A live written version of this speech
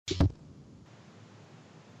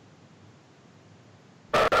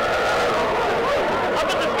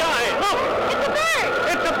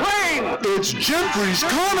It's Jeffrey's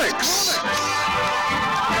Comics!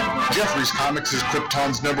 Jeffrey's Comics is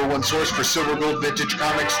Krypton's #1 source for silver gold vintage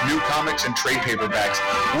comics, new comics, and trade paperbacks.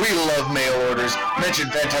 We love mail orders. Mention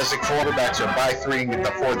Fantastic Four paperbacks or buy 3 and get the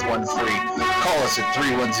 4th one free. Call us at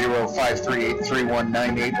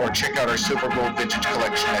 310-538-3198 or check out our silver gold vintage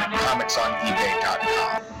collection at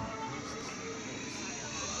comicsonebay.com.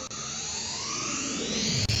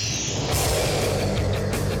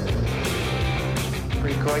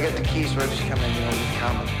 Pretty cool. I got the keys, so I just come in and only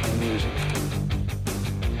comic and music.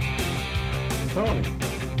 Tony.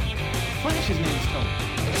 Flash's name is Tony.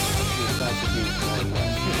 Besides the beat,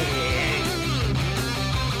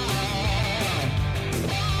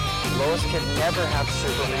 Lois could never have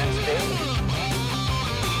Superman's baby.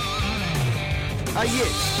 Ah,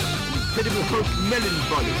 yes. Incredible Hulk Melon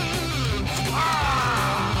Volley.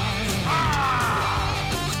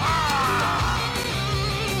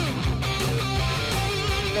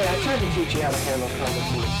 Hey, I tried to teach you how to handle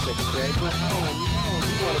comics in the 6th grade, but oh no,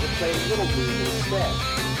 you wanted to play Little League instead.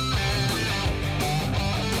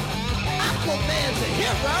 Aquaman's a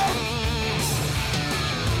hero!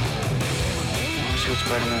 See what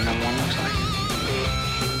Spider-Man #1 looks like?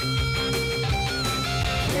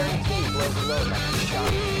 Guaranteed blows the load like a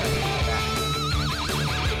shot.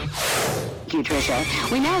 Thank you, Trisha.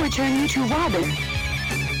 We now return you to Robin.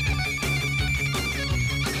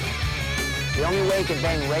 The only way he could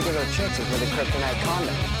bang regular chicks is with a kryptonite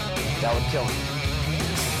condom. That would kill him.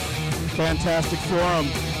 Fantastic Forum.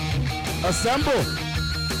 Assemble!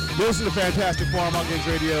 This is the Fantastic Forum, All Games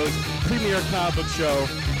Radio's premier comic book show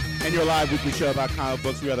and your live weekly show about comic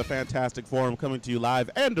books. We are the Fantastic Forum coming to you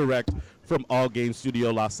live and direct from All Games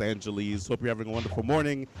Studio, Los Angeles. Hope you're having a wonderful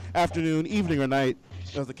morning, afternoon, evening, or night,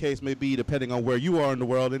 as the case may be, depending on where you are in the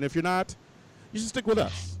world. And if you're not, you should stick with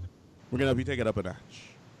us. We're going to help you take it up a notch.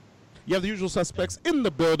 You have the usual suspects in the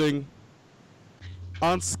building.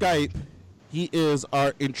 On Skype, he is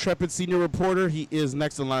our intrepid senior reporter. He is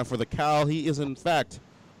next in line for the cowl. He is, in fact,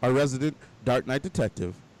 our resident Dark Knight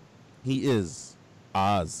detective. He is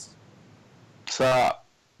Oz. What's up?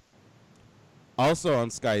 Also on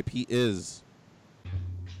Skype, he is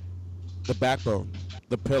the backbone,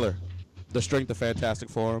 the pillar, the strength of Fantastic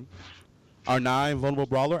Forum, our nigh invulnerable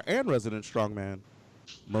brawler and resident strongman,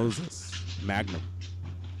 Moses Magnum.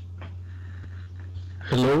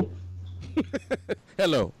 Hello?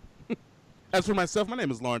 Hello. As for myself, my name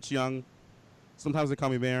is Lawrence Young. Sometimes they call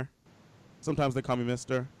me Mayor. Sometimes they call me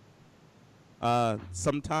Mister.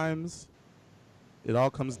 Sometimes it all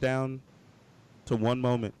comes down to one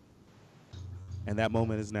moment. And that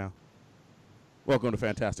moment is now. Welcome to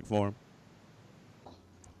Fantastic Forum.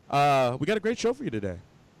 We got a great show for you today.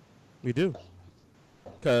 We do.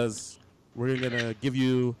 Because we're going to give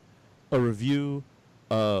you a review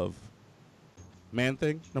of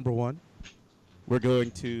Man-Thing, #1. We're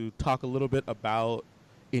going to talk a little bit about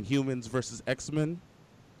Inhumans versus X-Men.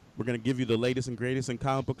 We're going to give you the latest and greatest in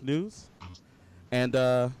comic book news. And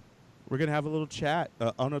we're going to have a little chat,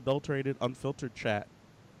 unadulterated, unfiltered chat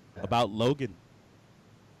about Logan.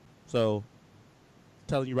 So,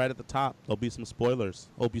 telling you right at the top, there'll be some spoilers.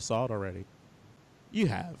 Hope you saw it already. You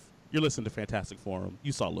have. You're listening to Fantastic Forum.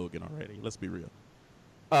 You saw Logan already. Let's be real.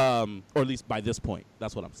 Or at least by this point.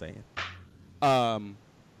 That's what I'm saying.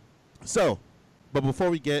 But before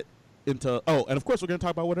we get into... Oh, and of course, we're going to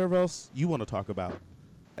talk about whatever else you want to talk about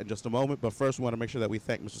in just a moment. But first, we want to make sure that we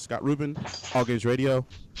thank Mr. Scott Rubin, All Games Radio,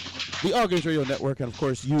 the All Games Radio Network, and of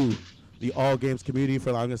course, you, the All Games community, for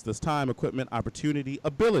allowing us this time, equipment, opportunity,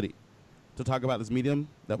 ability to talk about this medium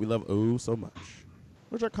that we love oh so much,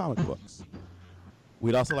 which are comic books.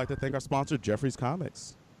 We'd also like to thank our sponsor, Jeffrey's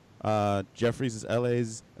Comics. Jeffrey's is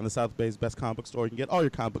LA's and the South Bay's best comic book store. You can get all your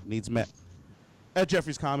comic book needs met at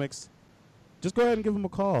Jeffrey's Comics. Just go ahead and give them a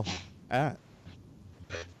call at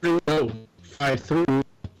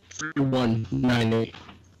 30533198.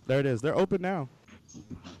 There it is. They're open now.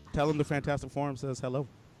 Tell them the Fantastic Forum says hello.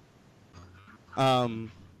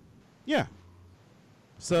 Yeah.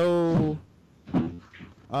 So,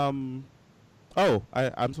 I'm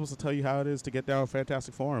supposed to tell you how it is to get down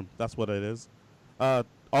Fantastic Forum. That's what it is. All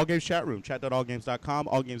Games chat room, chat.allgames.com,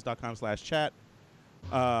 allgames.com/chat.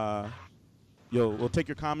 We'll take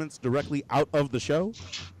your comments directly out of the show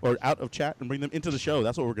or out of chat and bring them into the show.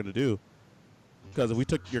 That's what we're going to do. Because if we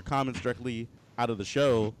took your comments directly out of the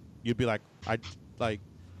show, you'd be like, I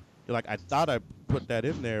thought I put that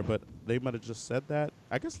in there, but they might have just said that.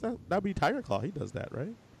 I guess that'd be Tiger Claw. He does that,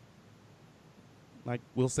 right? Like,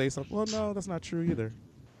 we'll say something. Well, no, that's not true either.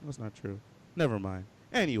 That's not true. Never mind.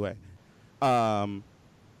 Anyway. But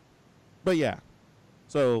yeah.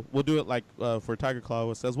 So we'll do it like for Tiger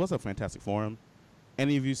Claw. It says, "What's up, Fantastic Forum?"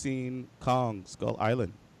 Any of you seen Kong Skull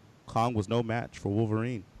Island? Kong was no match for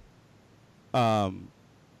Wolverine. I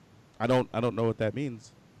don't know what that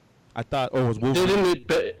means. I thought it was Wolverine.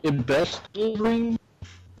 Didn't it best Wolverine?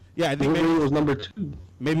 Yeah, I think Wolverine was number 2.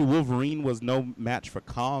 maybe Wolverine was no match for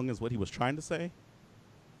Kong is what he was trying to say.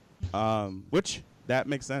 Which that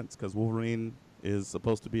makes sense because Wolverine is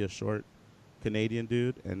supposed to be a short Canadian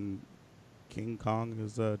dude and King Kong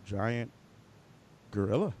is a giant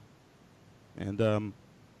gorilla. And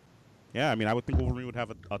yeah, I mean, I would think Wolverine would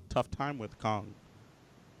have a tough time with Kong.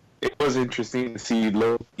 It was interesting to see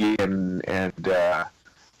Loki and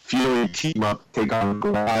Fury team up, take on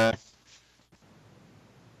Goliath.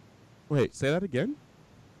 Wait, say that again?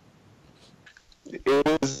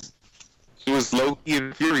 It was Loki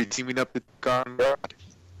and Fury teaming up to take on God.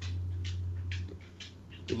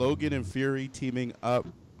 Logan and Fury teaming up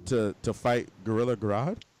to fight Gorilla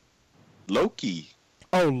Grodd? Loki.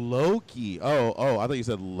 Oh, Loki. Oh, I thought you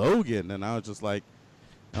said Logan, and I was just like,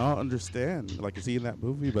 I don't understand. Like, is he in that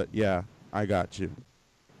movie? But yeah, I got you.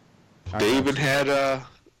 They even had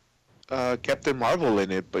Captain Marvel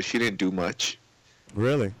in it, but she didn't do much.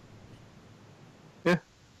 Really? Yeah.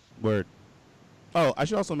 Word. Oh, I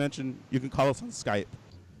should also mention you can call us on Skype.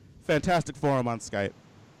 Fantastic Forum on Skype.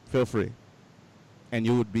 Feel free. And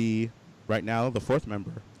you would be, right now, the 4th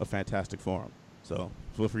member of Fantastic Forum. So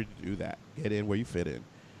feel free to do that. Get in where you fit in.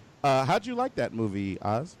 How'd you like that movie,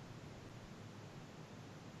 Oz?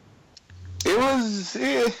 It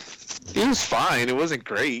was fine. It wasn't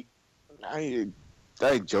great. I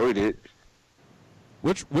enjoyed it.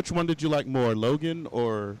 Which one did you like more, Logan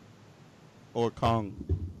or Kong?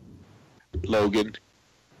 Logan.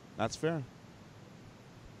 That's fair.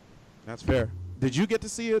 That's fair. Did you get to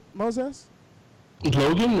see it, Moses?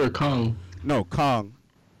 Logan or Kong? No, Kong.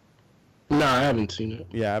 No, I haven't seen it.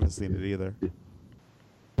 Yeah, I haven't seen it either.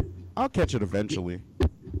 I'll catch it eventually.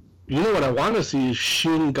 You know what I want to see is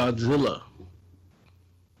Shin Godzilla.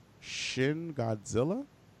 Shin Godzilla?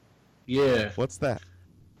 Yeah. What's that?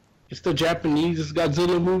 It's the Japanese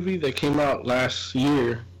Godzilla movie that came out last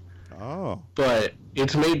year. Oh. But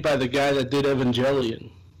it's made by the guy that did Evangelion.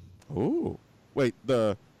 Ooh. Wait,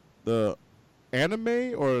 the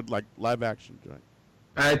anime or like live action joint?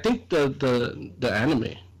 I think the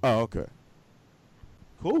anime. Oh, okay.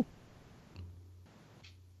 Cool.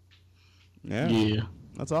 Yeah. Yeah.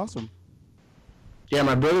 That's awesome. Yeah,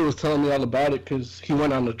 my brother was telling me all about it because he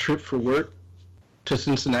went on a trip for work to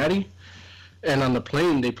Cincinnati, and on the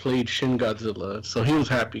plane they played Shin Godzilla, so he was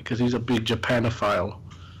happy because he's a big Japanophile.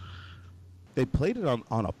 They played it on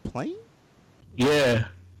a plane? Yeah.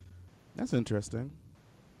 That's interesting.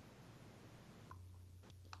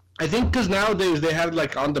 I think because nowadays they have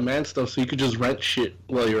like on-demand stuff, so you could just rent shit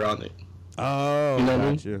while you're on it. Oh, You know what I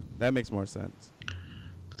mean? gotcha. That makes more sense.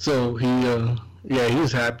 So he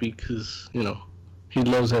was happy because, you know, he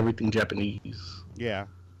loves everything Japanese. Yeah.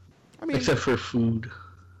 I mean, Except for food.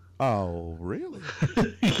 oh, really?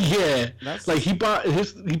 Yeah. That's- Like he bought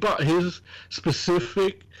his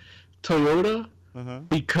specific Toyota Uh-huh.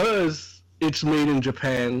 because it's made in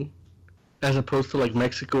Japan as opposed to like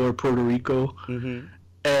Mexico or Puerto Rico. Mm-hmm.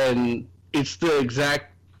 And it's the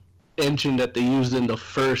exact engine that they used in the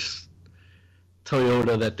first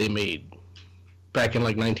Toyota that they made back in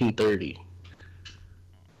like 1930.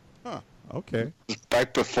 Huh. Okay.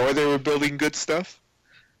 Back before they were building good stuff?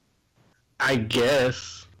 I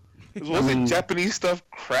guess. Wasn't Japanese stuff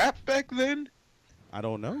crap back then? I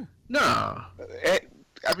don't know. Nah.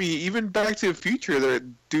 I mean, even Back to the Future, the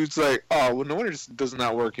dude's like, oh, well, no wonder this does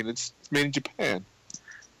not work, and it's made in Japan.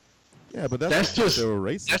 Yeah, but That's just they were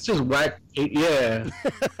racist. That's just whack. Yeah.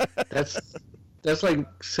 That's like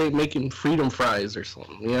say making freedom fries or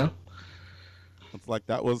something, you know? It's like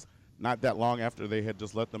that was not that long after they had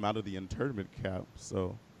just let them out of the internment camp.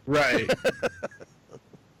 So Right.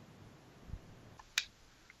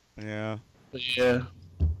 yeah. Yeah.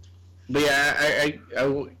 But yeah,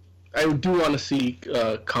 I do want to see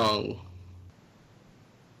Kong.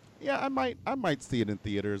 Yeah, I might see it in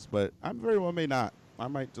theaters, but I very well may not. I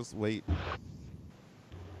might just wait.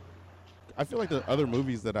 I feel like there are other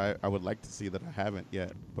movies that I would like to see that I haven't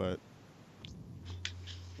yet, but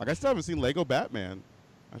like I still haven't seen Lego Batman.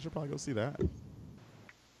 I should probably go see that.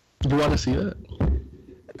 You want to see that?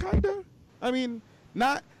 Kinda. I mean,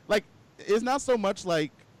 not like it's not so much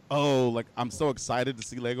like like I'm so excited to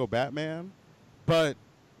see Lego Batman, but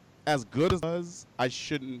as good as it was, I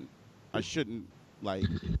shouldn't like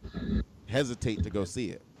hesitate to go see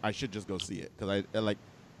it. I should just go see it because I like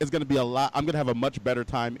it's gonna be a lot. I'm gonna have a much better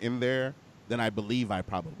time in there than I believe I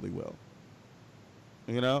probably will.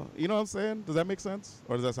 You know what I'm saying? Does that make sense,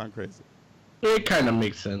 or does that sound crazy? It kind of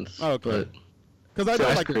makes sense. Okay. But Because I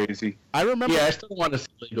know, That's like, crazy. I remember. Yeah, I still want to see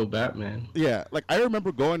Lego Batman. Yeah, like I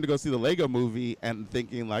remember going to go see the Lego movie and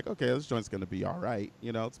thinking like, okay, this joint's gonna be all right.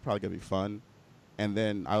 You know, it's probably gonna be fun. And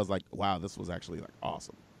then I was like, wow, this was actually like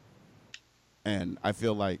awesome. And I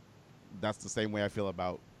feel like that's the same way I feel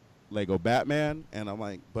about Lego Batman. And I'm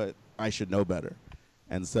like, but I should know better.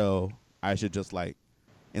 And so I should just like,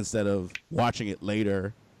 instead of watching it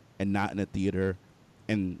later and not in a theater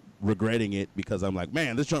and regretting it because I'm like,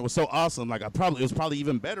 man, this joint was so awesome. Like it was probably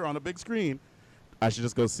even better on a big screen. I should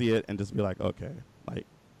just go see it and just be like, okay, like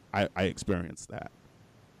I experienced that.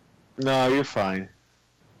 No, you're fine.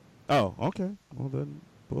 Oh, okay. Well then,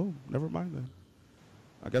 boom. Never mind then.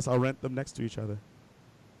 I guess I'll rent them next to each other.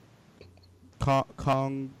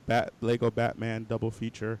 Lego Batman double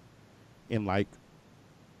feature in like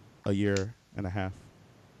a year and a half.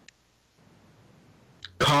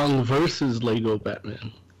 Kong versus Lego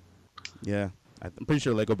Batman. Yeah, I'm pretty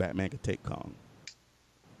sure Lego Batman could take Kong.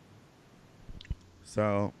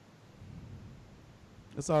 So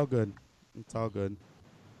it's all good. It's all good.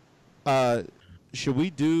 Should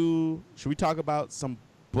we talk about some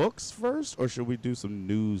books first, or should we do some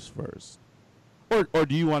news first? Or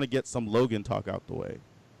do you want to get some Logan talk out the way?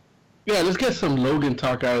 Yeah, let's get some Logan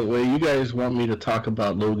talk out of the way. You guys want me to talk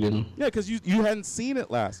about Logan? Yeah, because you hadn't seen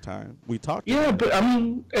it last time we talked. Yeah, about but it. I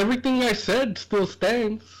mean, everything I said still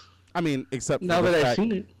stands. I mean, except for now the that I've fact,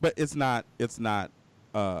 seen it. but it's not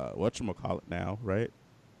whatchamacallit now, right?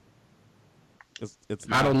 It's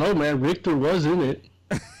not, I don't know, man. Richter was in it.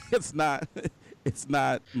 it's not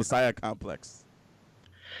Messiah Complex.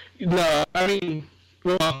 No, I mean,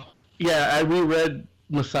 well, yeah, I reread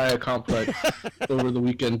Messiah Complex over the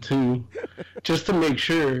weekend too, just to make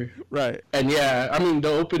sure. Right. And yeah, I mean, the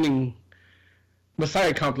opening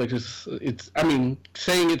Messiah Complex I mean,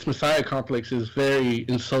 saying it's Messiah Complex is very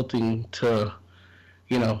insulting to,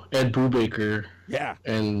 Ed Brubaker. Yeah.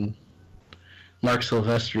 And Mark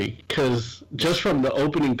Silvestri, because just from the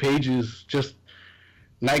opening pages, just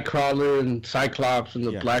Nightcrawler and Cyclops and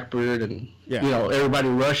the Blackbird and everybody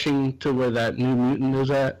rushing to where that New Mutant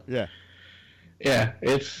is at. Yeah. Yeah,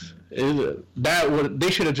 they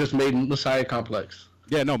should have just made Messiah Complex.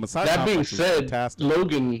 Yeah, no, Messiah That Complex being said, fantastic.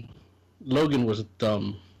 Logan was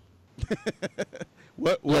dumb.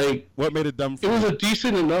 What made it dumb for you? It was you? a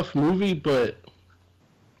decent enough movie, but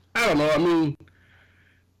I don't know. I mean,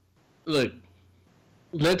 look,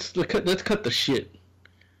 let's cut the shit.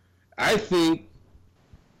 I think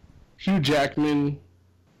Hugh Jackman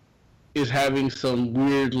is having some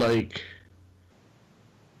weird, like,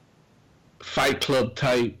 Fight Club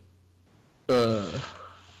type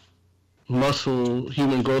muscle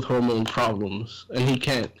human growth hormone problems, and he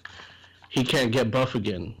can't get buff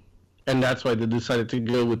again, and that's why they decided to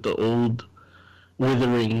go with the old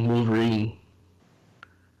withering Wolverine.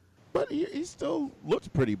 But he still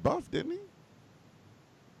looked pretty buff, didn't he?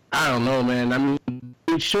 I don't know, man. I mean,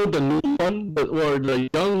 they showed the new one, or the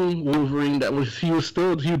young Wolverine he was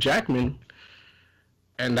still Hugh Jackman,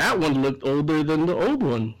 and that one looked older than the old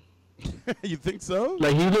one. You think so?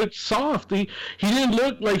 Like, he looked soft. He didn't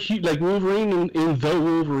look like Wolverine in the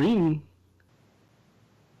Wolverine.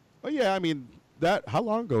 Oh yeah, I mean how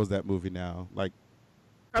long ago was that movie now? Like,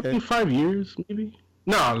 I think 5 years, maybe.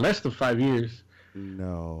 No, less than 5 years.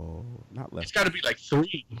 No, not less. It's got to be like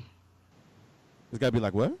 3. It's got to be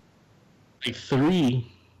like what? Like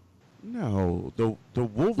 3. No, the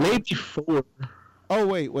Wolverine. Maybe 4. Oh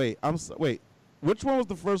wait. Wait. Which one was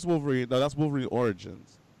the first Wolverine? No, that's Wolverine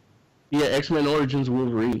Origins. Yeah, X-Men Origins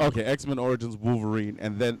Wolverine. Okay, X-Men Origins Wolverine,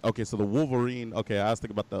 and then so the Wolverine. Okay, I was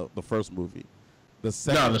thinking about the first movie. The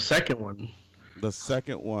second one. The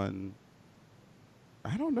second one.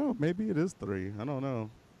 I don't know. Maybe it is 3. I don't know.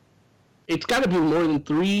 It's got to be more than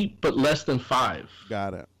 3, but less than 5.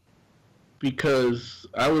 Got it. Because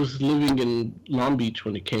I was living in Long Beach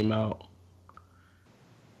when it came out,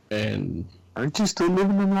 and aren't you still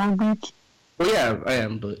living in Long Beach? Well, yeah, I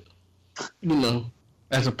am, but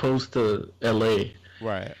as opposed to LA.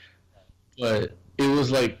 Right. But it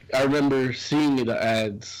was like, I remember seeing the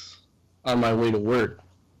ads on my way to work.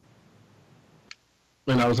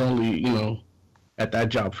 And I was only, at that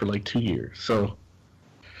job for like 2 years. So,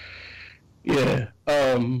 yeah.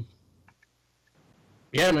 Yeah,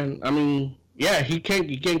 man. I mean, yeah, he can't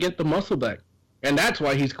get the muscle back. And that's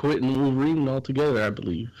why he's quitting Wolverine altogether, I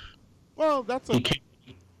believe. Well, he can't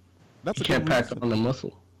pack on the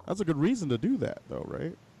muscle. That's a good reason to do that, though,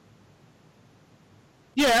 right?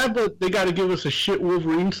 Yeah, but they got to give us a shit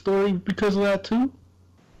Wolverine story because of that, too.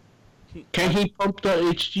 Can he pump the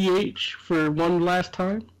HGH for one last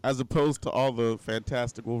time? As opposed to all the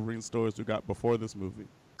fantastic Wolverine stories we got before this movie.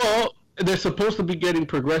 Well, they're supposed to be getting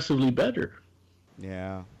progressively better.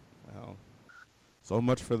 Yeah. Well, so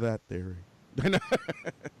much for that theory.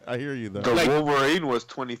 I hear you, though. The Wolverine was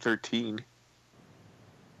 2013.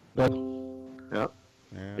 But Yep.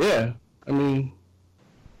 yeah, I mean,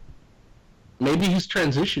 maybe he's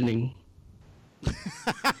transitioning.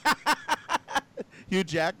 Hugh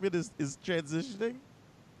Jackman is transitioning?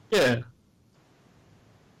 Yeah.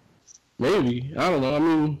 Maybe. I don't know. I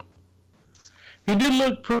mean, he did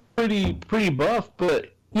look pretty buff,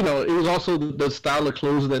 but, you know, it was also the style of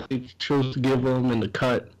clothes that they chose to give him and the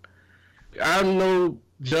cut. I'm no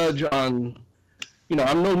judge on, you know,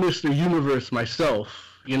 I'm no Mr. Universe myself,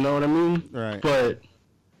 you know what I mean? Right. But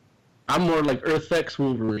I'm more like Earth X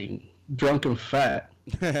Wolverine, drunk and fat.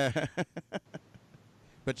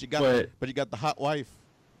 But you got the hot wife.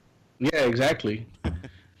 Yeah, exactly.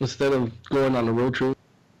 Instead of going on a road trip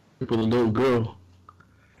with a little girl.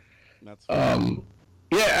 That's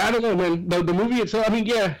yeah, I don't know, man. The movie itself, I mean,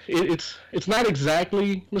 yeah, it's not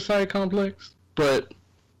exactly Messiah Complex, but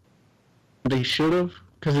they should have,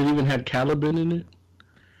 because it even had Caliban in it.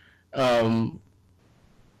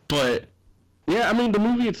 But yeah, I mean, the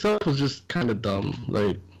movie itself was just kind of dumb.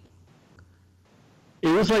 Like, it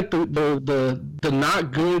was like the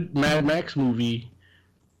not good Mad Max movie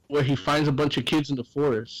where he finds a bunch of kids in the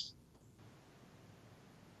forest.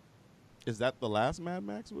 Is that the last Mad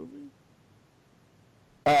Max movie?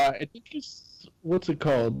 I think it's, what's it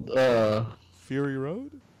called? Fury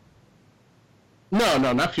Road? No,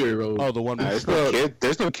 not Fury Road. Oh, the one with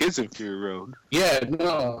There's no kids in Fury Road. Yeah,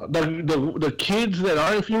 no. The kids that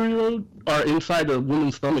are in Fury Road are inside a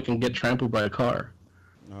woman's stomach and get trampled by a car.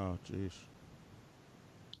 Oh, jeez.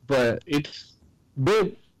 But it's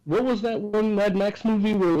big. What was that one Mad Max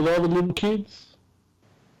movie with all the little kids?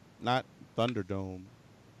 Not Thunderdome.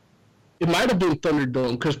 It might have been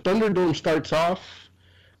Thunderdome, because Thunderdome starts off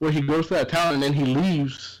where he goes to that town and then he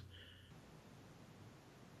leaves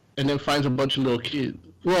and then finds a bunch of little kids.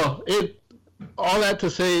 Well, all that to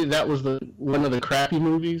say that was one of the crappy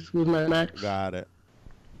movies with Mad Max. Got it.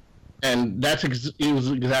 And it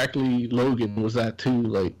was exactly Logan was that too,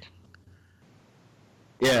 like.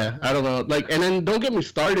 Yeah, I don't know. Like, and then don't get me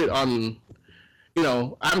started on, you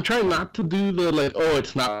know, I'm trying not to do the, like, oh,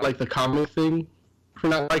 it's not like the comic thing for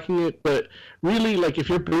not liking it, but really, like, if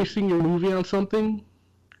you're basing your movie on something,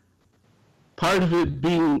 part of it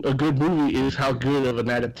being a good movie is how good of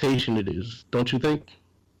an adaptation it is, don't you think?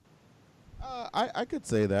 I could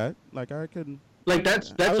say that. Like, I could... Like,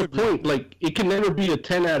 that's the point. Like, it can never be a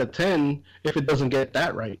 10 out of 10 if it doesn't get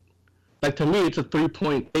that right. Like, to me, it's a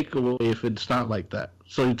 3-point takeaway if it's not like that.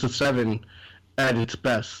 So it's a 7 at its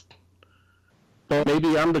best. But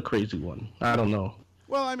maybe I'm the crazy one. I don't know.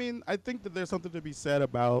 Well, I mean, I think that there's something to be said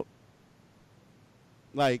about,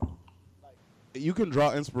 like, you can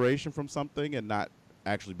draw inspiration from something and not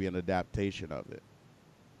actually be an adaptation of it.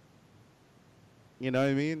 You know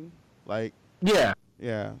what I mean? Like... Yeah.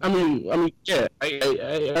 Yeah. I mean, yeah,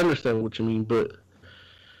 I understand what you mean, but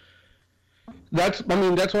that's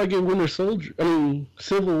why I give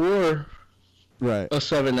Civil War right a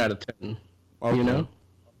 7 out of 10. Okay. You know?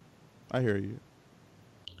 I hear you.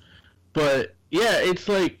 But yeah, it's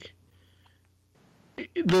like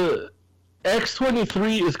the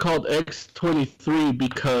X-23 is called X-23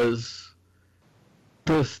 because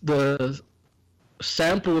the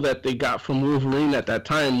sample that they got from Wolverine at that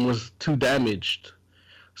time was too damaged.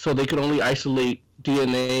 So they could only isolate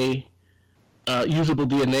DNA, usable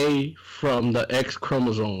DNA from the X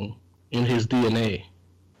chromosome in his DNA.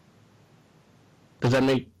 Does that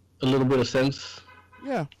make a little bit of sense?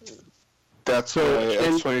 Yeah. That's why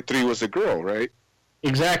X-23 was a girl, right?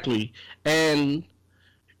 Exactly. And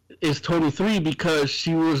it's 23 because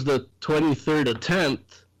she was the 23rd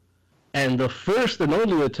attempt and the first and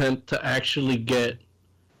only attempt to actually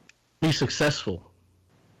be successful.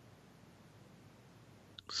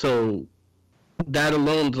 So that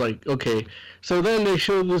alone's like, okay. So then they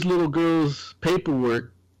show this little girl's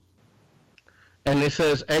paperwork and it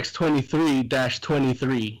says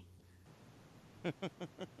X-23-23.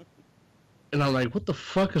 And I'm like, what the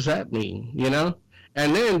fuck does that mean? You know?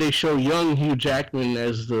 And then they show young Hugh Jackman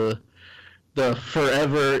as the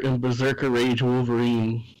forever in Berserker Rage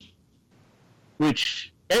Wolverine.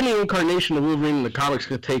 Which any incarnation of Wolverine in the comics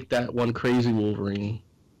could take that one crazy Wolverine.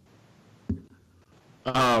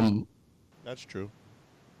 That's true.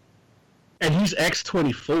 And he's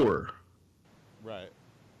X-24. Right.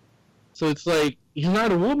 So it's like, he's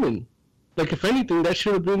not a woman. Like, if anything, that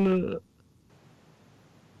should have been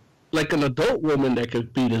like an adult woman that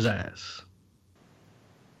could beat his ass.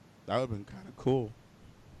 That would have been kind of cool.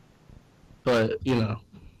 But, you know.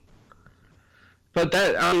 But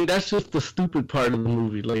that's just the stupid part of the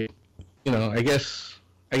movie. Like, I guess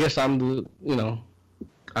I'm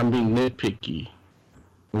I'm being nitpicky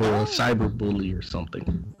or a cyberbully or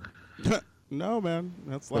something. No, man,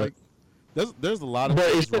 that's like there's a lot of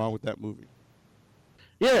things wrong with that movie.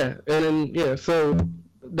 Yeah, and then so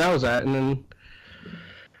that was that, and then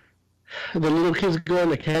the little kids going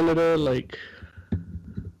to Canada, like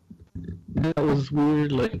that was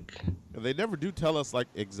weird. Like they never do tell us like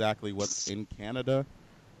exactly what's in Canada.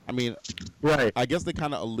 I mean, right? I guess they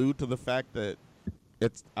kind of allude to the fact that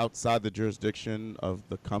it's outside the jurisdiction of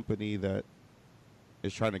the company that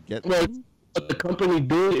is trying to get them. What the company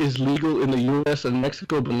doing is legal in the U.S. and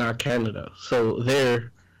Mexico, but not Canada. So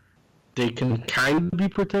they can kind of be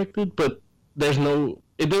protected, but there's no.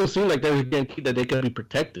 It doesn't seem like there's a guarantee that they can be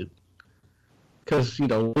protected. Because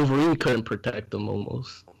Wolverine couldn't protect them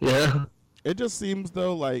almost. Yeah. It just seems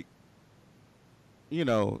though like you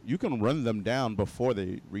can run them down before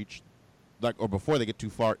they reach, or before they get too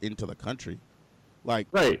far into the country. Like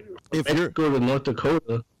right. If you go to North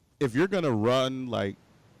Dakota, if you're gonna run like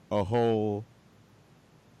a whole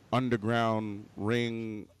underground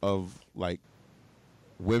ring of like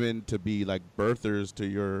women to be like birthers to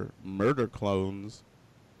your murder clones,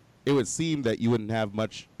 it would seem that you wouldn't have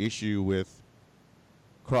much issue with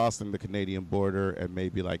crossing the Canadian border and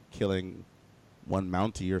maybe like killing one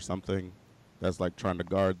Mountie or something that's like trying to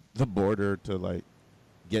guard the border to like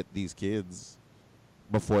get these kids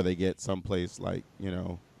before they get someplace like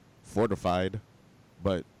fortified.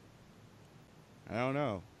 But I don't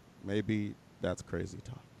know, maybe that's crazy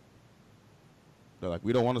talk. They're like,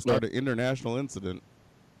 we don't want to start an international incident.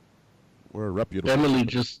 We're reputable. Emily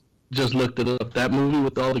just looked it up. That movie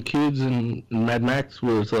with all the kids and Mad Max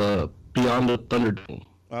was Beyond the Thunderdome.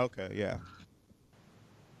 Okay, yeah.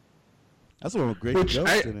 That's one with Grace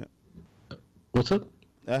Jones in it. What's up?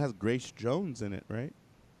 That has Grace Jones in it, right?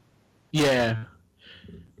 Yeah.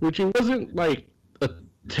 Which it wasn't like a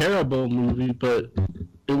terrible movie, but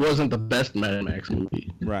it wasn't the best Mad Max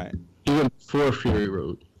movie. Right. Even before Fury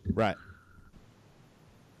Road. Right.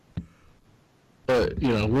 But,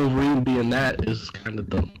 Wolverine being that is kind of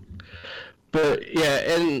dumb. But, yeah,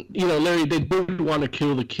 and, Larry, they did want to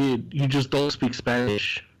kill the kid. You just don't speak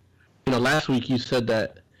Spanish. Last week you said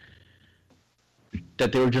that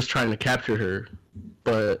they were just trying to capture her.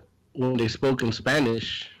 But when they spoke in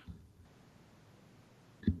Spanish,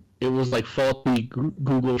 it was like faulty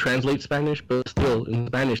Google Translate Spanish, but still, in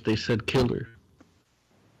Spanish they said kill her.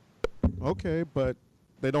 Okay, but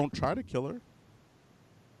they don't try to kill her.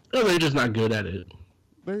 No, they're just not good at it.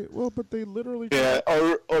 But they literally... Yeah,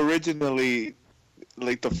 originally,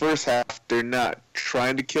 like the first half, they're not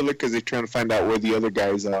trying to kill her because they're trying to find out where the other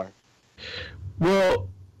guys are. Well,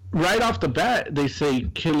 right off the bat, they say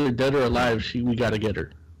kill her, dead or alive, we gotta get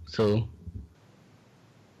her. So...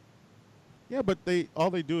 Yeah, but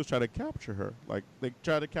all they do is try to capture her. Like, they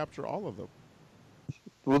try to capture all of them.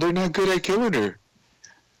 Well, they're not good at killing her.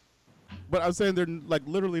 But I'm saying they're, like,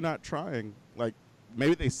 literally not trying. Like,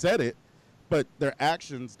 maybe they said it, but their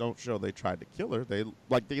actions don't show they tried to kill her. They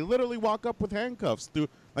literally walk up with handcuffs.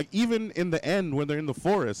 Like, even in the end, when they're in the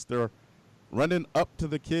forest, they're running up to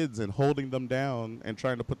the kids and holding them down and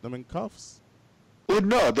trying to put them in cuffs. Well,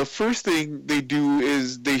 no, the first thing they do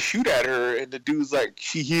is they shoot at her, and the dude's like,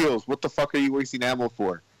 she heals. What the fuck are you wasting ammo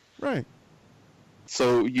for? Right.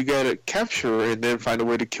 So you gotta capture her and then find a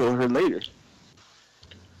way to kill her later.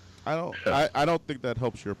 I don't think that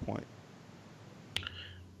helps your point.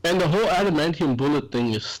 And the whole adamantium bullet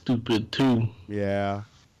thing is stupid, too. Yeah.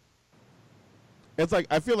 It's like,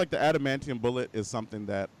 I feel like the adamantium bullet is something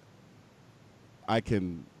that I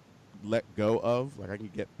can let go of. Like, I can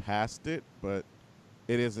get past it, but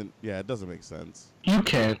it isn't, it doesn't make sense. You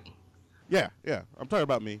can't. Yeah. I'm talking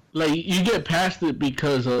about me. Like, you get past it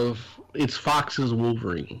because of it's Fox's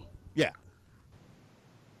Wolverine. Yeah.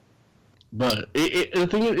 But the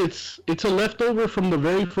thing is, it's a leftover from the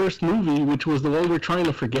very first movie, which was the one we're trying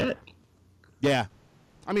to forget. Yeah.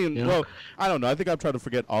 I mean, well, I don't know. I think I've tried to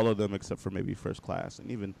forget all of them except for maybe First Class. And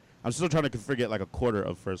even, I'm still trying to forget like a quarter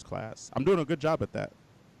of First Class. I'm doing a good job at that.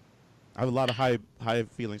 I have a lot of high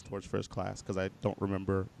feelings towards First Class because I don't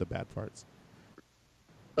remember the bad parts.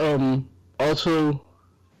 Also,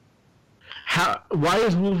 why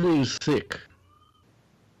is Wolverine sick?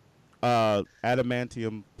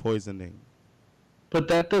 Adamantium poisoning. But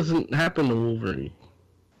that doesn't happen to Wolverine.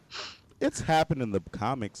 It's happened in the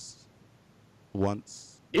comics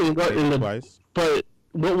once. Twice. But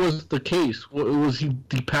what was the case? Was he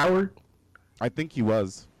depowered? I think he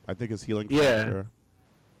was. I think his healing factor.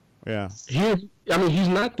 Yeah. He's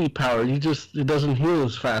not depowered. It doesn't heal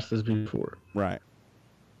as fast as before. Right.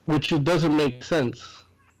 Which it doesn't make sense.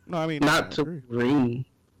 No, I mean, not to Wolverine.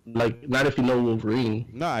 Like, not if you know Wolverine.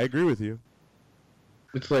 No, I agree with you.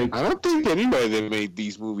 It's like, I don't think anybody that made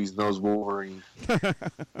these movies knows Wolverine.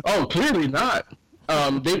 oh, clearly not.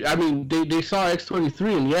 They saw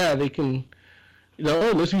X-23, and yeah, they can,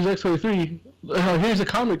 oh, let's use X-23. Here's a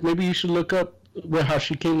comic. Maybe you should look up how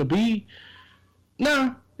she came to be.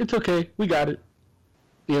 No, it's okay. We got it.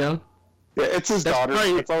 Yeah, it's his daughter.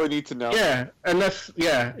 Probably, that's all we need to know. Yeah, and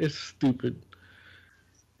it's stupid.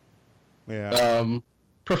 Yeah.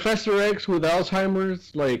 Professor X with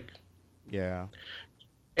Alzheimer's, like, Yeah.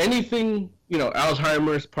 anything,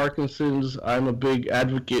 Alzheimer's, Parkinson's. I'm a big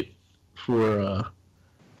advocate for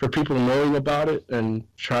people knowing about it and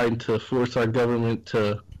trying to force our government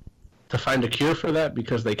to find a cure for that,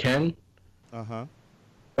 because they can, Uh-huh.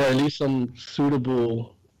 or at least some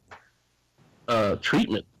suitable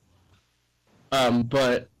treatment.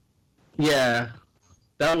 But yeah,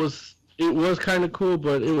 it was kind of cool,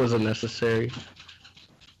 but it wasn't necessary.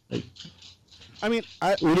 Like, I mean,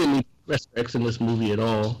 we didn't need Professor X in this movie at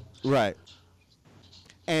all. right.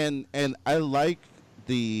 And I like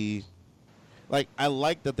I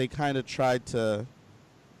like that they kind of tried to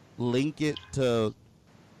link it to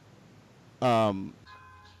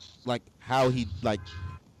like how he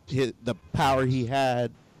the power he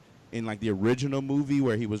had in like the original movie,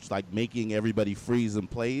 where he was like making everybody freeze in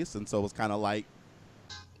place, and so it was kind of like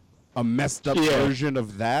a messed up version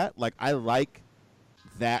of that. Like, I like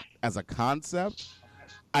that as a concept.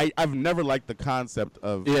 I've never liked the concept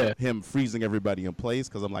of him freezing everybody in place,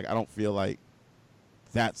 because I'm like, I don't feel like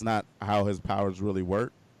that's not how his powers really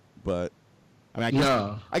work. But I mean,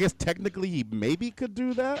 I guess technically he maybe could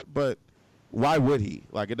do that, but why would he?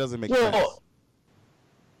 Like, it doesn't make sense.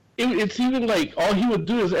 It's even like all he would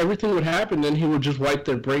do is everything would happen, then he would just wipe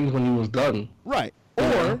their brains when he was done. Right.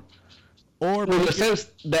 Or in the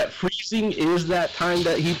sense that freezing is that time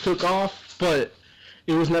that he took off, but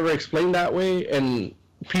it was never explained that way, and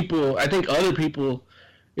I think other people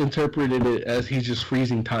interpreted it as he's just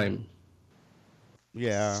freezing time.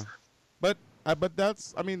 Yeah, but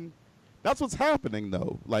that's what's happening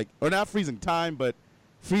though. Like, or not freezing time, but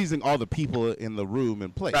freezing all the people in the room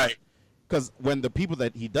in place. Right. Because when the people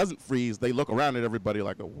that he doesn't freeze, they look around at everybody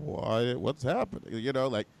like, what's happening?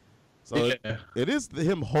 So it is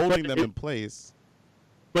him holding them in place.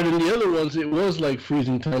 But in the other ones, it was like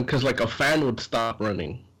freezing time, because like a fan would stop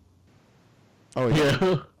running. Oh yeah.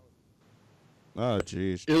 Oh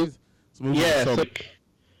jeez.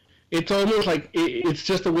 It's almost like it's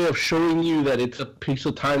just a way of showing you that it's a piece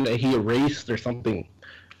of time that he erased or something.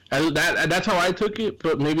 And that's how I took it,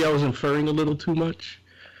 but maybe I was inferring a little too much.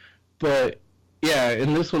 But yeah,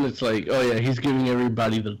 in this one it's like, oh yeah, he's giving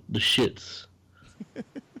everybody the shits.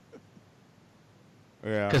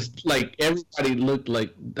 Yeah. Because like everybody looked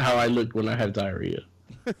like how I looked when I had diarrhea.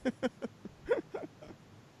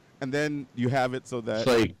 And then you have it so that. It's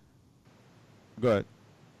like. Go ahead.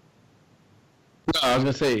 No, I was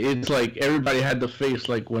gonna say it's like everybody had the face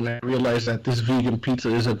like when I realized that this vegan pizza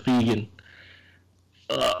isn't vegan.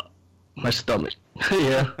 My stomach.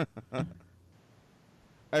 Yeah.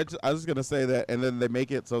 I was gonna say that, and then they make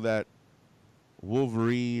it so that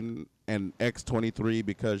Wolverine and X-23,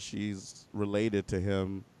 because she's related to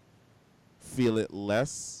him, feel it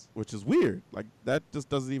less, which is weird. Like, that just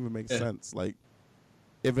doesn't even make sense. Like,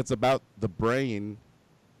 if it's about the brain,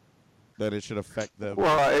 then it should affect them.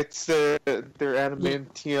 Well, it's their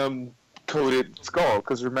adamantium coated skull.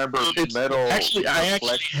 Because remember, metal. Actually, I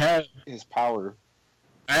actually have his power.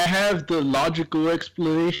 I have the logical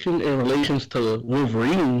explanation in relations to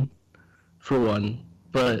Wolverine, for one,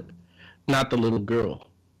 but not the little girl.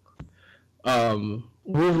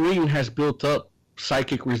 Wolverine has built up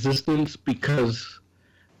psychic resistance because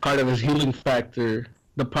part of his healing factor,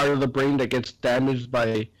 the part of the brain that gets damaged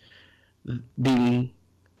by being,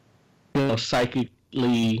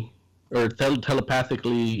 psychically or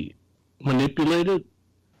telepathically manipulated,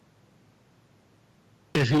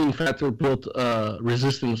 his healing factor built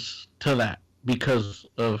resistance to that because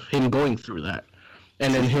of him going through that.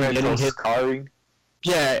 And then him getting hit. Scarring.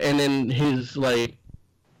 Yeah, and then his, like,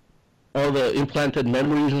 all the implanted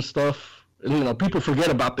memories and stuff. And, people forget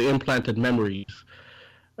about the implanted memories.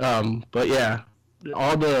 But yeah,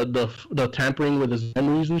 all the tampering with his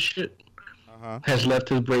memories and shit has left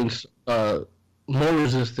his brain more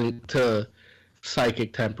resistant to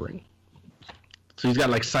psychic tampering. So he's got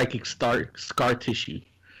like psychic scar tissue.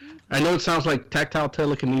 I know it sounds like tactile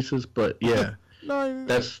telekinesis, but yeah, no,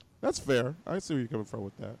 that's fair. I see where you're coming from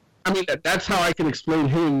with that. I mean, that's how I can explain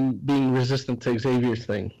him being resistant to Xavier's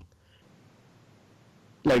thing.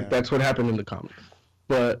 Like, that's what happened in the comics.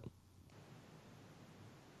 But,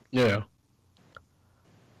 yeah.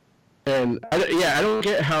 And And I don't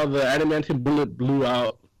get how the adamantium bullet blew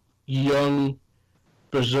out young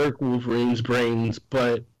Berserk Wolverine's brains,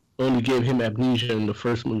 but only gave him amnesia in the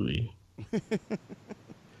first movie.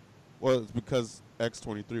 Well, it's because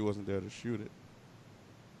X-23 wasn't there to shoot it.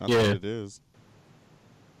 That's Yeah. what it is.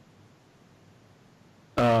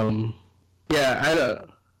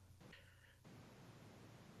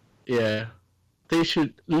 Yeah, they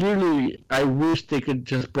should literally. I wish they could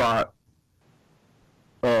just brought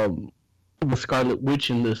the Scarlet Witch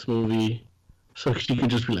in this movie, so she could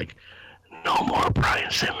just be like, "No more Brian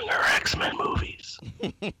Singer X-Men movies,"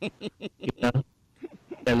 you know?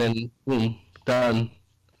 And then boom, done.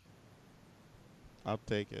 I'll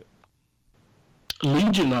take it.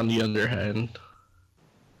 Legion, on the other hand,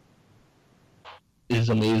 is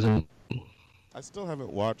amazing. I still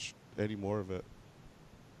haven't watched any more of it.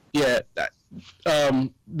 Yeah,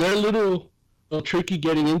 they're a little tricky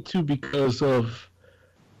getting into because of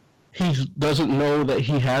he doesn't know that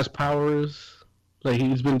he has powers. Like,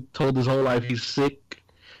 he's been told his whole life he's sick,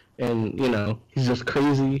 and he's just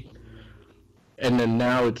crazy. And then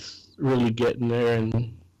now it's really getting there,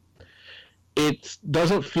 and it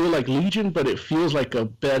doesn't feel like Legion, but it feels like a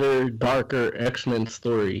better, darker X-Men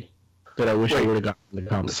story that I wish I would have gotten in the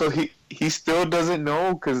comics. So he still doesn't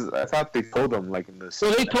know, because I thought they told him like in this.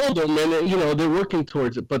 So they told him, and they're working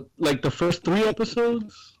towards it. But like the first 3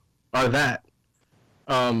 episodes are that.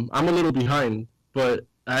 I'm a little behind, but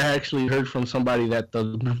I actually heard from somebody that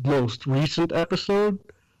the most recent episode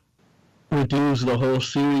redeems the whole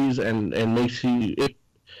series and makes you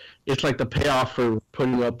it's like the payoff for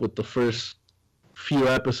putting up with the first few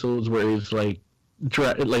episodes where it's like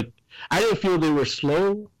I didn't feel they were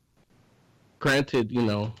slow. Granted,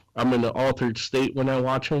 I'm in an altered state when I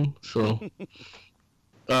watch them, so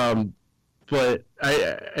but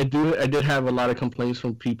I did have a lot of complaints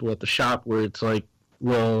from people at the shop where it's like,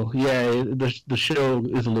 well, yeah, the show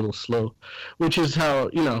is a little slow, which is how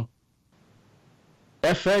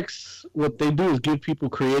FX, what they do is give people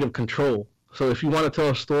creative control. So if you want to tell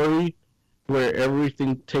a story where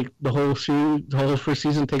everything the whole first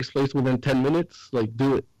season takes place within 10 minutes, like,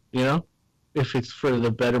 do it, if it's for the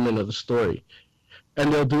betterment of the story.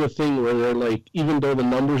 And they'll do a thing where they're like, even though the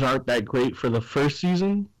numbers aren't that great for the first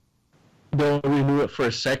season, they'll renew it for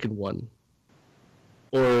a second one.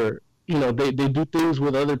 Or, they do things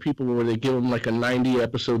with other people where they give them like a 90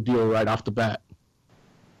 episode deal right off the bat.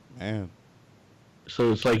 Man.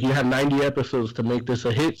 So it's like you have 90 episodes to make this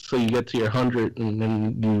a hit, so you get to your 100 and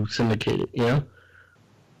then you syndicate it,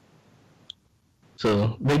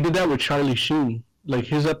 So they did that with Charlie Sheen. Like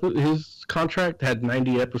his contract had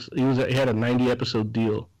 90 episodes. He had a 90 episode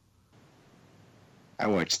deal. I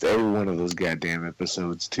watched every one of those goddamn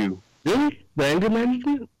episodes too. Really? The anger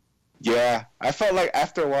management? Yeah, I felt like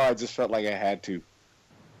after a while, I just felt like I had to.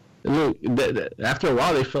 Look, after a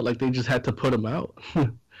while, they felt like they just had to put him out.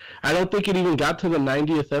 I don't think it even got to the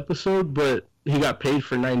 90th episode, but he got paid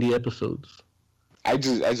for 90 episodes. I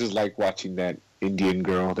just like watching that Indian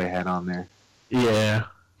girl they had on there. Yeah.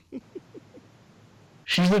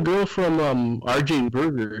 She's the girl from R.J.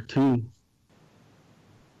 Berger, too.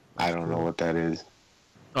 I don't know what that is.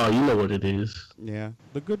 Oh, you know what it is. Yeah.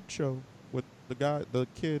 The Good Show with the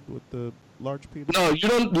kid with the large penis. No, you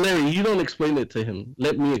don't, Larry, you don't explain it to him.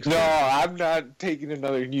 Let me explain. No, I'm not taking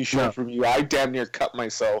another new show from you. I damn near cut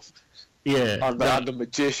myself. Yeah. On the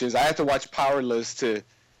Magicians. I had to watch Powerless to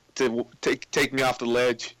take me off the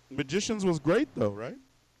ledge. Magicians was great though, right?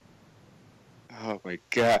 Oh my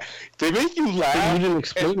god. They make you laugh. You didn't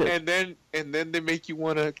explain it. And then they make you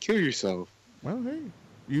want to kill yourself. Well, hey.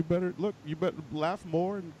 You better laugh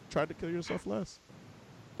more and try to kill yourself less.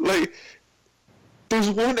 Like, there's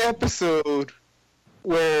one episode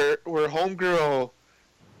where homegirl,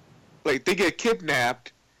 like, they get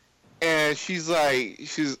kidnapped, and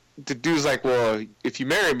the dude's like, well, if you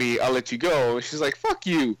marry me, I'll let you go. And she's like, fuck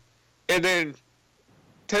you. And then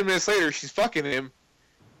 10 minutes later, she's fucking him.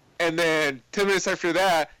 And then 10 minutes after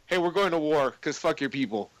that, hey, we're going to war, because fuck your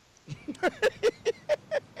people.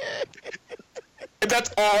 And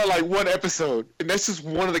that's all, like, one episode. And that's just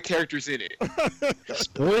one of the characters in it.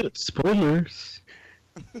 Spoilers.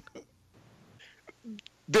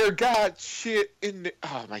 There got shit in the...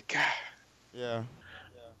 Oh, my God. Yeah.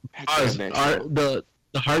 The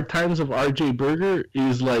Hard Times of R.J. Berger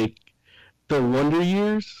is like the Wonder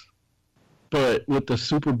Years, but with the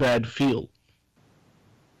super bad feel.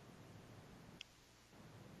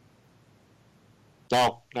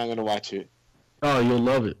 No, not going to watch it. Oh, you'll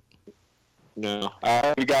love it. No, I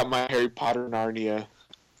already got my Harry Potter Narnia.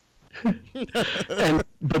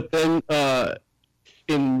 But then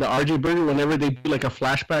in the RJ Burger, whenever they do like a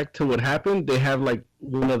flashback to what happened, they have like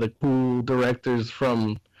one of the cool directors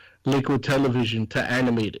from Liquid Television to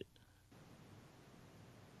animate it.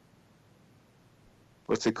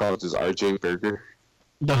 What's it called? Just RJ Burger?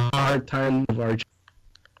 The Hard Time of RJ.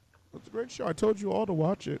 It's a great show. I told you all to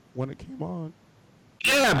watch it when it came on.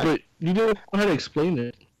 Yeah, but you didn't know how to explain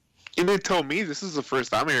it. You didn't tell me. This is the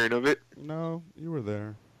first I'm hearing of it. No, you were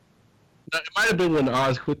there. It might have been when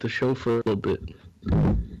Oz quit the show for a little bit.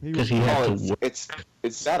 Because he had to work. It's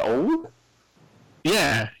that old?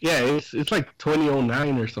 Yeah, it's like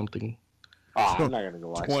 2009 or something. Oh, I'm not gonna go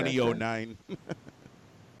watch 2009.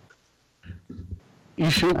 You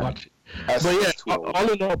should watch it. But yeah, all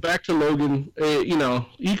in all, back to Logan. You know,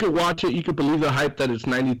 you could watch it. You could believe the hype that it's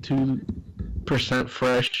 92%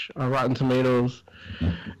 fresh on Rotten Tomatoes.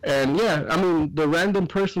 And yeah, I mean, the random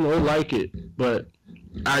person will like it, but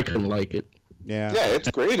I couldn't like it. Yeah. Yeah,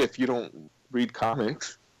 it's great if you don't read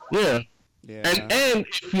comics. Yeah. Yeah. And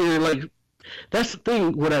if you're like, that's the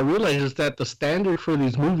thing. What I realize is that the standard for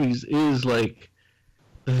these movies is like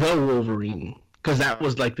the Wolverine, because that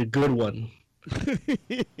was like the good one.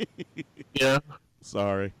 Yeah.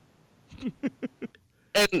 Sorry.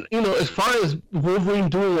 And you know, as far as Wolverine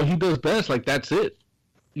doing what he does best, like that's it.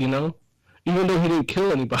 You know, even though he didn't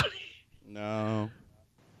kill anybody. No.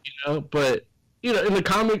 You know, but you know, in the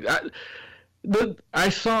comic, I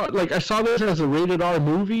saw this as a rated R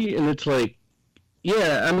movie, and it's like,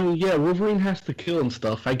 yeah, I mean, yeah, Wolverine has to kill and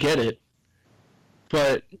stuff. I get it,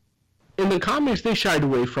 but in the comics, they shied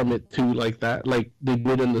away from it too, like that, like they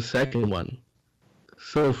did in the second one.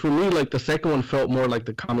 So for me, like the second one felt more like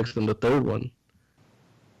the comics than the third one.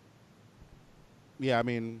 Yeah, I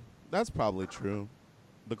mean, that's probably true.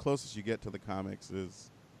 The closest you get to the comics is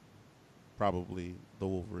probably the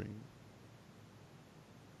Wolverine.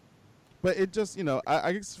 But it just, you know,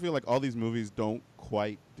 I just feel like all these movies don't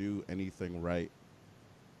quite do anything right.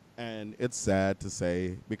 And it's sad to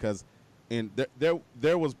say, because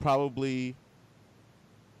there was probably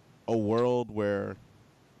a world where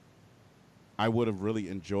I would have really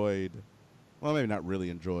enjoyed, well, maybe not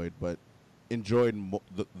really enjoyed, but enjoyed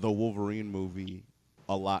the Wolverine movie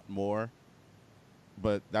a lot more.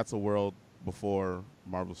 But that's a world before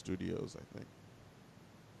Marvel Studios, I think.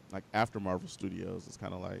 Like, after Marvel Studios, it's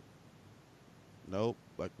kind of like, nope,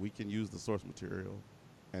 like, we can use the source material,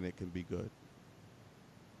 and it can be good.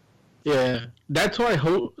 Yeah, that's why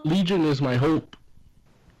Legion is my hope.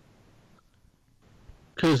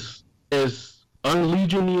 Because as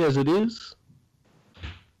un-Legion-y as it is,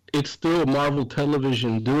 it's still Marvel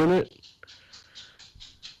Television doing it.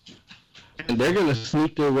 And they're going to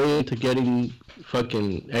sneak their way into getting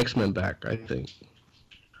fucking X-Men back, I think.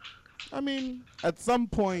 I mean, at some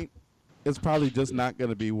point, it's probably just not going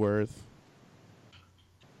to be worth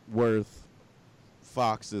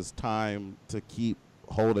Fox's time to keep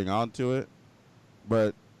holding on to it.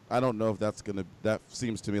 But I don't know if that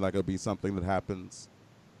seems to me like it'll be something that happens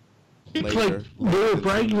It's later. like they were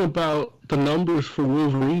bragging about the numbers for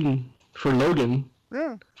Wolverine, for Logan.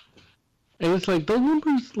 Yeah. And it's like, those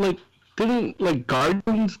numbers, like, didn't, like,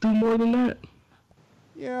 Guardians do more than that?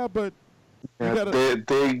 Yeah, but Yeah,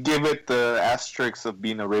 they give it the asterisk of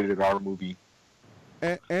being a rated R movie.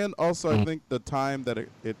 and also I think the time that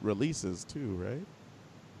it releases too, right?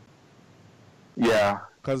 Yeah,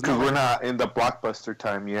 Because we're not in the blockbuster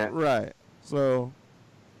time yet. right. So,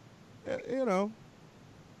 you know,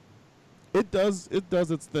 it does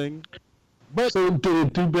its thing. But So did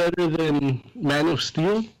it do better than Man of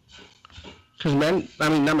Steel? Because not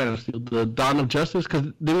Man of Steel, the Dawn of Justice,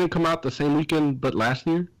 because didn't it come out the same weekend but last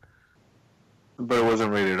year? But it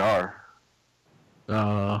wasn't rated R.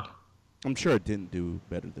 I'm sure it didn't do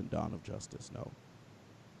better than Dawn of Justice, no.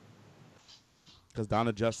 Because Dawn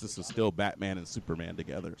of Justice is still Batman and Superman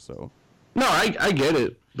together, so. No, I get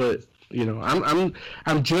it, but you know,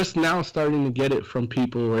 I'm just now starting to get it from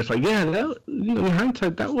people where it's like, yeah, that, you know, in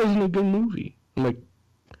hindsight, that wasn't a good movie. I'm like,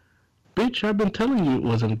 bitch, I've been telling you it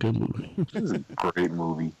wasn't a good movie. This is a great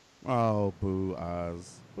movie. Oh, boo,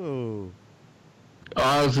 Oz. Boo.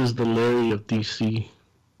 Oz is the Larry of DC.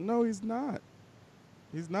 No, he's not.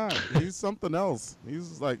 He's not. He's something else.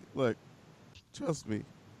 He's like, look, trust me.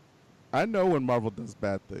 I know when Marvel does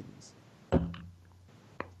bad things.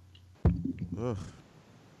 Ugh.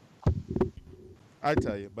 I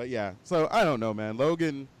tell you, but yeah. So I don't know, man.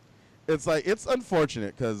 Logan, it's like, it's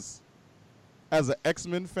unfortunate because as an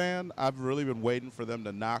X-Men fan, I've really been waiting for them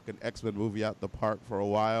to knock an X-Men movie out the park for a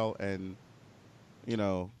while, and you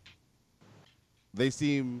know, they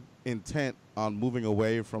seem intent on moving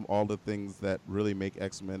away from all the things that really make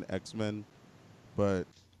X-Men X-Men. But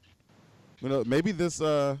you know, maybe this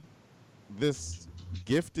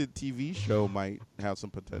Gifted TV show might have some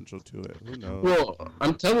potential to it. Who knows? Well,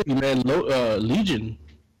 I'm telling you, man, Legion.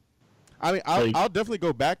 I mean, I'll definitely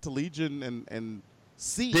go back to Legion and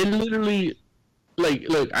see. They literally,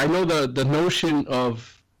 look. I know the notion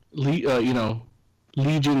of,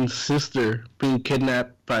 Legion's sister being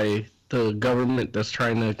kidnapped by the government that's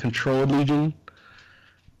trying to control Legion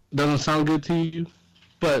doesn't sound good to you,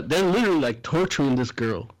 but they're literally like torturing this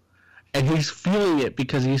girl, and he's feeling it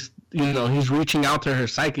because he's reaching out to her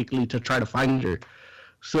psychically to try to find her.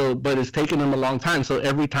 So, but it's taken him a long time. So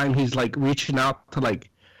every time he's like reaching out to like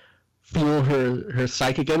feel her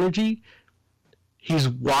psychic energy, he's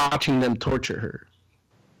watching them torture her.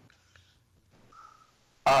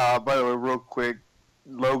 By the way, real quick,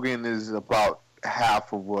 Logan is about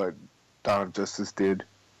half of what Dawn of Justice did.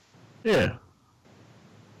 Yeah.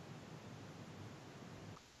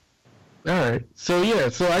 Alright. So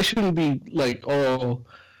I shouldn't be like all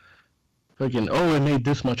fucking, I made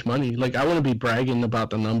this much money. Like, I want to be bragging about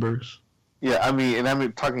the numbers. Yeah, I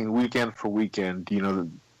mean, talking weekend for weekend,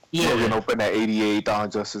 Logan opened at 88, Dawn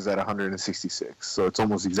of Justice at 166, so it's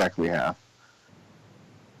almost exactly half.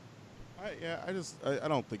 I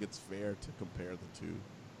don't think it's fair to compare the two.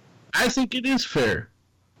 I think it is fair.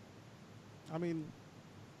 I mean,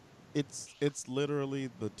 it's literally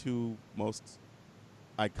the two most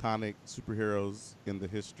iconic superheroes in the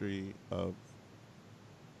history of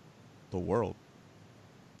the world.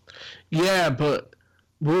 Yeah, but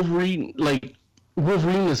Wolverine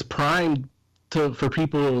is primed for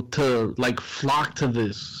people to like flock to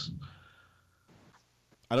this.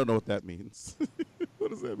 I don't know what that means. What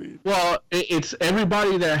does that mean? Well, it's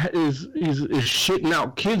everybody that is shitting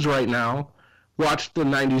out kids right now. Watch the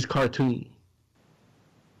 '90s cartoon.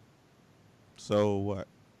 So what?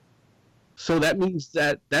 So that means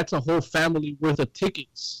that's a whole family worth of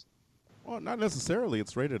tickets. Well, not necessarily.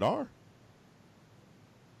 It's rated R.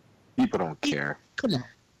 People don't care. Come on.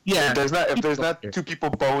 Yeah. If there's not two people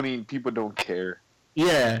boning, people don't care.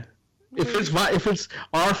 Yeah. If it's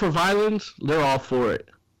R for violence, they're all for it.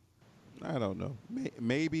 I don't know.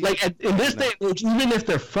 Maybe. Like in this day, even if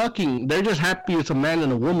they're fucking, they're just happy it's a man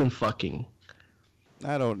and a woman fucking.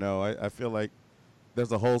 I don't know. I feel like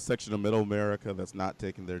there's a whole section of Middle America that's not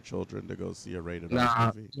taking their children to go see a rated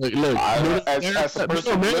R movie. Look, Middle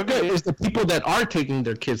America is the people that are taking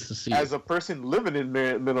their kids to see. As a person living in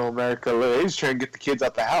Middle America, they're just trying to get the kids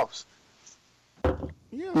out the house.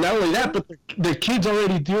 Yeah. Not only that, but the kids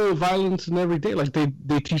already deal with violence in every day. Like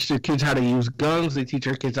they teach their kids how to use guns. They teach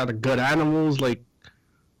their kids how to gut animals. Like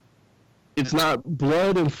it's not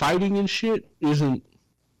blood and fighting and shit. Isn't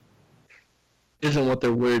what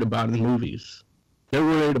they're worried about in movies. They're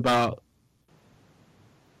worried about,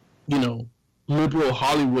 liberal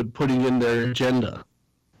Hollywood putting in their agenda.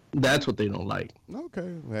 That's what they don't like.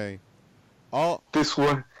 Okay, hey. This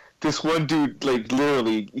one dude, like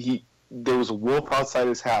literally, there was a wolf outside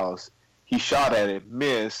his house. He shot at it,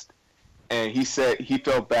 missed, and he said he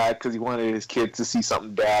felt bad because he wanted his kid to see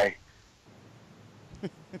something die.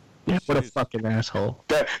 Yeah, what a fucking asshole.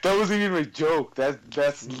 That wasn't even a joke.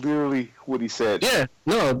 That's literally what he said. Yeah,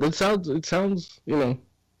 no, it sounds,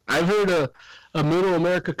 I've heard a Middle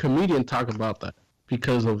America comedian talk about that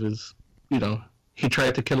because of his, he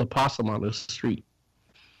tried to kill a possum on the street.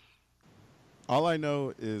 All I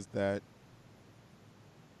know is that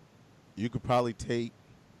you could probably take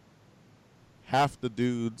half the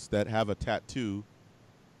dudes that have a tattoo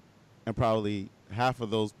and probably half of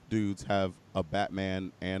those dudes have a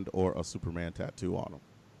Batman and or a Superman tattoo on them.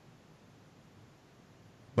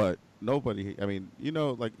 But nobody, I mean, you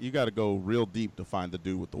got to go real deep to find the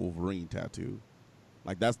dude with the Wolverine tattoo.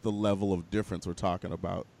 Like, that's the level of difference we're talking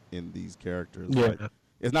about in these characters. Yeah. Like,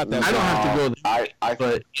 it's not that I don't have to go there.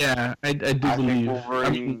 But yeah, I do believe.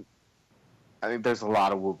 Wolverine, I think there's a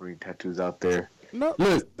lot of Wolverine tattoos out there. No,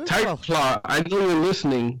 look, Typeclaw, I know you're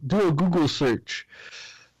listening. Do a Google search.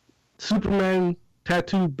 Superman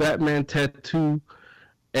tattoo, Batman tattoo,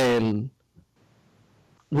 and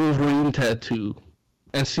Wolverine tattoo,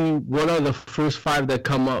 and see what are the first 5 that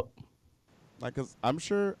come up. Like, 'cause I'm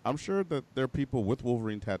sure that there are people with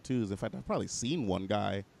Wolverine tattoos. In fact, I've probably seen one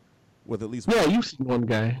guy with at least you've seen one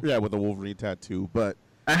guy. Yeah, with a Wolverine tattoo. But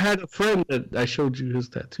I had a friend that I showed you his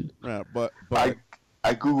tattoo. Yeah, but I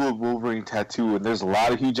googled Wolverine tattoo, and there's a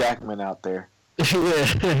lot of Hugh Jackman out there.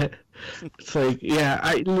 Yeah, it's like,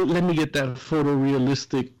 let me get that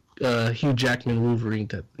photorealistic Hugh Jackman Wolverine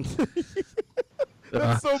tattoo.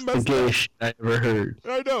 That's so messed the gayest shit I ever heard.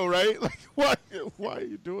 I know, right? Like, why are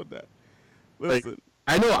you doing that? Listen,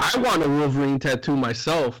 I know I want a Wolverine tattoo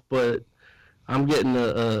myself, but I'm getting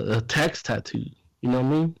a text tattoo. You know what I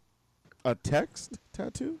mean? A text?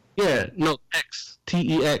 tattoo? Yeah, no, X.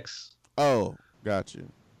 Tex. Oh, got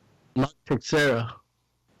you. Mark Texera,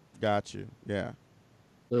 Got you. Yeah.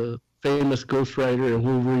 the famous Ghost Rider and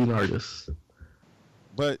Wolverine artist.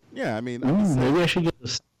 But yeah, I mean, Ooh, maybe I should get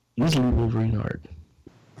a easily Wolverine art.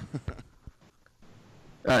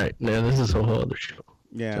 Alright, now this is a whole other show.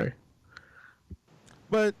 yeah. Sorry.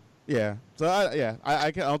 But yeah, so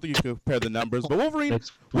I don't think you can compare the numbers. But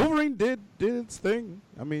Wolverine did its thing.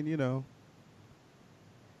 I mean, you know,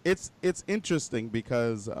 it's interesting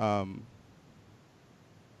because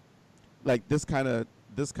like this kind of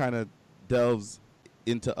delves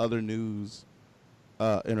into other news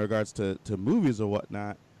in regards to movies or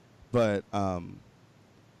whatnot. But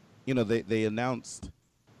you know, they announced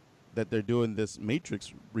that they're doing this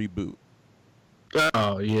Matrix reboot.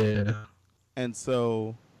 Oh yeah. And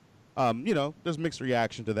so, you know, there's mixed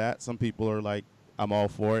reaction to that. Some people are like, I'm all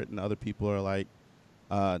for it, and other people are like,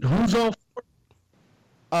 Who's all for it?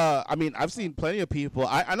 I mean, I've seen plenty of people.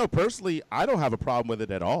 I know personally, I don't have a problem with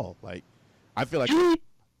it at all. Like, I feel like,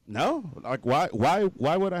 no, like why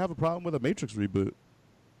would I have a problem with a Matrix reboot?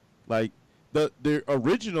 Like, the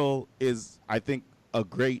original is, I think, a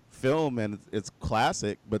great film and it's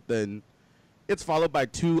classic, but then it's followed by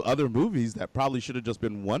 2 other movies that probably should have just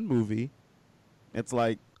been one movie. It's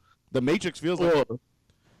like the Matrix feels like.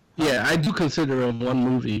 Yeah, I do consider it one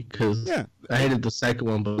movie because I hated the second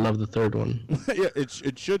one, but loved the third one. Yeah,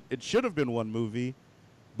 it should have been one movie,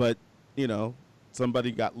 but you know,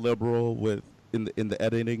 somebody got liberal with in the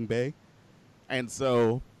editing bay, and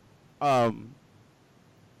so,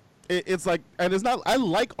 it's like, and it's not. I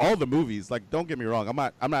like all the movies. Like, don't get me wrong.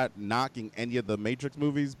 I'm not knocking any of the Matrix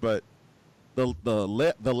movies, but the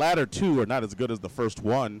latter 2 are not as good as the first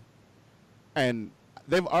one. And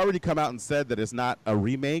they've already come out and said that it's not a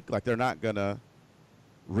remake. Like, they're not gonna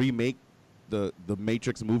remake the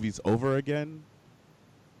Matrix movies over again.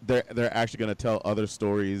 They're actually gonna tell other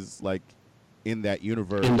stories like in that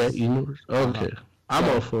universe. In that universe, okay. I'm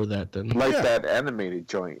all for that then. Like that animated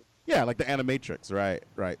joint. Yeah, like the Animatrix,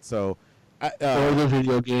 right. So, or the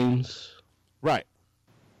video games. Right.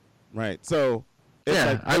 So. It's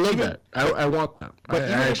Yeah, like, I love that. I want that. But I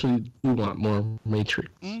even- actually do want more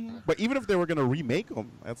Matrix. But even if they were gonna remake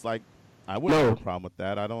them, it's like I wouldn't have a problem with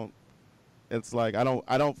that. I don't. It's like I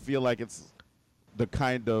don't feel like it's the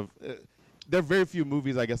kind of. There are very few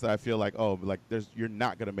movies, I guess, that I feel like, oh, like you're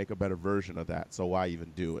not gonna make a better version of that, so why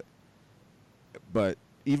even do it? But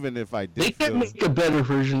even if I did, They can make a better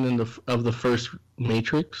version of the first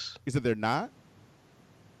Matrix. You said they're not?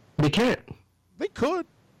 They can't. They could.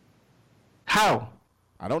 How?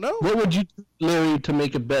 I don't know. What would you do, Larry, to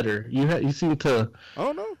make it better? You seem to. I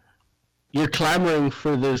don't know. You're clamoring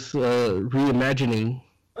for this reimagining.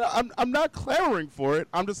 I'm not clamoring for it.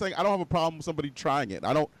 I'm just saying I don't have a problem with somebody trying it.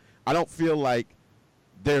 I don't feel like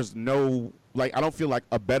there's no, like, I don't feel like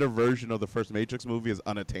a better version of the first Matrix movie is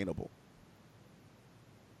unattainable.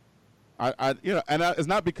 It's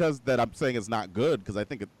not because that I'm saying it's not good, because I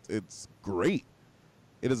think it's great.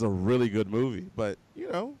 It is a really good movie, but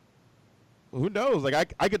you know, who knows?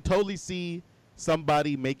 Like, I could totally see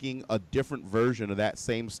somebody making a different version of that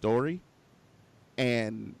same story,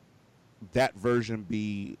 and that version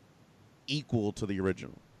be equal to the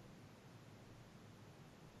original.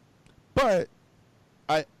 But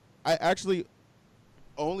I actually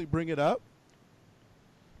only bring it up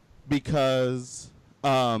because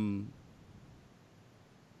you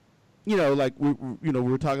know, like we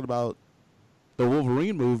were talking about the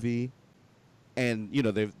Wolverine movie, and you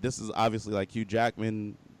know, this is obviously like Hugh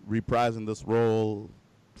Jackman reprising this role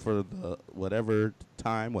for the whatever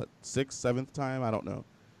time, 6th, 7th time, I don't know.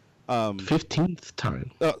 15th time.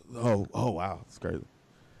 Oh wow, that's crazy.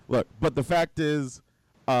 Look, but the fact is,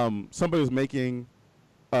 somebody was making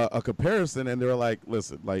a comparison, and they were like,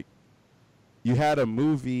 listen, like, you had a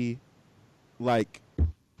movie like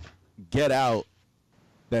Get Out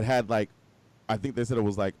that had, like, I think they said it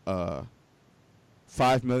was like a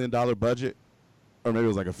 $5 million budget, or maybe it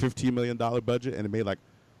was like a $15 million budget, and it made like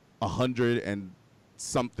 100 and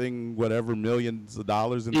something whatever millions of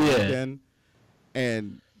dollars in the weekend.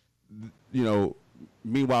 And you know,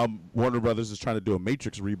 meanwhile, Warner Brothers is trying to do a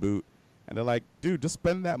Matrix reboot, and they're like, dude, just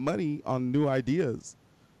spend that money on new ideas.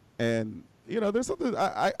 And you know, there's something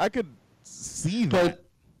I could see that.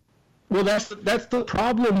 Well, that's the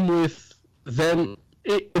problem with them.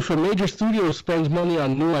 If a major studio spends money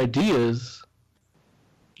on new ideas,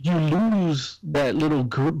 you lose that little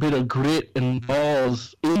bit of grit and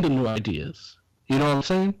balls in the new ideas. You know what I'm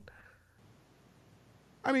saying?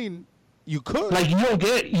 I mean, you could. Like, you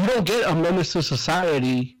don't get a Menace to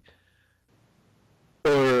Society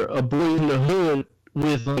or a Boy in the Hood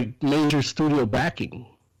with like major studio backing.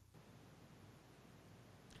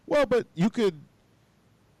 Well, but you could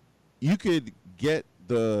get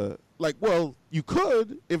the you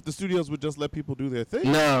could if the studios would just let people do their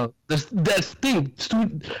thing. No, that's the thing.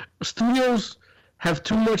 Studios have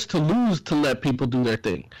too much to lose to let people do their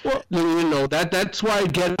thing. Well, you know that's why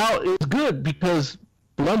Get Out is good, because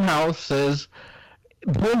Blumhouse is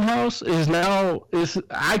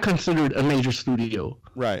I consider it a major studio.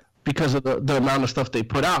 Right. Because of the amount of stuff they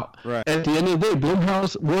put out. Right. At the end of the day,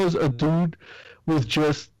 Blumhouse was a dude with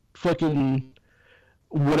just fucking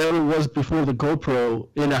whatever it was before the GoPro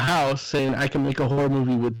in a house saying, I can make a horror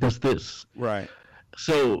movie with just this. Right.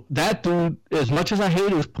 So that dude, as much as I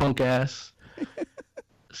hate his punk ass,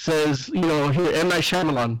 says, you know, here, M. Night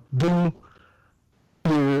Shyamalan, do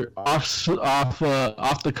your off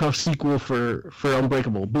the cuff sequel for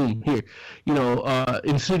Unbreakable. Boom, here. You know,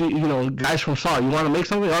 Insidious, you know, guys from Saw, you want to make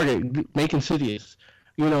something? Okay, make Insidious.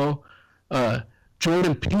 You know,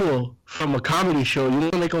 Jordan Peele from a comedy show, you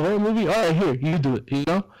want to make a horror movie? All right, here, you do it, you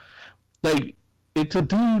know? Like, it's a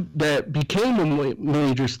dude that became a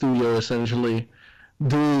major studio, essentially,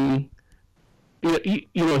 doing...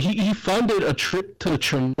 He funded a trip to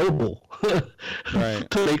Chernobyl right.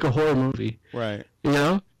 to make a horror movie. Right. You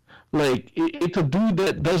know? Like, it's a dude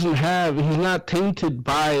that doesn't have... He's not tainted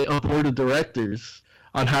by a board of directors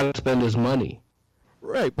on how to spend his money.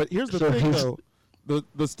 Right, but here's the thing, though.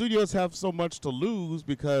 The studios have so much to lose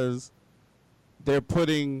because they're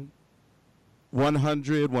putting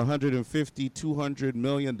 $100, $150, $200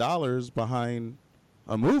 million behind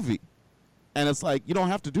a movie. And it's like, you don't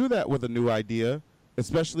have to do that with a new idea,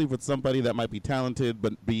 especially with somebody that might be talented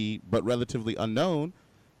but relatively unknown.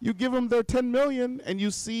 You give them their $10 million and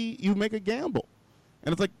you make a gamble.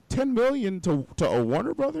 And it's like $10 million to a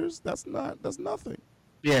Warner Brothers, that's nothing.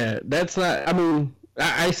 Yeah, that's not, I mean,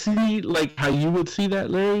 I see like how you would see that,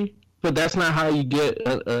 Larry, but that's not how you get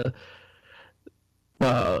a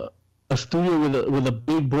studio with a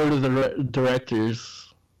big board of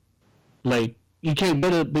directors. Like, you can't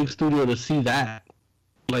get a big studio to see that.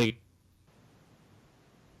 Like,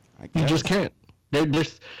 you just can't.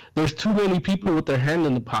 There's too many people with their hand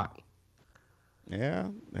in the pot. Yeah.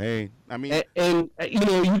 Hey, I mean, and you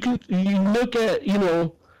know, you look at, you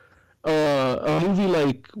know, a movie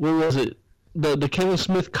like, what was it? The Kevin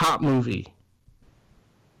Smith cop movie.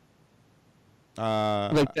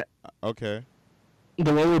 Like that. Okay.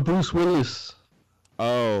 The one with Bruce Willis.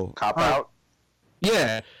 Oh. Cop Out?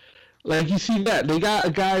 Yeah. Like, you see that. They got a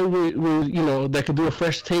guy with, you know, that could do a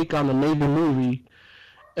fresh take on a major movie.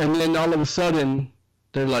 And then all of a sudden,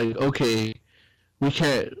 they're like, okay, we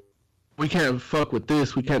can't fuck with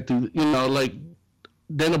this. We can't do, you know, like,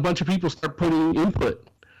 then a bunch of people start putting input.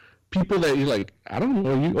 People that you're like, I don't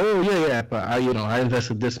know you. Oh, yeah, but I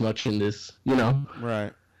invested this much in this, you know.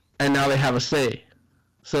 Right. And now they have a say.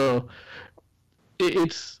 So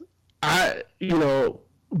you know,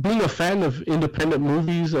 being a fan of independent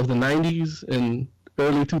movies of the 90s and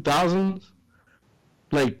early 2000s,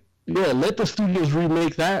 like, yeah, let the studios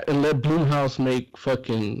remake that and let Blumhouse make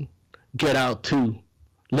fucking Get Out 2.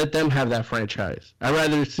 Let them have that franchise. I'd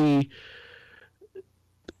rather see,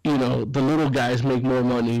 you know, the little guys make more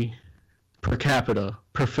money per capita,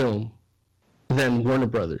 per film, than Warner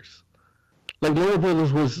Brothers. Like, Warner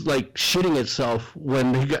Brothers was like shitting itself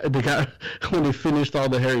when when they finished all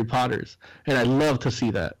the Harry Potters, and I'd love to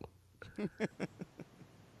see that.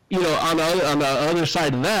 You know, on the other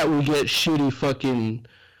side of that, we get shitty fucking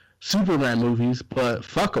Superman movies, but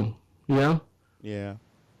fuck them, you know? Yeah.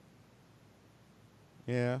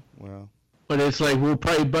 Yeah. Well. But it's like we'll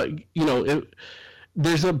probably, but you know,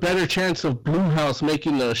 there's a better chance of Blumhouse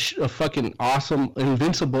making a fucking awesome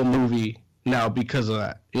Invincible movie now because of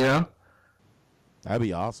that, you know? That'd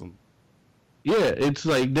be awesome. Yeah, it's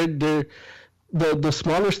like the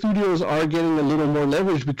smaller studios are getting a little more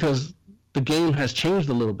leverage because the game has changed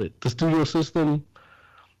a little bit. The studio system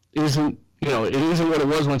isn't, you know, it isn't what it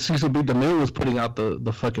was when Cecil B. DeMille was putting out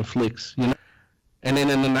the fucking flicks, you know? And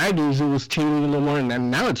then in the 90s, it was changing a little more,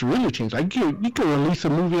 and now it's really changed. Like, you can release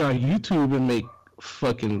a movie on YouTube and make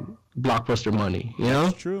fucking blockbuster money, you know?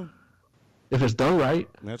 That's true. If it's done right.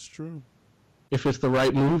 That's true. If it's the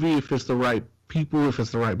right movie, if it's the right people, if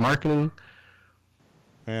it's the right marketing.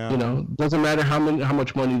 Yeah. You know, doesn't matter how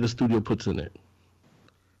much money the studio puts in it.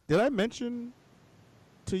 Did I mention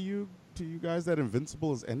to you guys that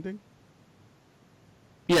Invincible is ending?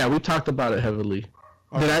 Yeah, we talked about it heavily.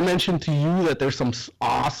 Okay. Did I mention to you that there's some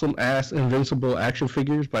awesome ass Invincible action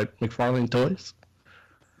figures by McFarlane Toys?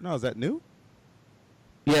 No, is that new?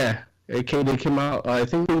 Yeah, they came out. I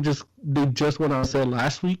think they just went on sale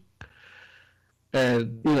last week.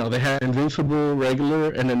 And they have Invincible,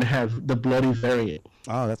 regular, and then they have the bloody variant.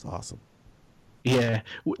 Oh, that's awesome. Yeah,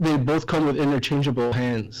 they both come with interchangeable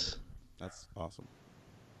hands. That's awesome.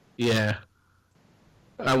 Yeah,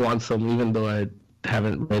 I want some, even though I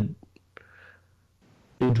haven't read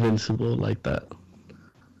Invincible like that.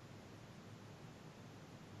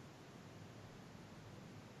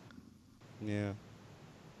 Yeah.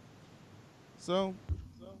 So,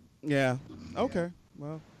 yeah. Okay.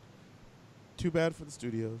 Well, too bad for the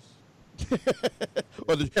studios. Too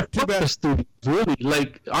Fuck bad. the studios, really.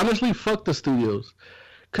 Like, honestly, fuck the studios,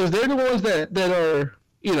 because they're the ones that are.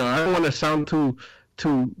 I don't want to sound too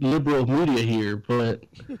liberal media here, but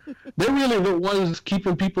they're really the ones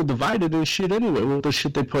keeping people divided and shit anyway with the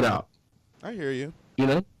shit they put out. I hear you.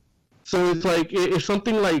 So it's like if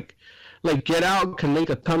something like Get Out can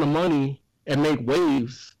make a ton of money and make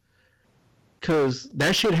waves, because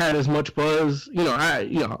that shit had as much buzz.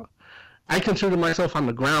 I consider myself on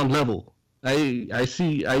the ground level.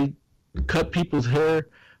 I cut people's hair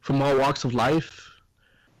from all walks of life,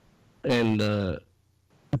 and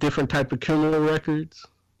different type of criminal records,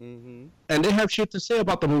 and they have shit to say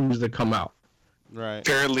about the movies that come out. Right.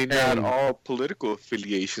 Apparently not all political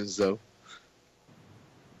affiliations, though.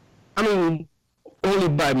 I mean, only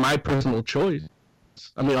by my personal choice.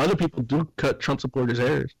 I mean, other people do cut Trump supporters'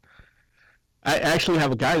 hairs. I actually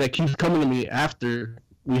have a guy that keeps coming to me after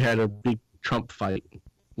we had a big Trump fight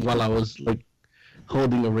while I was, like,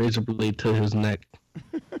 holding a razor blade to his neck.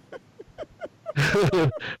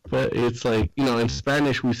 But it's like, in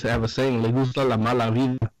Spanish we have a saying, le gusta la mala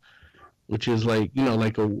vida, which is like,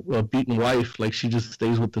 like a beaten wife, like she just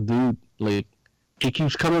stays with the dude. Like, he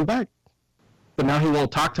keeps coming back, but now he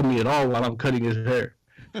won't talk to me at all while I'm cutting his hair.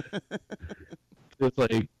 It's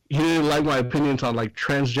like, he didn't like my opinions on, like,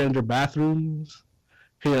 transgender bathrooms.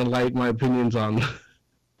 He didn't like my opinions on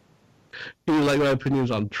he didn't like my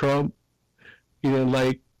opinions on Trump. He didn't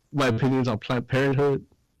like my opinions on Planned Parenthood.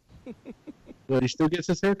 But he still gets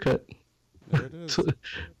his haircut. There it is.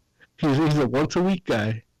 He's a once a week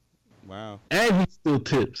guy. Wow. And he still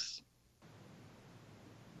tips.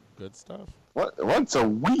 Good stuff. What? Once a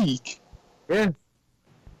week? Yeah.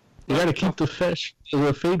 You gotta keep the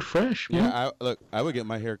fade fresh, man. Yeah, I would get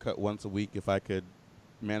my hair cut once a week if I could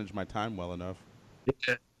manage my time well enough.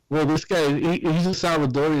 Yeah. Well, this guy, he's a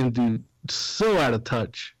Salvadorian dude, so out of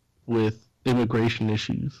touch with immigration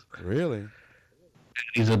issues. Really?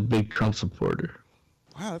 He's a big Trump supporter.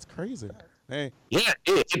 Wow, that's crazy. Hey. Yeah,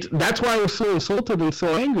 that's why I was so insulted and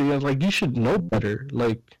so angry. I was like, you should know better.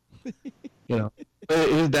 Like,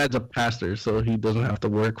 his dad's a pastor, so he doesn't have to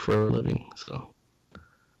work for a living. So.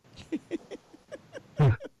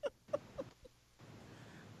 There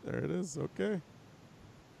it is. Okay.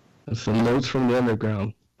 That's some notes from the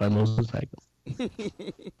underground by Moses Hagen.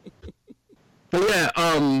 But yeah,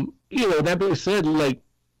 that being said, like,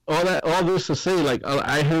 all this to say, like,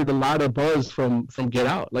 I heard a lot of buzz from Get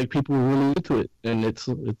Out. Like, people were really into it, and it's.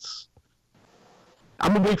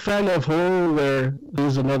 I'm a big fan of horror where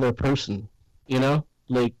there's another person,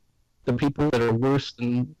 like the people that are worse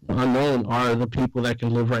and unknown are the people that can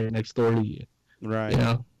live right next door to you,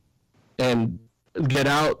 right? And Get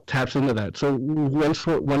Out taps into that. So once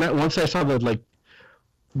I saw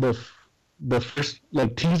the first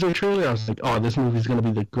like teaser trailer, I was like, oh, this movie's gonna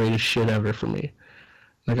be the greatest shit ever for me.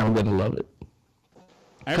 Like, I'm gonna love it.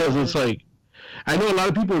 Because it's like, I know a lot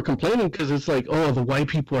of people are complaining because it's like, oh, the white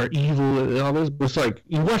people are evil and all this. But it's like,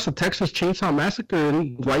 you watch the Texas Chainsaw Massacre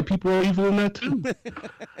and white people are evil in that too.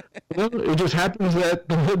 It just happens that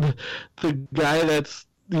the guy that's,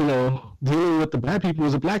 dealing with the bad people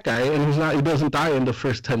is a black guy, and he doesn't die in the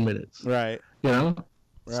first 10 minutes. Right. Right.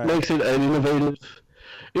 It makes it an innovative,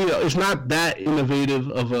 it's not that innovative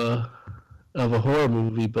of a horror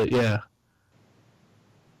movie, but yeah.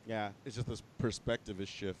 Yeah, it's just this perspective is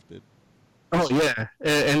shifted. Oh yeah,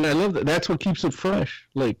 and I love that. That's what keeps it fresh.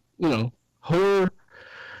 Like, horror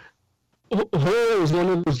is one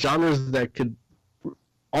of those genres that could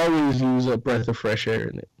always use a breath of fresh air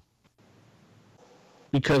in it,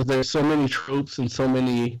 because there's so many tropes and so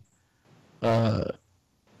many what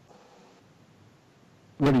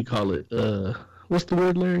do you call it? What's the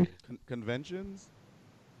word, Larry? Conventions?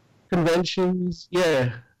 Conventions,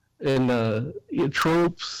 yeah. And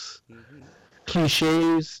tropes,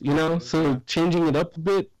 cliches, so changing it up a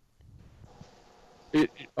bit,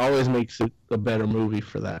 it always makes it a better movie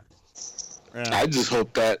for that. Yeah. I just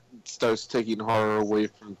hope that starts taking horror away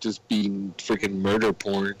from just being freaking murder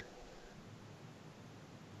porn.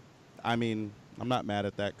 I mean, I'm not mad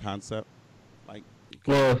at that concept. Like,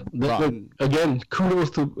 well, again,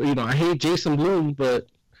 kudos to, I hate Jason Blum, but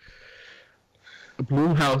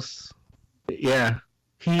Blumhouse Yeah.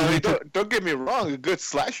 I mean, don't get me wrong. A good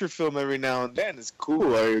slasher film every now and then is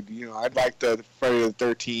cool. I'd like the Friday the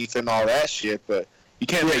 13th and all that shit, but you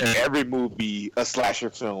can't make every movie a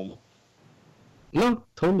slasher film. No,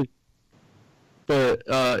 totally. But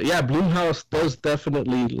yeah, Blumhouse does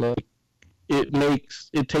definitely like it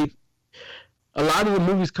takes a lot of the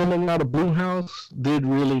movies coming out of Blumhouse did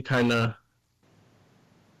really kind of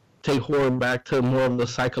take horror back to more of the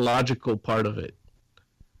psychological part of it,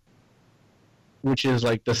 which is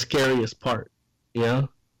like the scariest part, you know?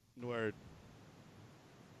 Word.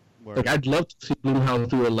 Like, I'd love to see Blumhouse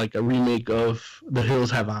do a remake of The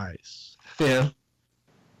Hills Have Eyes. Yeah.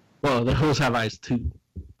 Well, The Hills Have Eyes 2.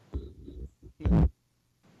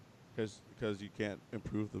 Because you can't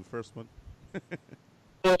improve the first one.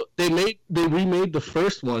 Well, they remade the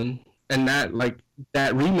first one, and that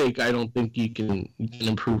remake, I don't think you can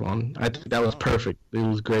improve on. I think that was perfect. It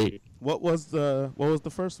was great. What was the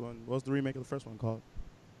first one? What was the remake of the first one called?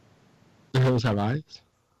 The Hills Have Eyes.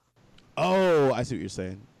 Oh, I see what you're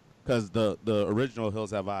saying. Because the original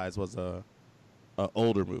Hills Have Eyes was a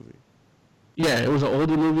older movie. Yeah, it was an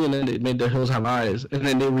older movie, and then they made The Hills Have Eyes, and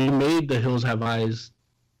then they remade The Hills Have Eyes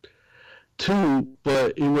 2,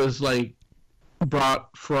 but it was like brought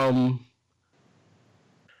from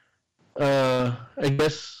I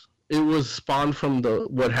guess it was spawned from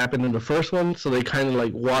what happened in the first one, so they kind of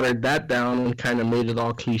like watered that down and kind of made it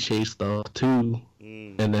all cliche stuff too.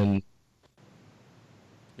 And then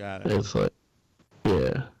got it. It's like,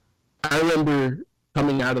 yeah, I remember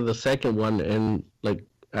coming out of the second one and like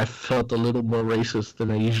I felt a little more racist than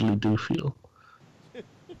I usually do feel,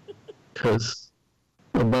 because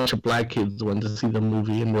a bunch of black kids went to see the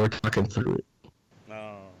movie and they were talking through it.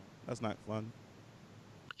 Oh, that's not fun.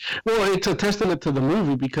 Well, it's a testament to the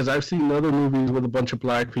movie, because I've seen other movies with a bunch of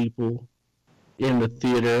black people in the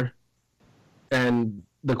theater, and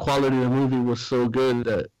the quality of the movie was so good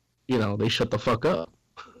that, they shut the fuck up.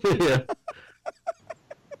 Yeah.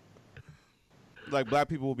 Like, black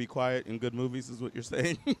people will be quiet in good movies, is what you're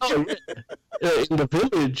saying? Oh, yeah. In The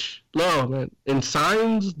Village, no, man. In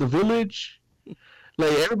Signs, The Village,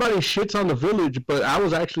 like, everybody shits on The Village, but I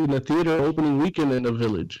was actually in the theater opening weekend in The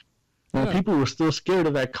Village. And people were still scared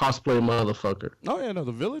of that cosplay motherfucker. Oh yeah, no,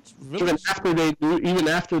 the village. Even after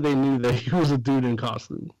they knew that he was a dude in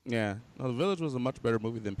costume. Yeah, no, the Village was a much better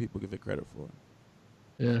movie than people give it credit for.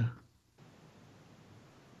 Yeah.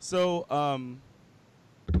 So,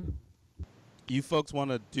 you folks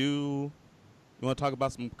want to talk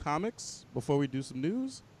about some comics before we do some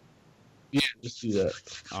news? Yeah, just do that.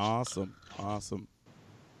 Awesome.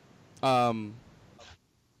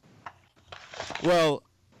 Well,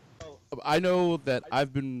 I know that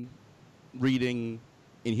I've been reading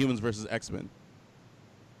Inhumans vs. X-Men,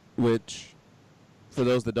 which, for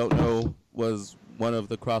those that don't know, was one of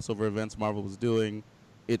the crossover events Marvel was doing.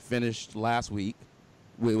 It finished last week.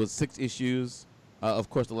 It was 6 issues. Of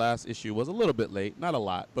course, the last issue was a little bit late. Not a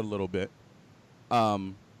lot, but a little bit.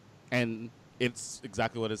 And it's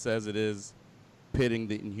exactly what it says. It is pitting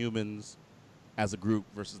the Inhumans as a group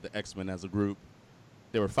versus the X-Men as a group.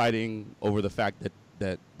 They were fighting over the fact that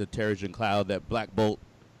the Terrigen Cloud that Black Bolt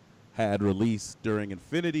had released during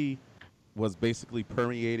Infinity was basically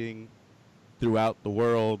permeating throughout the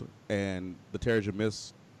world, and the Terrigen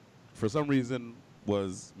Mist, for some reason,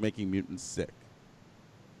 was making mutants sick.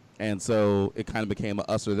 And so it kind of became a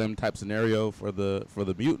us or them type scenario for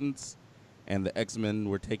the mutants, and the X-Men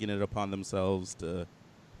were taking it upon themselves to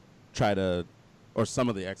try to, or some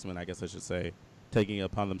of the X-Men, I guess I should say, taking it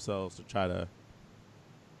upon themselves to try to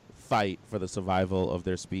fight for the survival of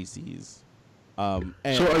their species. So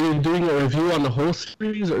are you doing a review on the whole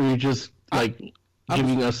series, or are you just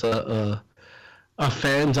giving us a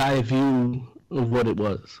fan's eye view of what it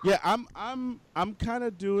was? Yeah, I'm kind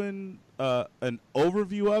of doing an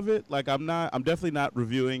overview of it. Like, I'm definitely not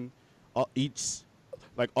reviewing all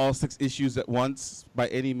 6 issues at once by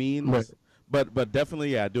any means. Right. But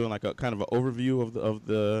definitely, yeah, doing like a kind of an overview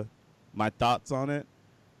of my thoughts on it.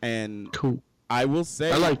 And cool. I will say,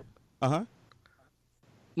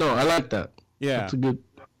 No, I like that. Yeah, that's a good.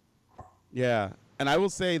 Yeah, and I will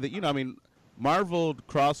say that Marvel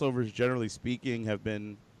crossovers, generally speaking, have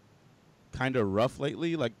been kind of rough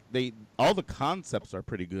lately. Like, all the concepts are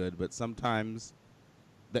pretty good, but sometimes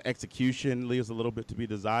the execution leaves a little bit to be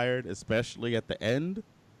desired, especially at the end.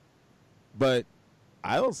 But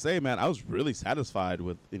I will say, man, I was really satisfied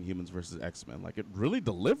with Inhumans vs. X-Men. Like, it really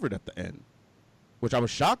delivered at the end, which I was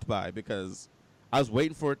shocked by, because I was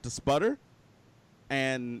waiting for it to sputter,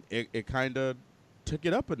 and it kind of took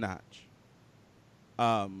it up a notch.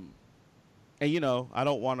 And I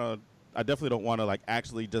definitely don't want to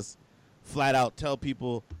actually just flat out tell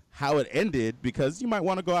people how it ended because you might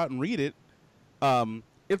want to go out and read it.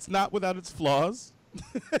 It's not without its flaws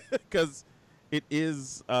because it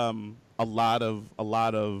is a lot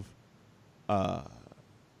of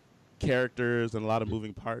characters and a lot of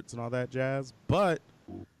moving parts and all that jazz. But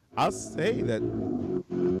I'll say that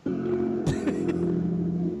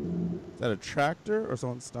is that a tractor or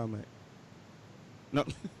someone's stomach? No,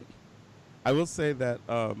 I will say that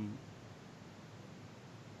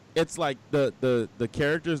it's like the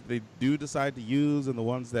characters they do decide to use and the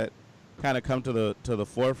ones that kind of come to the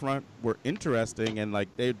forefront were interesting, and like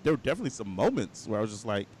there were definitely some moments where I was just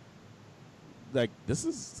like this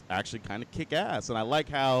is actually kind of kick ass, and I like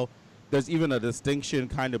how there's even a distinction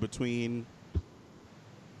kind of between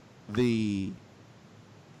the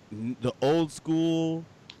old school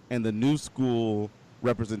and the new school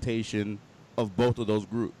representation of both of those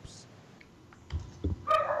groups.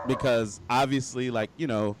 Because obviously, like, you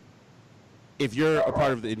know, if you're a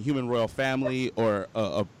part of the Inhuman royal family or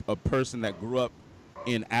a person that grew up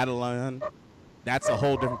in Adelan, that's a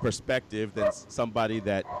whole different perspective than somebody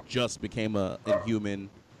that just became a Inhuman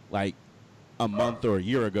like a month or a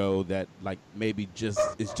year ago that like maybe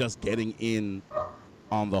is just getting in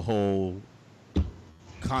on the whole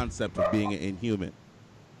concept of being an Inhuman.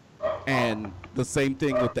 And the same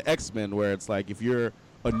thing with the X-Men, where it's like if you're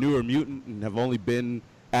a newer mutant and have only been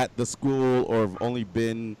at the school or have only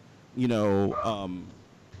been, you know,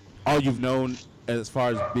 all you've known as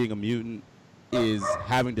far as being a mutant is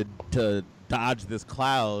having to dodge this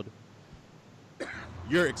cloud,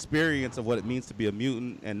 your experience of what it means to be a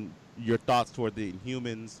mutant and your thoughts toward the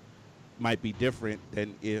Inhumans might be different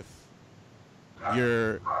than if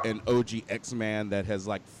you're an OG X-Man that has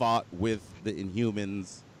like fought with the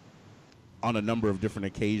Inhumans on a number of different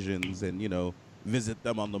occasions and, you know, visit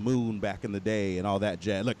them on the moon back in the day and all that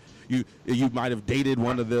jazz. Look, you might have dated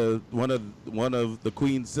one of the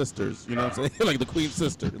Queen's sisters, you know what I'm saying? Like the Queen's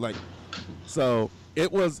sister. Like, so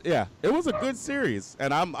it was a good series,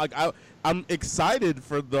 and I'm excited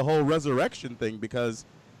for the whole resurrection thing because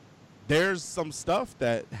there's some stuff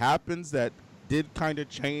that happens that did kind of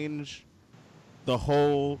change the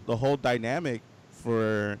whole dynamic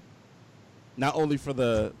for not only for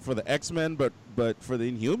the X-Men but for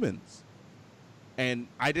the Inhumans. And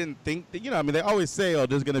I didn't think that, you know, I mean, they always say, oh,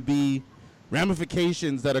 there's going to be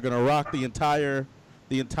ramifications that are going to rock the entire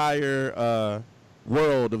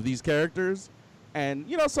world of these characters. And,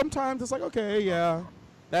 you know, sometimes it's like, okay, yeah,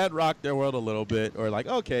 that rocked their world a little bit. Or like,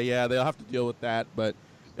 okay, yeah, they'll have to deal with that, but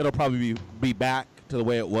it'll probably be back to the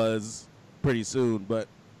way it was pretty soon. But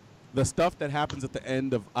the stuff that happens at the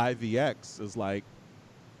end of IVX is like,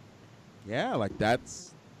 yeah, like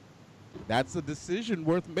that's a decision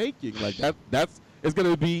worth making. Like it's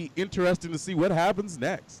going to be interesting to see what happens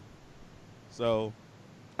next. So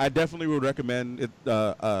I definitely would recommend it,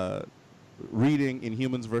 reading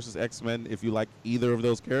Inhumans versus X-Men if you like either of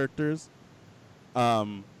those characters.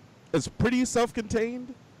 It's pretty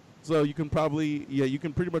self-contained, so you can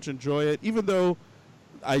pretty much enjoy it, even though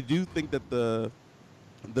I do think that the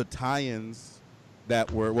tie-ins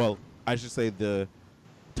that were, well, I should say the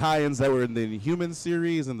tie-ins that were in the Inhuman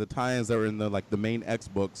series and the tie-ins that were in the main X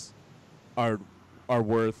books are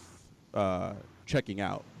worth checking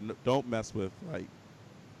out. Don't mess with like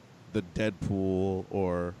the Deadpool,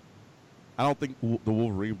 or I don't think the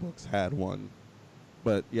Wolverine books had one,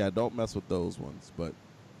 but yeah, don't mess with those ones. But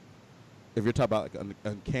if you're talking about like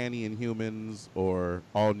Uncanny Inhumans or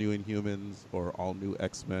All New Inhumans or All New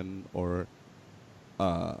X-Men or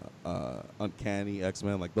Uncanny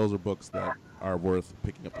X-Men, like those are books that are worth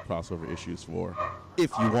picking up the crossover issues for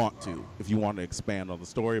if you want to expand on the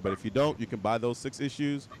story. But if you don't, you can buy those 6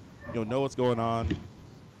 issues. You'll know what's going on,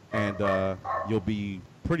 and you'll be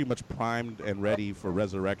pretty much primed and ready for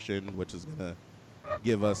Resurrection, which is going to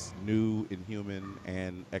give us new Inhuman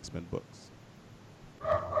and X-Men books.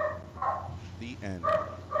 The end.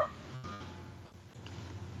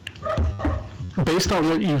 Based on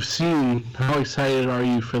what you've seen, how excited are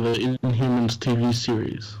you for the Inhumans TV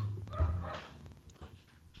series?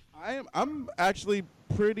 I'm actually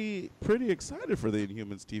pretty excited for the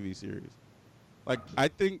Inhumans TV series. Like, I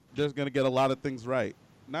think they're gonna get a lot of things right.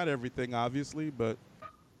 Not everything, obviously, but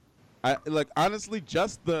honestly,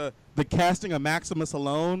 just the casting of Maximus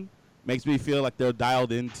alone makes me feel like they're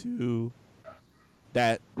dialed into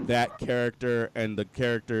that character and the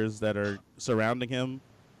characters that are surrounding him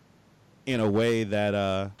in a way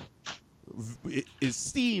that it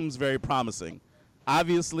seems very promising.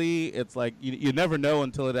 Obviously, it's like you never know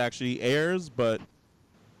until it actually airs, but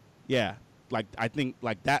yeah, like I think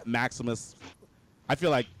like that Maximus, I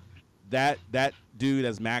feel like that dude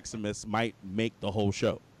as Maximus might make the whole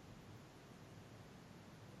show.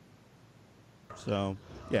 So,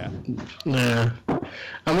 yeah. Yeah,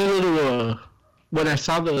 I'm a little. When I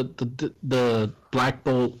saw the Black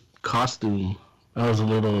Bolt costume, I was a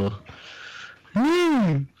little,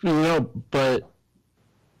 But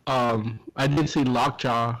I did see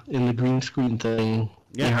Lockjaw in the green screen thing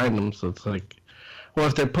behind him, so it's like, well,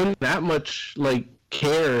 if they're putting that much like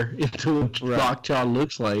care into what Lockjaw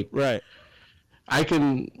looks like, right? I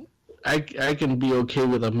can be okay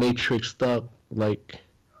with a Matrixed up like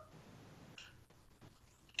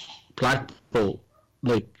Black Bolt,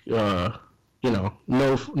 like no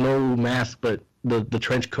mask, but the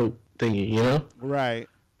trench coat thingy, Right.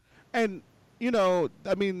 And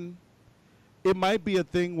I mean, it might be a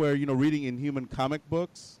thing where reading Inhuman comic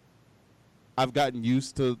books, I've gotten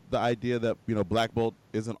used to the idea that Black Bolt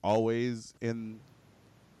isn't always in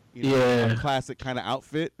a classic kind of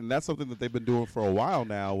outfit, and that's something that they've been doing for a while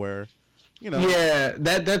now. Where yeah,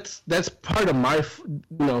 that's part of my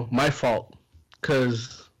fault,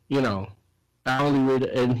 because I only read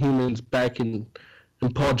Inhumans back in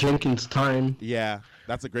Paul Jenkins' time. Yeah,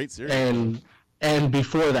 that's a great series. And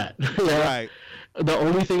before that, right. The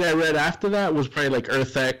only thing I read after that was probably like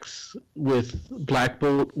Earth X with Black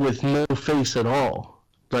Bolt with no face at all.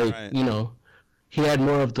 Like, he had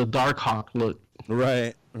more of the Darkhawk look.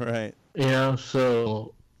 Right, right. Yeah,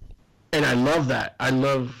 so, and I love that. I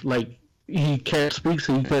love, like, he can't speak,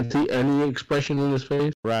 so you can't see any expression in his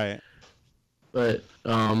face. Right. But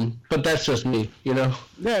that's just me, Yeah,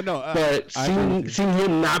 no. But seeing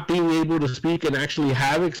him not being able to speak and actually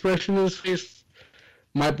have expression in his face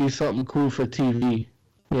might be something cool for TV.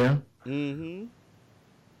 Yeah. Mm-hmm.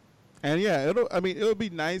 And yeah, it'll be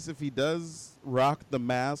nice if he does rock the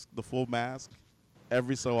mask, the full mask,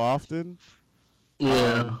 every so often.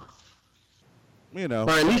 Yeah. Or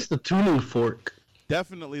at least the tuning fork.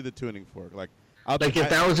 Definitely the tuning fork. Like if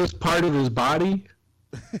that was just part of his body,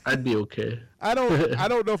 I'd be okay. I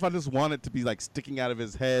don't know if I just want it to be like sticking out of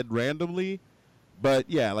his head randomly, but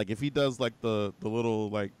yeah, like if he does like the little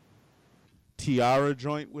like tiara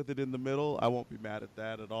joint with it in the middle, I won't be mad at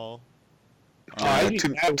that at all.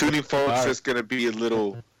 Tuning fork's just gonna be a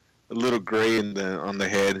little gray on the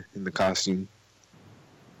head in the costume.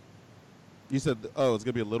 You said, it's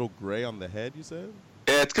gonna be a little gray on the head. You said?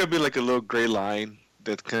 Yeah, it's gonna be like a little gray line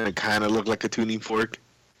that's gonna kind of look like a tuning fork.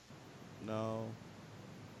 No.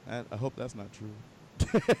 I hope that's not true.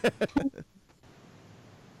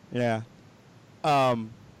 Yeah.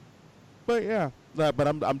 But yeah. But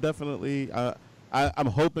I'm definitely I'm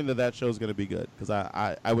hoping that show's gonna be good, because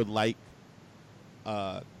I would like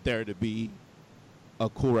there to be a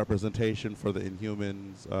cool representation for the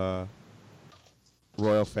Inhumans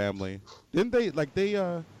royal family. Didn't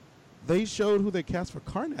they showed who they cast for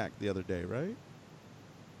Karnak the other day, right?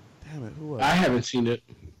 Damn it, who was? I haven't seen it.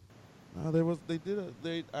 I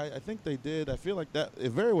think they did. I feel like that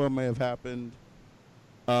it very well may have happened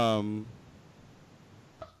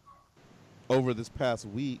over this past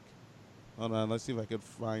week. Hold on, let's see if I can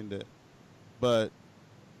find it. But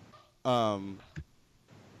I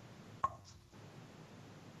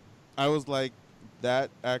was like, that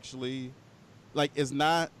actually, like, it's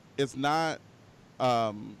not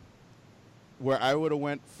where I would have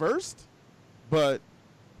went first, but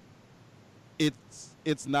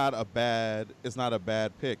it's not a bad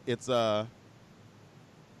pick. It's Ken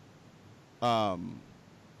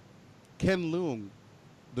Leung,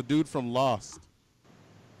 the dude from Lost.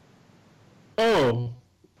 Oh,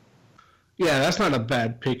 yeah, that's not a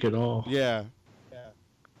bad pick at all. Yeah.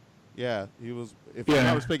 He was, if I'm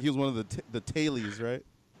not mistaken, he was one of the tailies, right?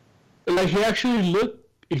 Like,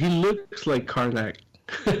 he looks like Karnak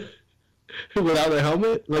without a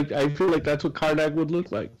helmet. Like, I feel like that's what Karnak would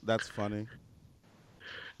look like. That's funny.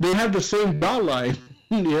 They have the same jawline,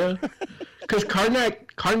 yeah. Because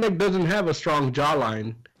Karnak doesn't have a strong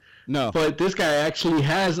jawline. No. But this guy actually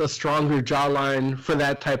has a stronger jawline for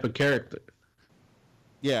that type of character.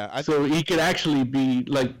 Yeah. So he could actually be,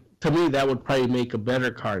 like, to me, that would probably make a better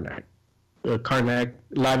Karnak.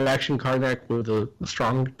 Live action Karnak with a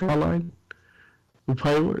strong jawline would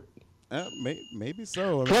probably work. Maybe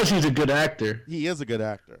so. Plus, he's a good actor. He is a good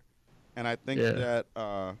actor. And I think that...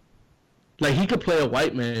 like, he could play a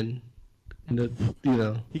white man He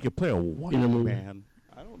could play a white man.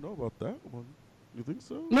 I don't know about that one. You think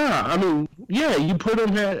so? Nah, I mean, yeah, you put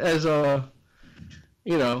him as a,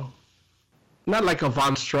 not like a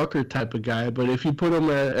Von Strucker type of guy, but if you put him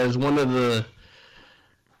as one of the,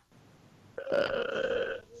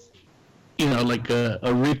 like a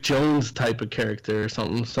Rick Jones type of character or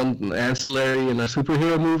something ancillary in a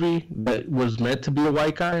superhero movie that was meant to be a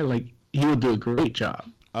white guy, like, he would do a great job.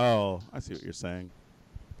 Oh, I see what you're saying.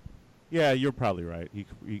 Yeah, you're probably right.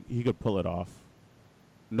 He could pull it off.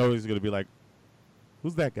 nobody's gonna be like,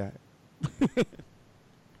 "Who's that guy?"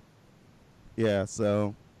 Yeah.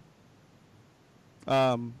 So.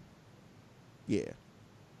 Yeah.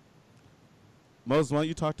 Moses, why don't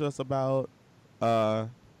you talk to us about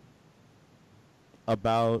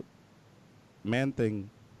Man Thing?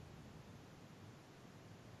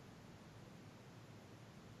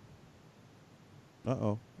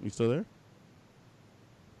 Uh-oh. You still there?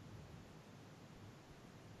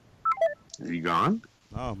 Is he gone?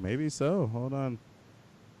 Oh, maybe so. Hold on.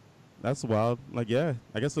 That's wild. Like, yeah,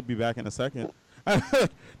 I guess he'll be back in a second.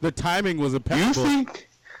 The timing was impeccable.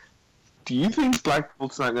 Do you think Black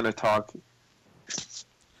Bolt's not gonna talk?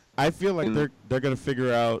 I feel like they're gonna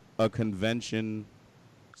figure out a convention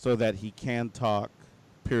so that he can talk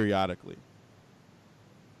periodically.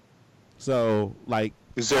 So, like,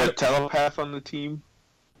 Is there a telepath on the team?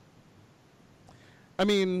 I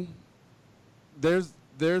mean, there's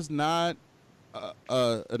not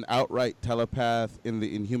an outright telepath in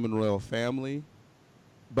the Inhuman royal family,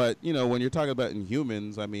 but you know, when you're talking about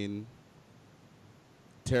Inhumans, I mean,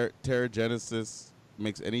 Terrigenesis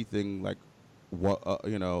makes anything like what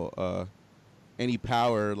any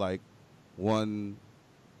power like one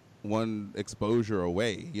exposure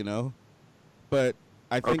away, you know. But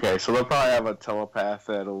I think Okay, so they'll probably have a telepath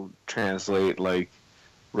that'll translate like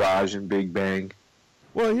Raj and Big Bang.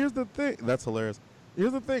 Well, here's the thing. That's hilarious.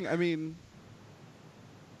 Here's the thing. I mean,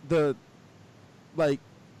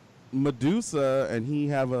 Medusa and he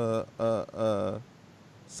have a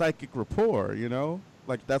psychic rapport, you know?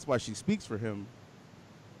 Like, that's why she speaks for him.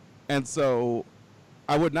 And so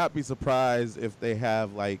I would not be surprised if they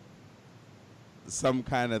have, like, some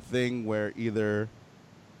kind of thing where either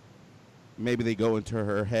maybe they go into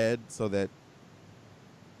her head so that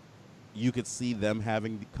you could see them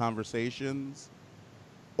having the conversations,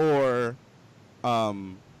 or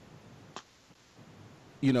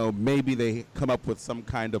you know, maybe they come up with some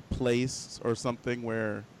kind of place or something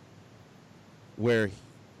where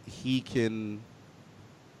he can,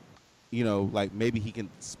 you know, like maybe he can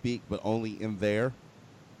speak but only in there,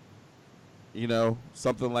 you know,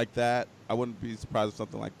 something like that. I wouldn't be surprised if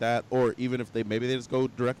something like that, or even if maybe they just go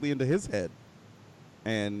directly into his head,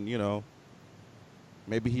 and you know,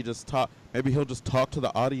 maybe he'll just talk to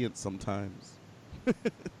the audience sometimes,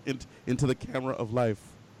 into the camera of life.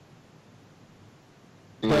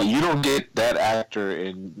 But you don't get that actor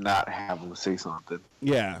and not have him say something.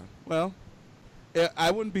 Yeah, well,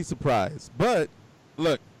 I wouldn't be surprised. But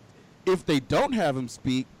look, if they don't have him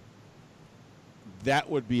speak, that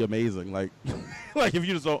would be amazing. Like, like if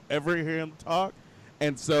you just don't ever hear him talk,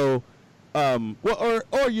 and so, well,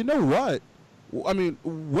 or you know what? I mean,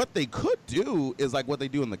 what they could do is like what they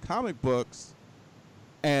do in the comic books,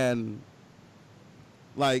 and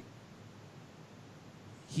like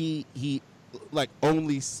he like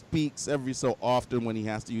only speaks every so often when he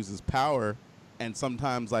has to use his power, and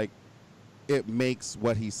sometimes like it makes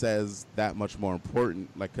what he says that much more important,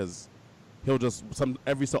 like, because he'll just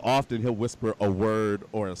every so often he'll whisper a word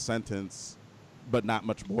or a sentence, but not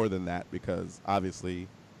much more than that, because obviously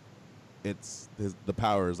the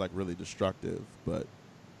power is like really destructive. But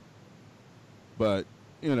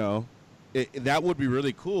you know, that would be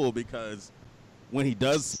really cool, because when he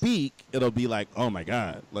does speak, it'll be like, oh my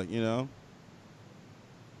god, like, you know.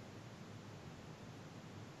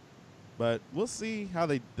 But we'll see how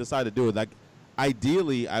they decide to do it. Like,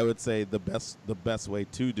 ideally, I would say the best way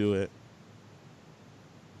to do it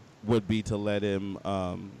would be to let him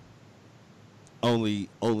only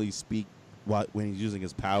speak when he's using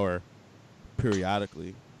his power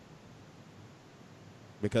periodically,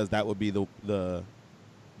 because that would be the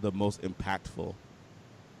most impactful.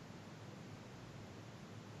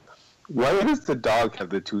 Why does the dog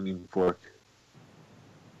have the tuning fork?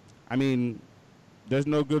 I mean, there's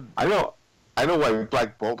no good. I know why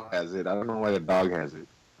Black Bolt has it. I don't know why the dog has it.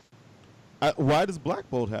 Why does Black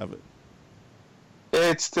Bolt have it?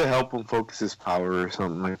 It's to help him focus his power or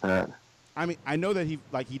something like that. I mean, I know that he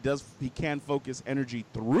can focus energy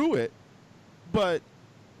through it, but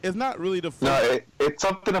it's not really the. No, it's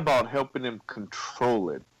something about helping him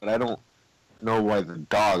control it, but I don't know why the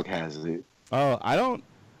dog has it. Oh, I don't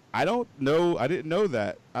know. I didn't know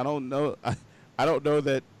that. I don't know. I don't know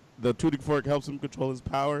that the tuning fork helps him control his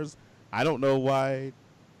powers. I don't know why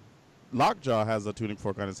Lockjaw has a tuning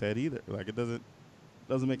fork on his head either. Like, it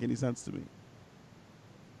doesn't make any sense to me.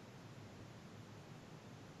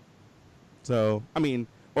 So, I mean,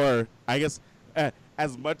 or I guess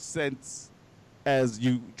as much sense as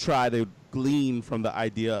you try to glean from the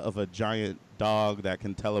idea of a giant dog that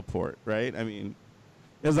can teleport, right? I mean,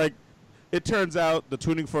 it's like, it turns out the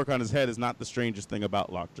tuning fork on his head is not the strangest thing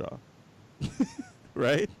about Lockjaw.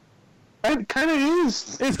 right? It kind of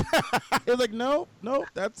is. It's like, no,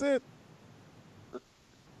 that's it.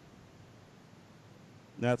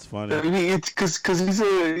 That's funny. I mean, it's because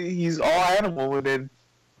he's all animal with a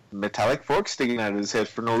metallic fork sticking out of his head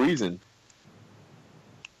for no reason.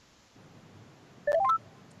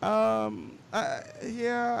 I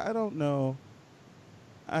don't know.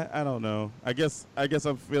 I don't know. I guess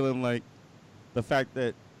I'm feeling like the fact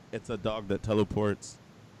that it's a dog that teleports.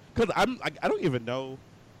 Because I don't even know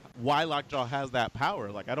why Lockjaw has that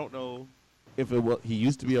power. Like, I don't know if he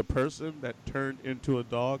used to be a person that turned into a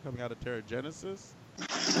dog coming out of Terrigenesis,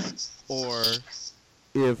 or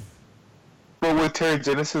if. But would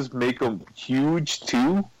Terrigenesis make him huge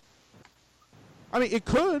too? I mean, it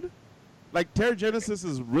could. Like, Terrigenesis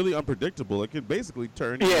is really unpredictable. It can basically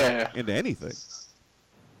turn into anything.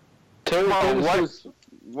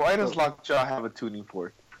 Why does Lockjaw have a tuning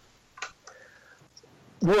fork?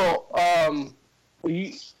 Well,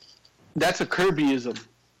 that's a Kirbyism.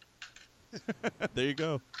 There you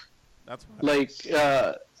go. That's why. Like,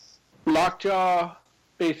 Lockjaw,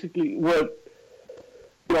 basically,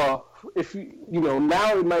 if you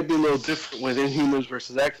now it might be a little different with Inhumans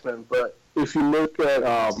versus X-Men, but if you look at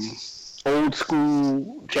old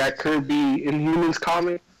school Jack Kirby Inhumans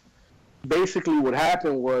comic, basically what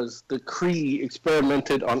happened was the Kree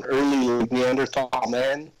experimented on early Neanderthal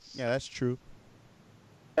man. Yeah, that's true.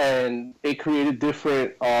 And it created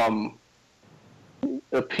different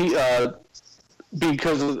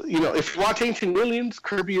because if you watch Ancient Aliens,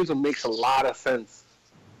 Kirbyism makes a lot of sense.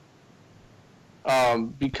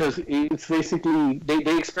 Because it's basically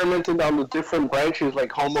they experimented on the different branches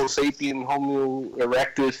like Homo sapien, Homo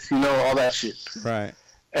erectus, all that shit. Right.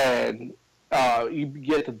 And you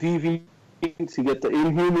get the Deviants, you get the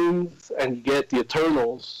Inhumans, and you get the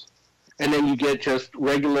Eternals, and then you get just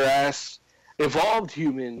regular ass evolved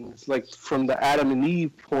humans, like from the Adam and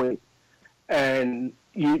Eve point, and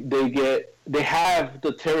they have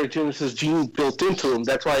the Terrigenesis gene built into them.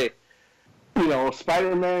 That's why,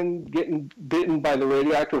 Spider-Man getting bitten by the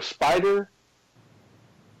radioactive spider.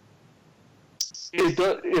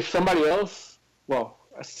 If somebody else, well,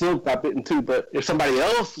 I still got bitten too, but if somebody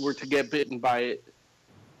else were to get bitten by it,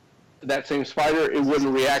 that same spider, it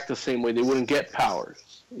wouldn't react the same way. They wouldn't get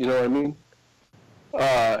powers. You know what I mean?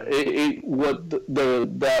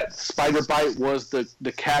 That spider bite was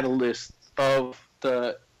the catalyst of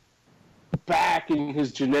the back in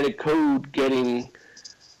his genetic code getting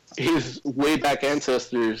his way back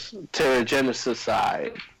ancestors Terrigenesis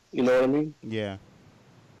side. You know what I mean? Yeah.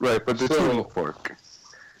 Right, but the tuning fork.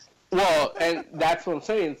 Well, and that's what I'm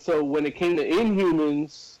saying. So when it came to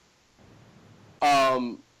Inhumans,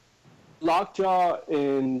 Lockjaw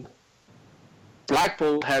and Black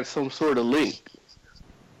Bolt had some sort of link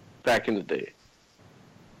back in the day.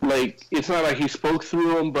 Like, it's not like he spoke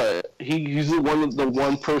through him, but he's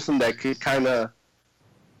one person that could kind of,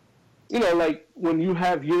 like when you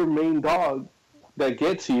have your main dog that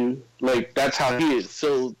gets you, like that's how he is.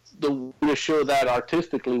 So the way to show that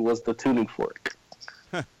artistically was the tuning fork.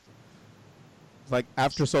 Like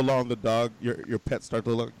after so long, the dog, your pet start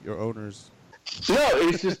to look your owner's. No,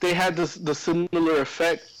 it's just they had the similar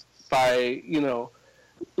effect by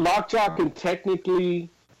Lockjaw can technically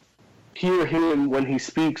hear him when he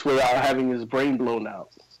speaks without having his brain blown out.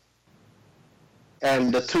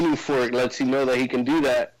 And the tuning fork lets you know that he can do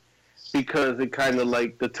that because it kind of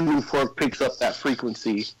like the tuning fork picks up that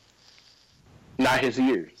frequency, not his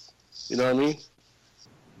ears. You know what I mean?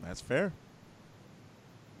 That's fair.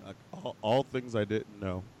 Like all things I didn't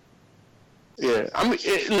know. Yeah, I mean,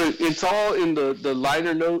 look, it's all in the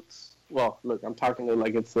liner notes. Well, look, I'm talking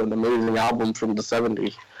like it's an amazing album from the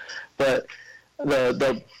 70s, but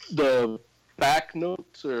the back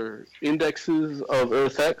notes or indexes of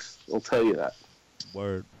Earth X will tell you that.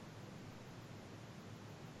 Word.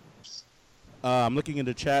 I'm looking in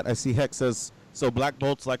the chat. I see Hex says, so Black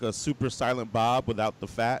Bolt's like a super silent Bob without the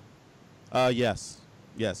fat? Yes.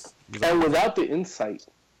 And without the insight.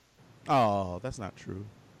 Oh, that's not true.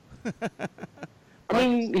 I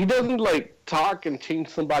mean, he doesn't like talk and change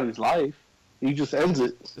somebody's life. He just ends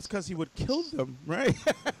it. It's because he would kill them, right?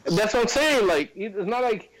 That's what I'm saying. Like, it's not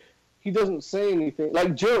like he doesn't say anything.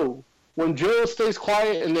 Like Joe, when Joe stays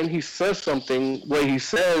quiet and then he says something, what he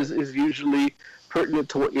says is usually pertinent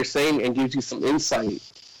to what you're saying and gives you some insight.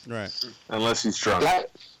 Right. Unless he's drunk.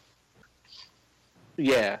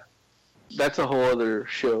 Yeah. That's a whole other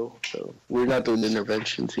show. So we're not doing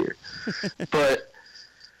interventions here. But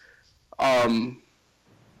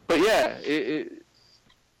yeah,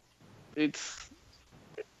 it's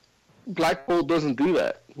Black Bolt doesn't do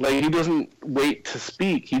that. Like, he doesn't wait to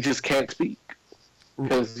speak. He just can't speak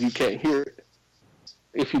because you can't hear it.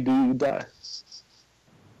 if you do, you die.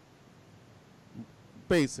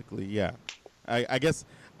 Basically, yeah. I guess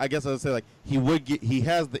I would say like he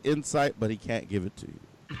has the insight, but he can't give it to you.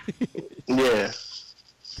 Yeah.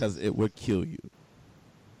 Because it would kill you.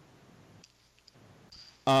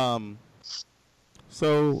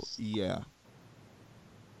 So yeah.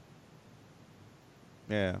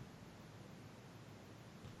 Yeah.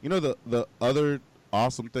 You know the other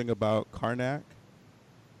awesome thing about Karnak,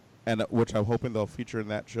 and which I'm hoping they'll feature in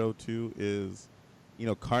that show too, is, you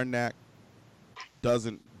know, Karnak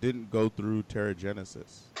didn't go through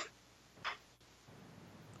Terrigenesis.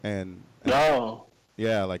 And No.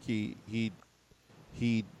 yeah, like he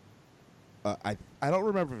I don't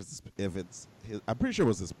remember if it's his, I'm pretty sure it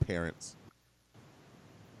was his parents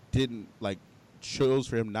didn't like chose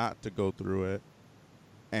for him not to go through it.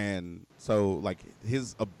 And so like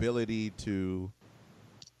his ability to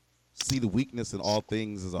see the weakness in all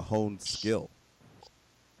things is a honed skill.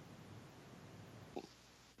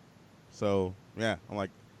 So yeah, I'm like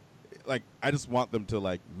I just want them to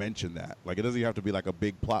like mention that. Like it doesn't have to be like a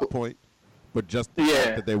big plot point, but just the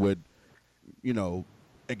fact that they would, you know,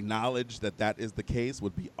 acknowledge that is the case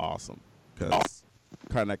would be awesome, because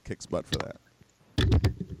Karnak kicks butt for that.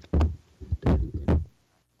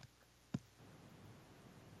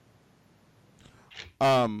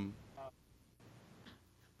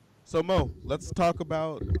 So Mo, let's talk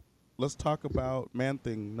about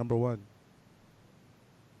Man-Thing #1.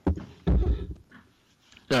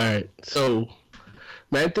 All right, so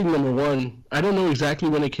Man-Thing #1. I don't know exactly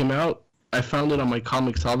when it came out. I found it on my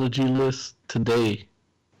Comixology list today,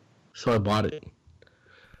 so I bought it.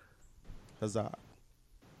 Huzzah!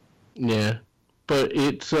 Yeah, but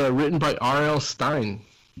it's written by R.L. Stine,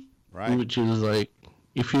 Right? Which is like,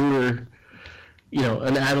 if you were, you know,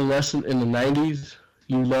 an adolescent in the '90s,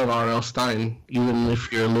 you love R.L. Stine, even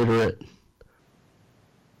if you're illiterate.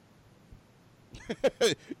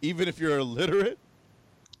 Even if you're illiterate?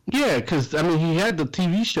 Yeah, because, I mean, he had the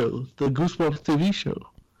TV show, the Goosebumps TV show.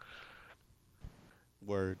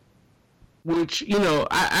 Word. Which, you know,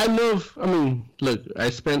 I love, I mean, look, I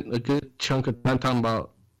spent a good chunk of time talking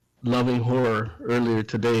about loving horror earlier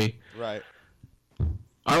today. Right.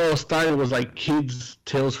 R.L. Stine was like kids'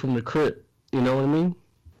 Tales from the Crypt, you know what I mean?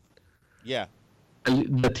 Yeah.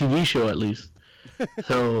 The TV show, at least.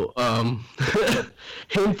 So,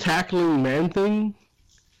 him tackling Man-Thing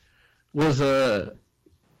was a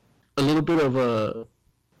little bit of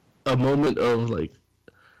a moment of like,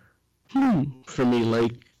 for me,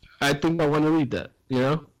 like, I think I want to read that, you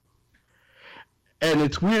know? And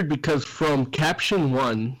it's weird because from caption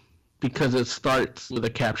 1, because it starts with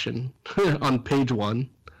a caption on page 1,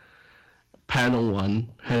 panel 1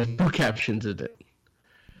 has 2 captions in it.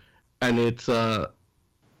 And it's, it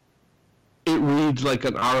reads like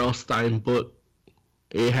an R.L. Stine book.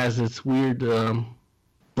 It has this weird, well,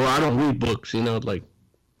 I don't read books, you know, like,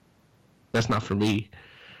 that's not for me.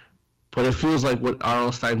 But it feels like what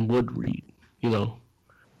R.L. Stine would read, you know,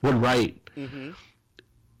 would write. Mm-hmm.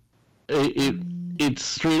 It's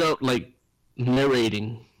straight up like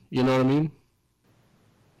narrating, you know what I mean?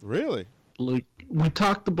 Really? Like, we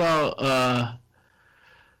talked about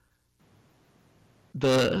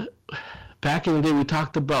back in the day, we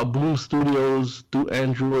talked about Boom Studios' Do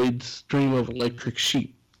Androids Dream of Electric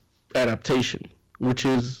Sheep adaptation, which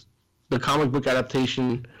is the comic book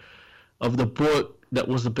adaptation of the book that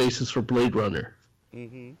was the basis for Blade Runner.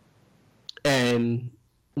 Mm-hmm. And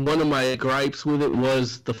one of my gripes with it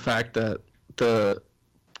was the fact that the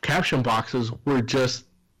caption boxes were just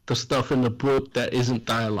the stuff in the book that isn't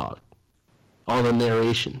dialogue, all the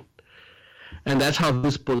narration. And that's how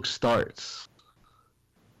this book starts.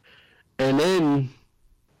 And then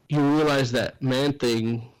you realize that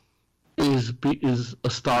Man-Thing is a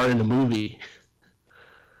star in the movie.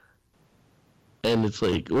 And it's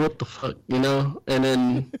like, what the fuck, you know? And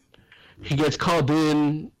then he gets called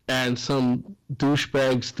in, and some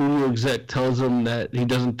douchebag studio exec tells him that he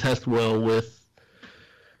doesn't test well with,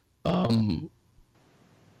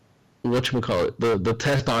 whatchamacallit, the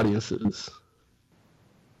test audiences.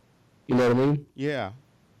 You know what I mean? Yeah.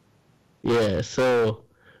 Yeah, so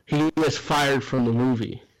he gets fired from the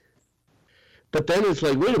movie. But then it's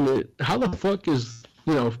like, wait a minute, how the fuck is,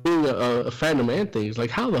 you know, being a fan of Man-Thing, it's like,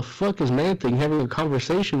 how the fuck is Man-Thing having a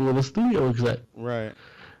conversation with a studio exec? Right.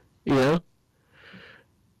 You know?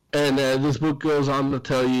 And this book goes on to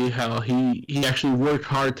tell you how he actually worked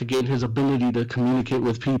hard to gain his ability to communicate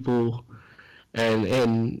with people,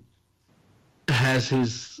 and has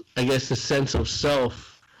his, I guess, his sense of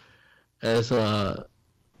self as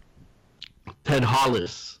Ted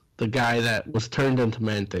Hollis, the guy that was turned into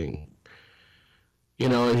Man-Thing. You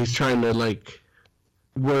know, and he's trying to, like,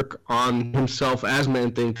 work on himself as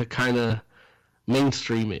Man-Thing to kind of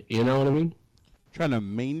mainstream it. You know what I mean? Trying to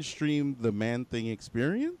mainstream the Man-Thing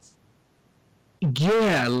experience?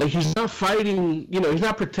 Yeah, like he's not fighting, he's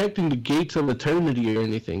not protecting the gates of eternity or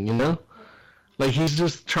anything, Like he's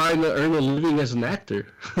just trying to earn a living as an actor.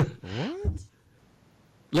 What?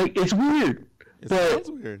 Like, it's weird. It sounds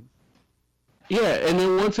weird. Yeah, and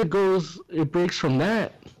then once it breaks from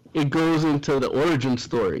that, it goes into the origin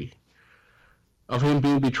story of him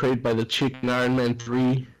being betrayed by the chick in Iron Man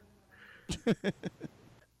 3.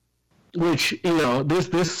 Which,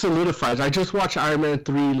 this solidifies. I just watched Iron Man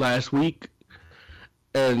 3 last week,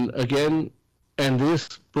 and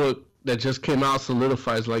this book that just came out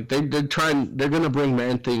solidifies. Like, they're gonna bring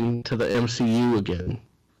Man-Thing to the MCU again.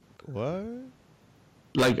 What?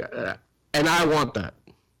 Like, and I want that.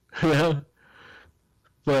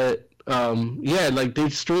 But like they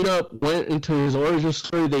straight up went into his origin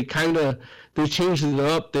story. They changed it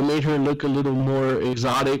up. They made her look a little more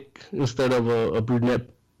exotic instead of a brunette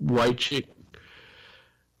white chick.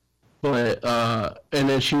 But and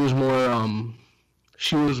then she was more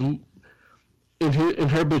in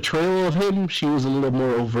her betrayal of him, she was a little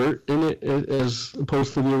more overt in it as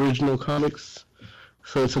opposed to the original comics.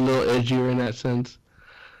 So it's a little edgier in that sense.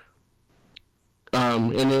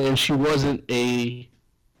 And she wasn't a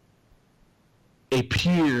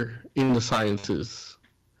peer in the sciences.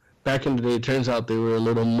 Back in the day, it turns out they were a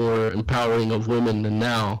little more empowering of women than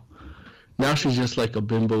now. Now she's just like a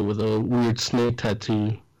bimbo with a weird snake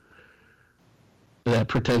tattoo that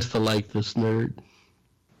pretends to like this nerd.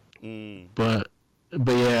 But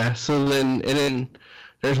yeah. So then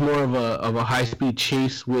there's more of a high-speed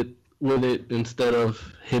chase with it instead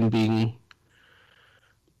of him being.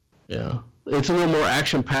 Yeah. It's a little more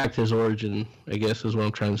action-packed, his origin, I guess, is what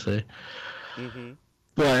I'm trying to say. Mm-hmm.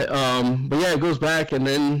 But yeah, it goes back, and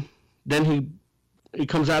then he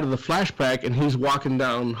comes out of the flashback, and he's walking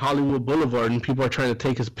down Hollywood Boulevard, and people are trying to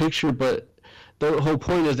take his picture, but the whole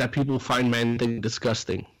point is that people find Man-Thing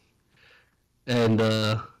disgusting. And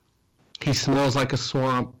he smells like a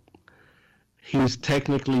swamp. He's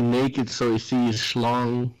technically naked, so he sees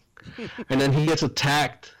schlong. And then he gets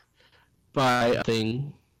attacked by a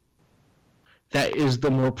thing that is the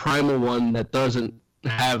more primal one that doesn't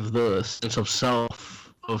have the sense of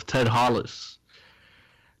self of Ted Hollis.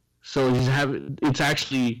 So it's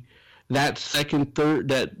actually that third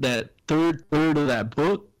third of that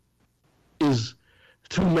book is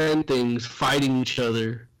two Man-Things fighting each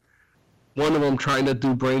other. One of them trying to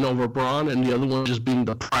do brain over brawn, and the other one just being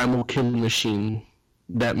the primal killing machine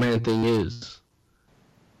that Man-Thing is.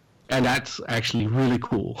 And that's actually really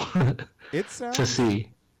cool to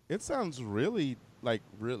see. It sounds really like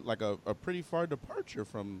a pretty far departure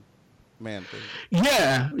from Man-Thing.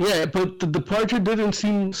 Yeah, but the departure didn't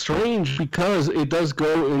seem strange because it does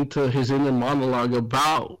go into his inner monologue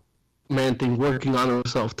about Man-Thing working on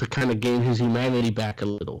himself to kind of gain his humanity back a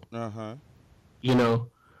little. Uh-huh.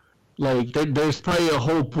 Like there's probably a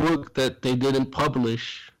whole book that they didn't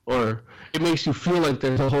publish, or it makes you feel like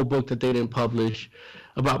there's a whole book that they didn't publish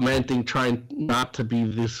about Man-Thing trying not to be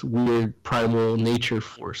this weird primal nature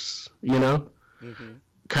force, Mm-hmm.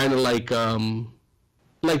 Kind of like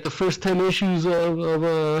the first 10 issues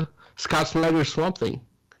of Scott Snyder's Swamp Thing.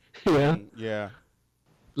 Yeah.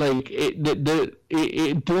 Like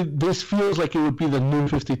this feels like it would be the new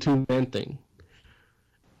 52 Man-Thing,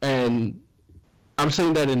 and I'm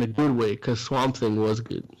saying that in a good way because Swamp Thing was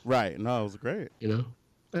good. Right. No, it was great.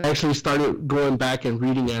 I actually started going back and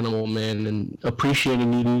reading Animal Man and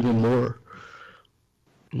appreciating it even more.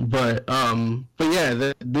 But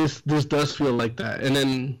yeah, this does feel like that. And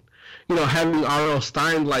then, having R.L.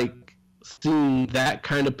 Stine, like, seeing that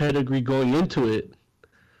kind of pedigree going into it,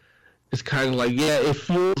 it's kind of like, yeah, it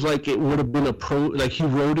feels like it would have been like he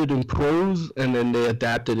wrote it in prose and then they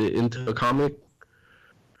adapted it into a comic.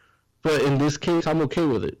 But in this case, I'm okay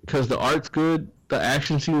with it because the art's good, the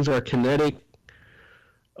action scenes are kinetic,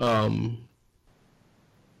 and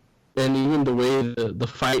even the way the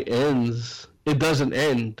fight ends, it doesn't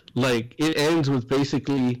end. Like, it ends with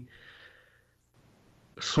basically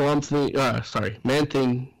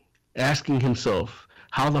Man-Thing asking himself,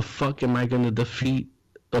 how the fuck am I going to defeat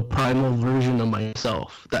the primal version of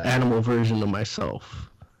myself, the animal version of myself?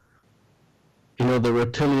 The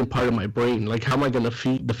reptilian part of my brain. Like, how am I going to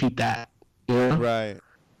defeat that? Right.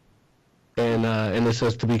 And it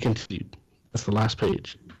says to be continued. That's the last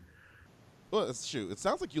page. Well, shoot, it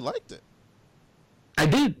sounds like you liked it. I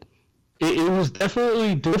did. It was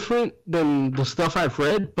definitely different than the stuff I've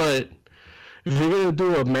read, but if you're going to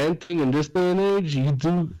do a Man-Thing in this day and age, you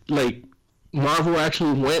do, like, Marvel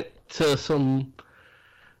actually went to some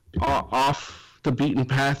off the beaten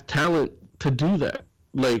path talent to do that.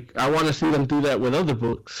 Like, I want to see them do that with other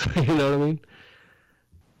books. You know what I mean?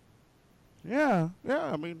 Yeah.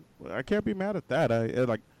 I mean, I can't be mad at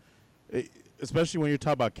that. Especially when you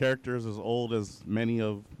talk about characters as old as many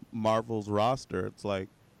of Marvel's roster. It's like,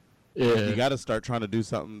 you got to start trying to do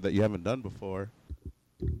something that you haven't done before.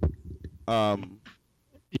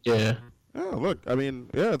 Yeah. Oh, look. I mean,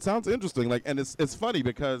 yeah, it sounds interesting. Like, and it's funny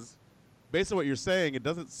because, based on what you're saying, it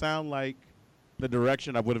doesn't sound like the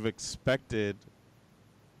direction I would have expected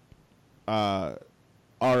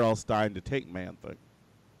R.L. Stine to take Man-Thing.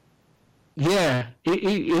 Yeah,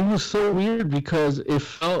 it was so weird because it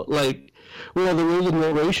felt like, well, the way the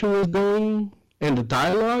narration was going and the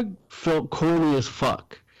dialogue felt corny as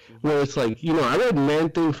fuck. Where it's like, you know, I read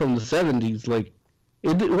Man-Thing from the 70s, like,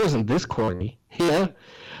 it wasn't this corny, yeah?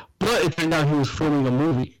 But it turned out he was filming a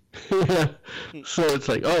movie. Yeah. So it's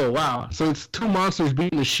like, oh, wow. So it's two monsters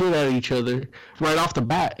beating the shit out of each other right off the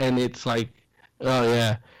bat, and it's like, oh,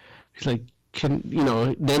 yeah. He's like,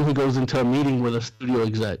 then he goes into a meeting with a studio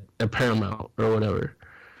exec at Paramount or whatever.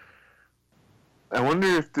 I wonder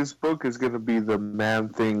if this book is going to be the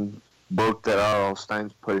Man-Thing book that R.L.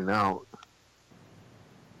 Stine's putting out.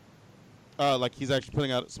 Like he's actually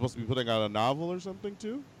supposed to be putting out a novel or something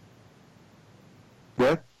too?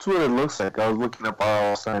 That's what it looks like. I was looking up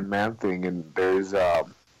R.L. Stine Man-Thing, and there's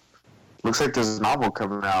looks like there's a novel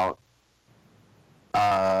coming out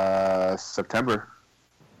September.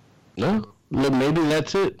 Yeah, maybe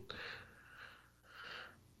that's it.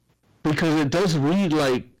 Because it does read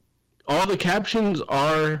like all the captions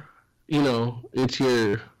are, you know, it's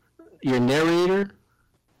your narrator,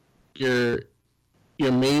 your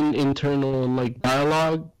main internal like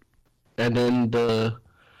dialogue, and then the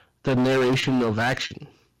narration of action.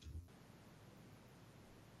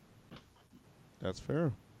 That's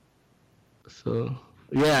fair. So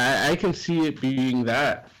yeah, I can see it being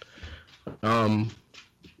that.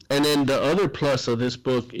 And then the other plus of this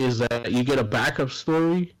book is that you get a backup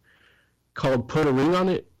story called Put a Ring on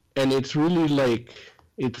It, and it's really like,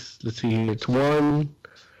 let's see here, it's 1,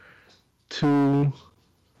 2,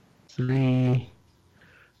 3,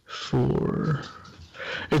 4.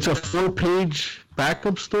 It's a 4-page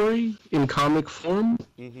backup story in comic form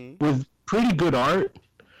with pretty good art.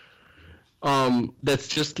 That's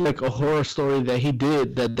just like a horror story that he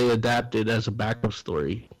did that they adapted as a backup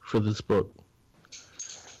story for this book.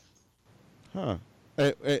 Huh.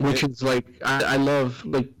 Which is like, I love,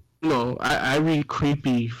 like, you know, I read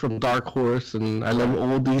Creepy from Dark Horse, and I love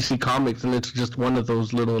old DC comics, and it's just one of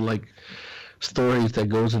those little, like, stories that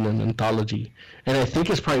goes in an anthology. And I think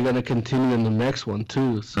it's probably going to continue in the next one,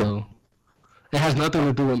 too, so it has nothing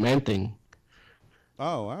to do with Man-Thing.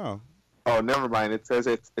 Oh, wow. Oh, never mind. It says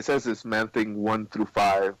it's Man-Thing 1 through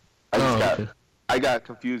 5. I got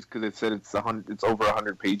confused because it said it's over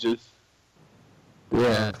 100 pages.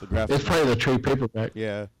 Yeah, it's probably the trade paperback.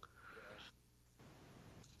 Yeah.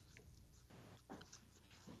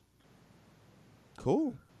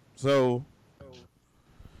 Cool. So,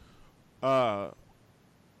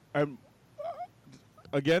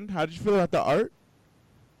 again, how did you feel about the art?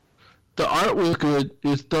 The art was good.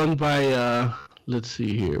 It's done by, let's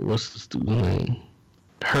see here, what's the student's name?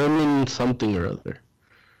 Herman something or other.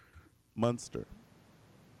 Munster.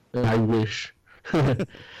 I wish.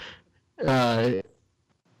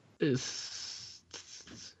 It's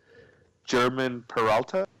German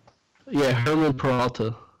Peralta? Yeah, Herman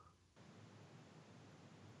Peralta.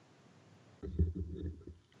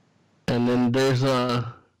 And then there's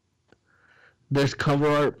cover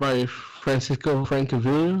art by Francisco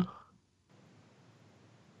Francavilla,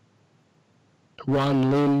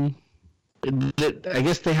 Ron Lim. I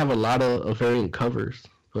guess they have a lot of variant covers,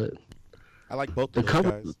 but I like both the those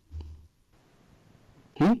cover.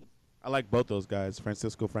 guys. I like both those guys,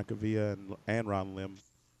 Francisco Francavilla and Ron Lim.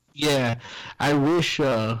 Yeah, I wish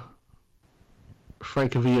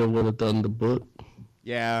Francavilla would have done the book.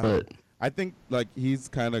 Yeah, but I think like he's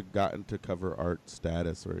kind of gotten to cover art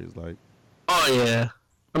status where he's like, oh yeah,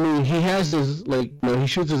 I mean he has his like, you know, he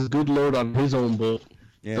shoots his good load on his own book,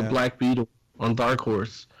 The Black Beetle on Dark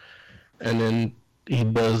Horse, and then he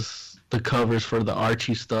does the covers for the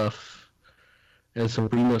Archie stuff and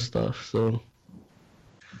Sabrina stuff. So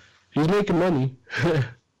he's making money.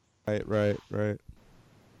 Right.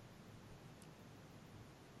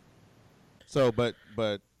 So, but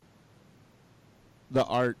the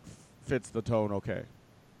art fits the tone, okay.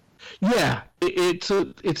 Yeah, it's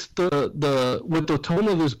the with the tone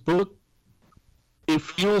of this book, it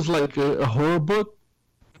feels like a horror book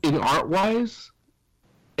in art wise,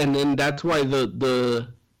 and then that's why the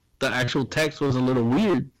actual text was a little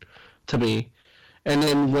weird to me, And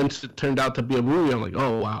then once it turned out to be a movie, I'm like,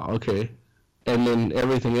 oh wow, okay. And then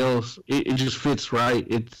everything else, it just fits right.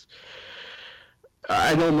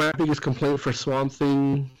 I know my biggest complaint for Swamp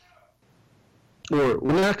Thing, or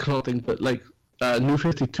well, not Swamp Thing, but like New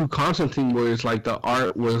 52 Constantine, where it's like the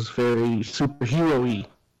art was very superhero-y,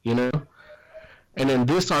 you know? And then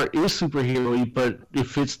this art is superhero-y, but it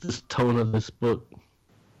fits this tone of this book.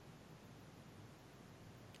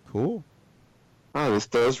 Cool. Oh, this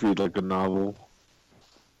does read like a novel.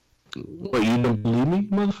 What, you don't believe me,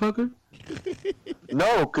 motherfucker?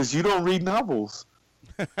 No, because you don't read novels.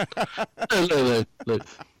 Look.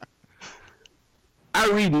 I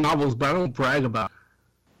read novels, but I don't brag about it.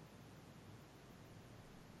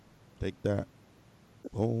 Take that.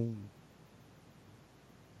 Boom.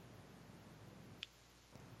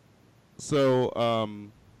 So,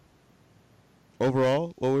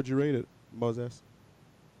 overall, what would you rate it, Moses?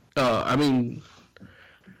 I mean,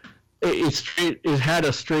 it had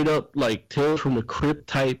a straight up like Tales from the Crypt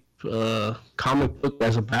type comic book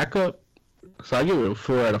as a backup, so I give it a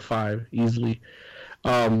 4 out of 5 easily.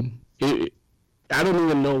 I don't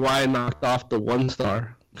even know why I knocked off the 1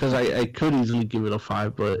 star, because I could easily give it a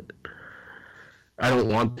 5, but I don't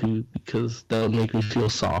want to because that would make me feel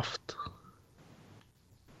soft.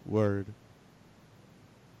 Word.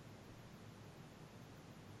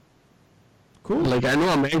 Cool. Like, I know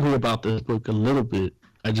I'm angry about this book a little bit.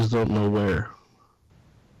 I just don't know where.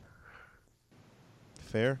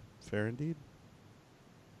 Fair indeed.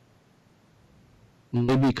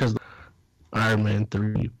 Maybe because Iron Man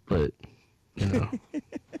 3, but, you know,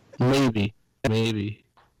 maybe.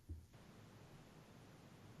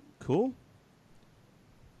 Cool.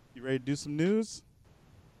 You ready to do some news?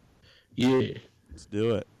 Yeah. Let's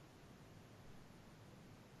do it.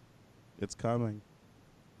 It's coming.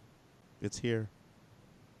 It's here.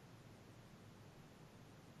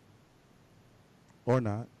 Or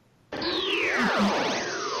not.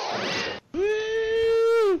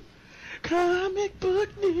 Comic book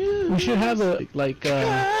news. We should have a, like,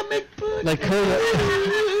 Comic book like,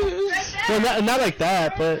 well, not like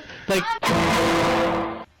that, but, like...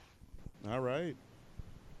 All right.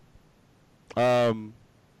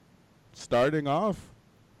 Starting off,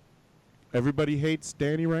 everybody hates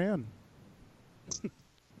Danny Rand.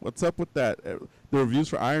 What's up with that? The reviews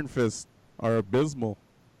for Iron Fist are abysmal.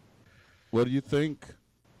 What do you think?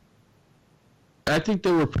 I think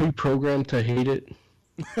they were pre-programmed to hate it.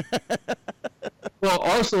 Well,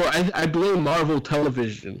 also, I blame Marvel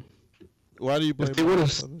Television. Why do you blame If they would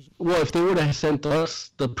have, well, if they would have sent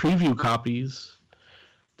us the preview copies,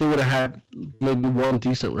 they would have had maybe one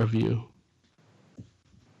decent review.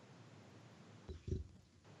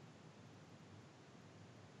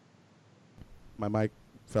 My mic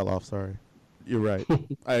fell off. Sorry. You're right.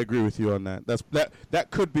 I agree with you on that.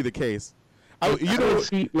 That could be the case. You know,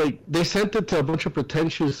 see, like, they sent it to a bunch of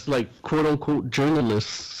pretentious, like, quote unquote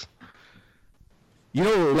journalists. You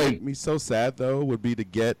know what would make me so sad though would be to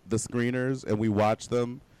get the screeners and we watch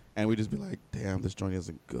them and we just be like, damn, this joint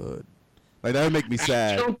isn't good. Like, that would make me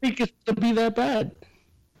sad. I don't think it's to be that bad.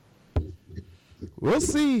 We'll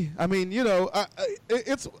see. I mean, you know,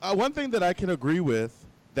 it's one thing that I can agree with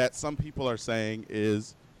that some people are saying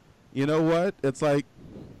is, you know what? It's like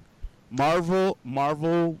Marvel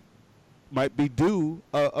might be due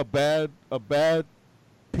a bad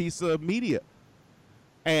piece of media,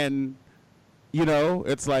 and you know,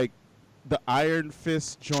 it's like the Iron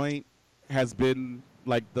Fist joint has been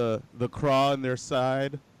like the craw in their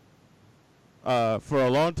side for a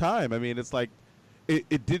long time. I mean, it's like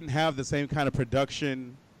it didn't have the same kind of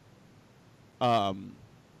production.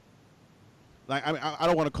 Like, I mean, I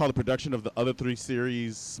don't want to call the production of the other 3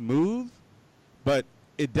 series smooth, but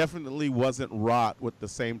it definitely wasn't wrought with the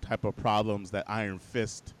same type of problems that Iron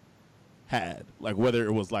Fist had. Like, whether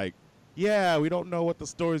it was like, yeah, we don't know what the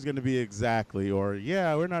story's going to be exactly, or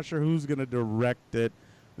yeah, we're not sure who's going to direct it.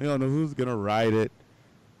 We don't know who's going to write it.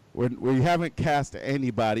 We haven't cast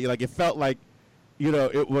anybody. Like, it felt like, you know,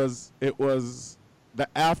 it was the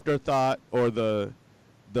afterthought or the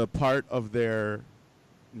part of their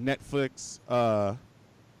Netflix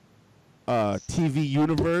TV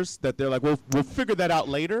universe that they're like, we'll figure that out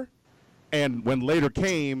later. And when later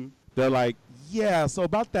came, they're like, yeah, so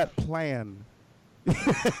about that plan.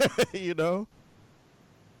 You know?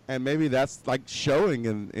 And maybe that's like showing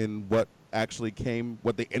in what actually came,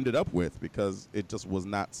 what they ended up with, because it just was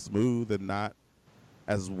not smooth and not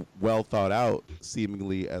as well thought out,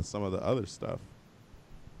 seemingly, as some of the other stuff.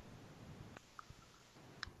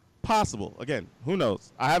 Possible. Again, who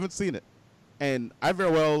knows? I haven't seen it. And I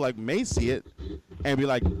very well like may see it and be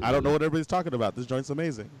like, I don't know what everybody's talking about. This joint's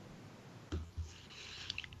amazing.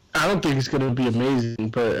 I don't think it's going to be amazing,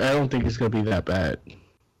 but I don't think it's going to be that bad.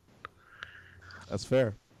 That's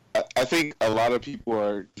fair. I think a lot of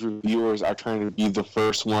reviewers are trying to be the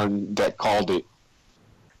first one that called it.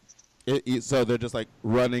 So they're just like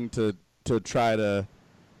running to try to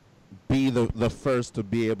be the first to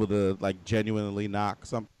be able to like genuinely knock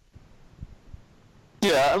something.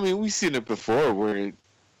 Yeah, I mean, we've seen it before where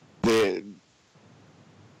with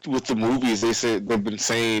the movies, they've been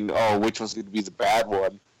saying, "Oh, which one's going to be the bad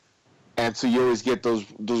one?" And so you always get those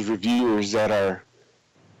reviewers that are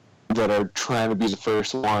trying to be the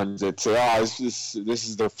first ones that say, "Oh, this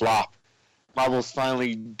is their flop. Marvel's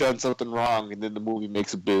finally done something wrong," and then the movie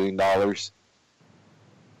makes $1 billion.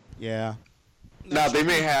 Yeah. Now they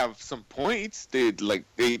may have some points. The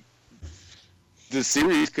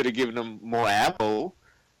series could have given them more ammo,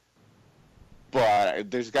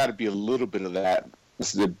 but there's got to be a little bit of that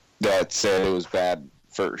said it was bad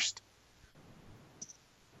first.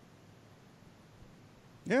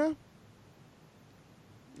 Yeah.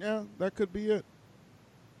 Yeah, that could be it.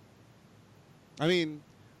 I mean,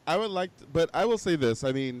 I would like to, but I will say this.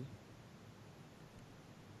 I mean,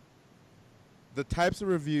 the types of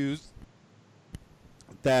reviews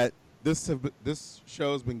that this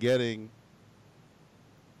show has been getting,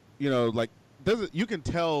 like, you can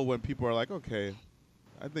tell when people are like, okay,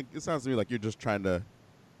 I think it sounds to me like you're just trying to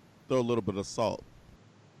throw a little bit of salt.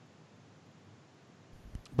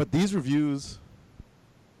 But these reviews,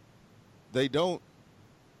 they don't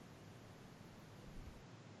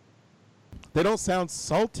sound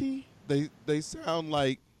salty. They sound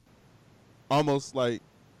like almost like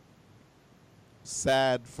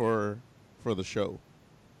sad for the show.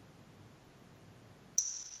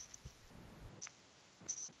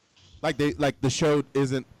 Like the show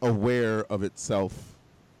isn't aware of itself.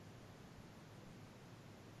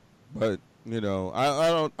 But I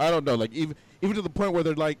don't know. Like even to the point where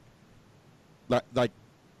they're like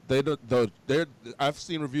they don't. I've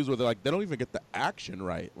seen reviews where they're like they don't even get the action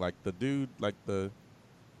right. Like the dude, like the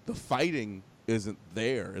fighting isn't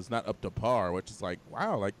there. It's not up to par. Which is like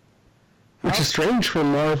wow. Like which is strange for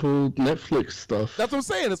Marvel Netflix stuff. That's what I'm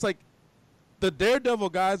saying. It's like the Daredevil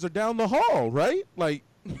guys are down the hall, right? Like.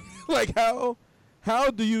 Like how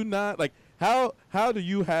do you not like how do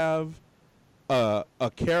you have a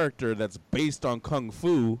character that's based on kung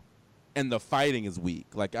fu and the fighting is weak?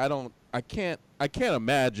 Like I can't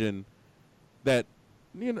imagine that.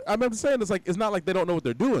 I'm saying it's not like they don't know what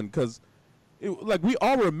they're doing because like we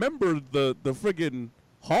all remember the friggin'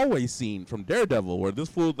 hallway scene from Daredevil where this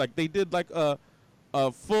fool like they did like a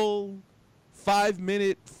full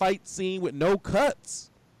 5-minute fight scene with no cuts.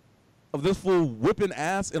 Of this fool whipping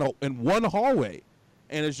ass in one hallway,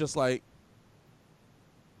 and it's just like,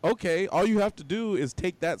 okay, all you have to do is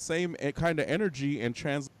take that same kind of energy and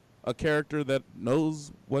translate a character that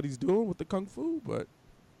knows what he's doing with the kung fu. But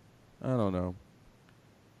I don't know.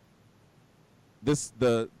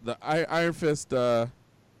 The Iron Fist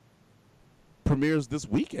premieres this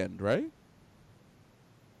weekend, right?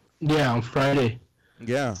 Yeah, on Friday.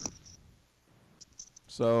 Yeah.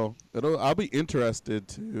 So I'll be interested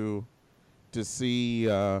to see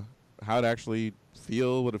how it actually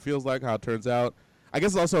what it feels like, how it turns out. I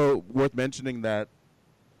guess it's also worth mentioning that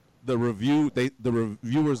the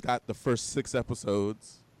reviewers got the first 6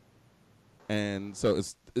 episodes, and so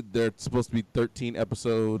they're supposed to be 13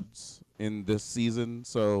 episodes in this season.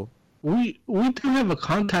 So we do have a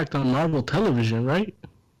contact on Marvel Television, right?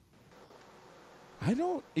 I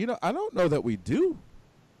don't know that we do.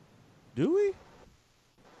 Do we?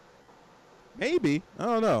 Maybe. I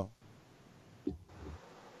don't know.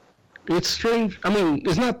 It's strange. I mean,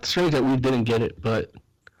 it's not strange that we didn't get it, but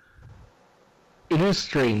it is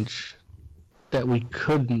strange that we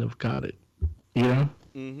couldn't have got it. You know?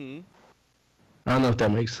 Mm-hmm. I don't know if that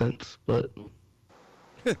makes sense, but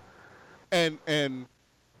and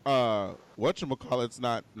whatchamacallit's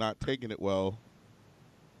not taking it well.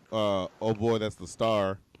 Oh boy, that's the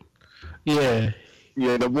Star. Yeah.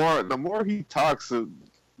 Yeah, the more he talks, the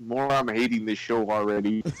more I'm hating this show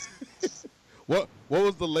already. What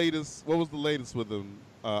was the latest? What was the latest with him,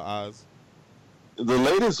 Oz? The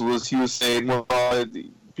latest was he was saying, well,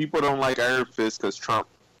 people don't like Iron Fist because Trump.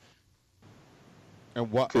 And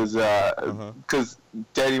what? Because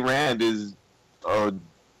Danny Rand is a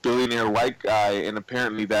billionaire white guy, and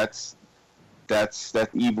apparently that's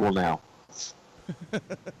evil now.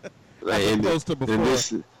 As opposed to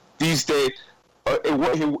before. These days,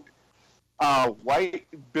 white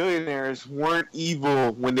billionaires weren't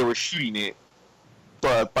evil when they were shooting it,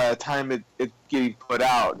 but by the time it getting put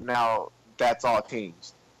out, now that's all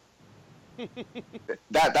changed.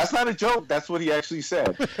 That's not a joke. That's what he actually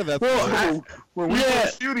said. When we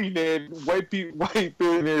were shooting it, white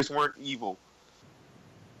billionaires weren't evil.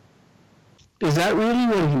 Is that really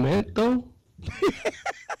what he meant, though?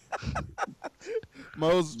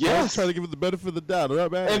 Mo's trying to give it the benefit of the doubt.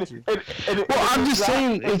 I'm mad at you. I'm just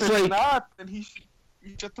saying, it's like not, then he should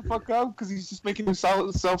shut the fuck up because he's just making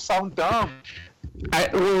himself sound dumb.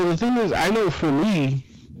 Well, the thing is, I know for me,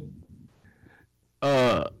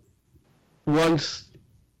 once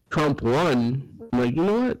Trump won, I'm like, you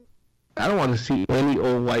know what? I don't want to see any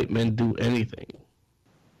old white men do anything.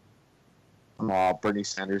 Aw, Bernie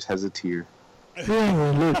Sanders has a tear. Yeah,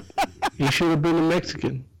 well, look, he should have been a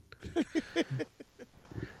Mexican.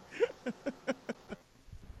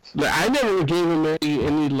 Like, I never gave him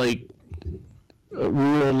any like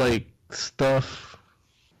real like stuff.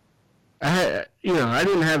 I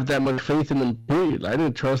didn't have that much faith in him. Period. I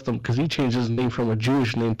didn't trust him because he changed his name from a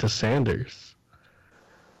Jewish name to Sanders.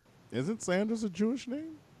 Isn't Sanders a Jewish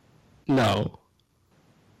name? No,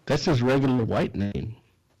 that's his regular white name.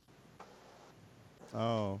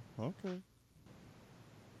 Oh, okay.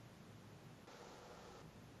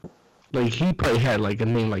 Like, he probably had like a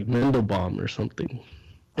name like Mendelbaum or something,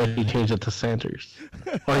 and he changed it to Sanders.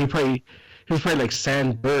 Or he was probably like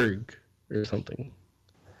Sandberg or something.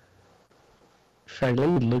 In fact, let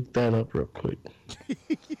me look that up real quick.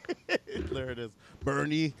 There it is.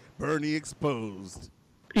 Bernie exposed.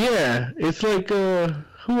 Yeah, it's like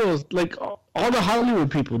who else? Like all the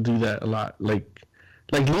Hollywood people do that a lot. Like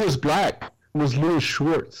Louis Black was Louis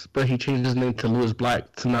Schwartz, but he changed his name to Louis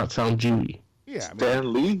Black to not sound Jewy. Yeah,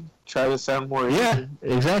 Stan Lee try to sound more. Yeah,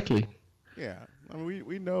 exactly. Yeah, I mean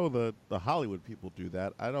we know the Hollywood people do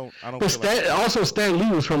that. I don't. But Stan Lee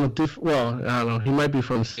was from a different. Well, I don't know. He might be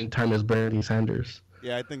from the same time as Bernie Sanders.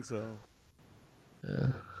 Yeah, I think so. Yeah.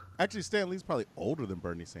 Actually, Stan Lee's probably older than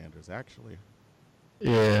Bernie Sanders. Actually.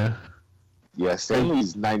 Yeah. Yeah, Stan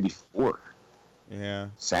Lee's 94. Yeah.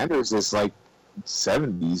 Sanders is like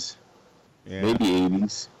 70s, maybe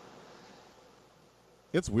 80s.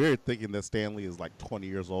 It's weird thinking that Stan Lee is like 20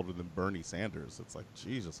 years older than Bernie Sanders. It's like,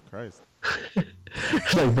 Jesus Christ.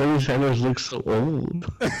 Like, Bernie Sanders looks so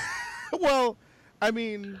old. Well, I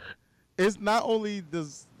mean, it's not only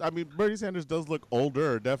does... I mean, Bernie Sanders does look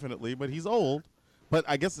older, definitely, but he's old. But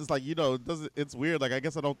I guess it's like, it's weird. Like, I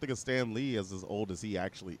guess I don't think of Stan Lee as old as he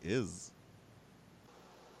actually is.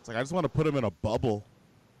 It's like, I just want to put him in a bubble.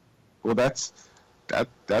 Well, that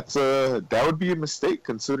would be a mistake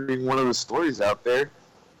considering one of the stories out there.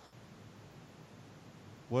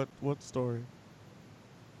 What story?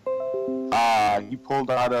 He pulled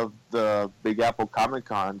out of the Big Apple Comic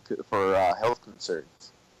Con for health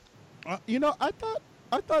concerns. I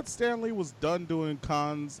thought Stan Lee was done doing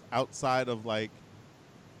cons outside of like.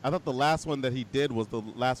 I thought the last one that he did was the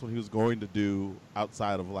last one he was going to do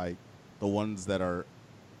outside of like the ones that are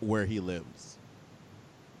where he lives.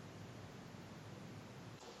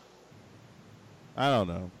 I don't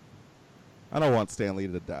know. I don't want Stan Lee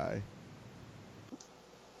to die.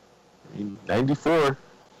 94.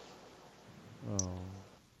 Oh.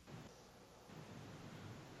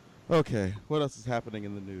 Okay, what else is happening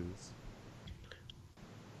in the news?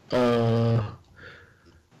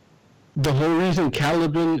 The whole reason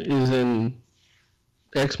Caliban is in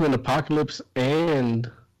X-Men Apocalypse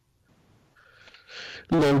and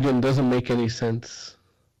Logan doesn't make any sense.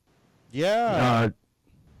 Yeah.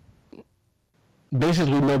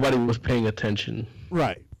 Basically, nobody was paying attention.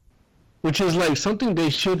 Right. Which is like something they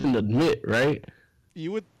shouldn't admit, right?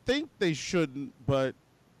 You would think they shouldn't, but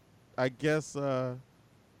I guess, the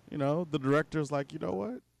director's like, you know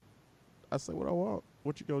what? I say what I want.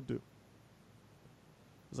 What you gonna do?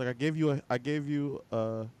 It's like I gave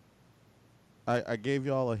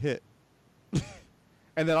y'all a hit.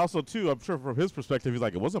 And then also too, I'm sure from his perspective, he's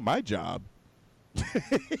like, it wasn't my job.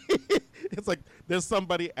 It's like there's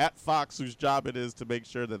somebody at Fox whose job it is to make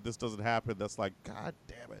sure that this doesn't happen. That's like, God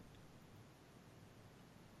damn it.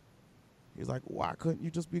 He's like, why couldn't you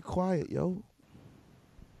just be quiet, yo?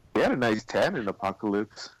 He had a nice tan in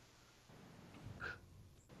Apocalypse.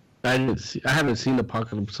 I haven't seen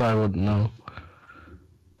Apocalypse, so I wouldn't know.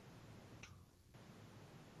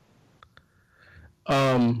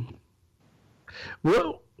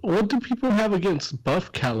 What do people have against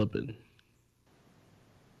Buff Caliban?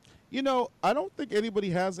 I don't think anybody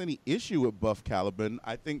has any issue with Buff Caliban.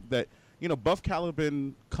 I think that, Buff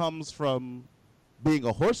Caliban comes from being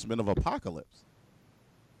a horseman of Apocalypse.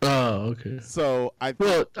 Oh, okay. So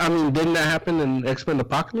didn't that happen in X-Men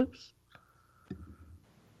Apocalypse?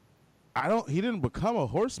 He didn't become a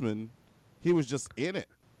horseman. He was just in it.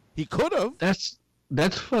 He could have.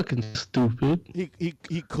 That's fucking stupid.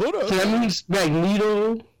 He could have. So that means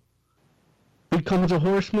Magneto becomes a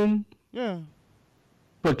horseman, Yeah.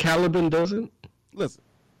 but Caliban doesn't? Listen,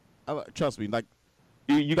 trust me. Like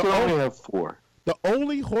You can only have 4. the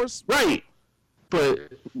only horse. Right. But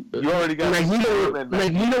You already got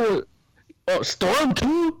Magneto, Storm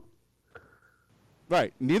too?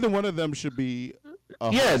 Right. Neither one of them should be.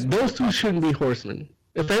 Yeah, those two shouldn't be horsemen.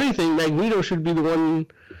 If anything, Magneto should be the one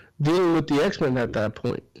dealing with the X-Men at that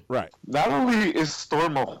point. Right. Not only is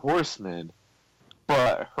Storm a horseman,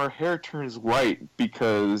 but her hair turns white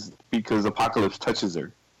because Apocalypse touches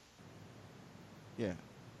her. Yeah.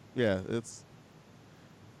 Yeah.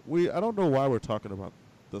 I don't know why we're talking about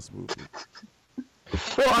this movie.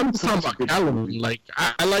 Well, I'm talking about Caliban. Like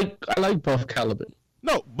I like Buff Caliban.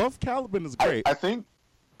 No, Buff Caliban is great. I think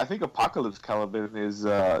Apocalypse Caliban is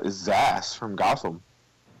Zsasz from Gotham.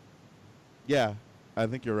 Yeah, I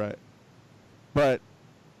think you're right. But,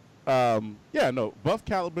 Buff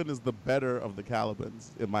Caliban is the better of the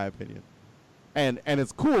Calibans, in my opinion. And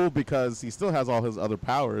it's cool because he still has all his other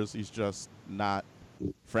powers. He's just not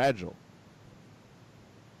fragile.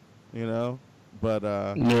 You know? But,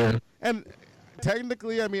 Yeah. and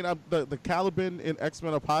technically, I mean, the Caliban in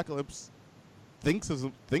X-Men Apocalypse thinks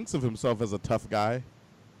of himself as a tough guy.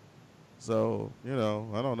 So, you know,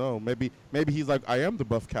 I don't know. Maybe he's like, I am the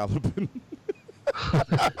Buff Caliban.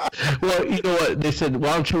 Well, you know what? They said,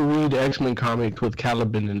 why don't you read X-Men comics with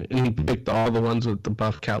Caliban? And he picked all the ones with the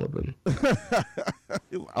Buff Caliban.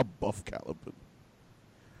 A Buff Caliban.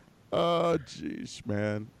 Oh, jeez,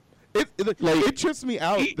 man. It trips me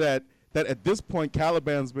out that at this point,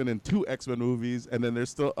 Caliban's been in 2 X-Men movies, and then there's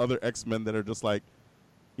still other X-Men that are just like,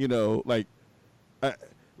 you know, like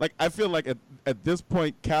I feel like at this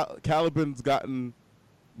point, Caliban's gotten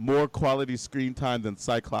more quality screen time than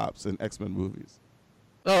Cyclops in X-Men movies.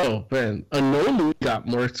 Oh, man. Anoli got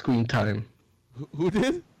more screen time. Who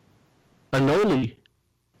did? Anoli.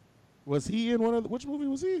 Was he in which movie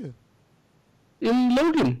was he in? In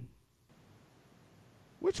Logan.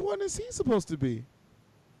 Which one is he supposed to be?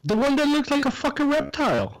 The one that looks like a fucking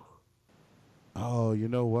reptile. Oh, you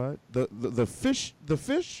know what? The fish? Does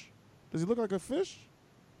he look like a fish?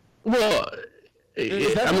 Well,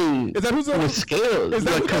 Is that who's with scales? Is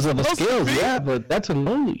that because of the scales? Yeah, but that's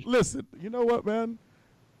Anoli. Listen, you know what, man?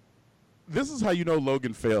 This is how you know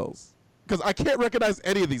Logan fails. Because I can't recognize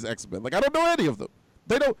any of these X-Men. Like, I don't know any of them.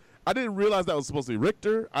 I didn't realize that was supposed to be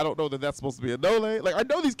Richter. I don't know that that's supposed to be Anole. Like, I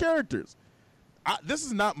know these characters. This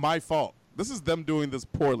is not my fault. This is them doing this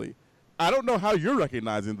poorly. I don't know how you're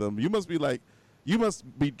recognizing them. You must be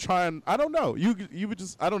trying. I don't know. You would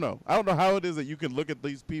just. I don't know. I don't know how it is that you can look at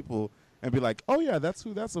these people and be like, oh yeah, that's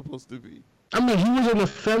who that's supposed to be. I mean, he was an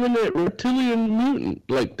effeminate reptilian mutant.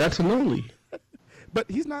 Like, that's Anoli. But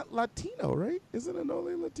he's not Latino, right? Isn't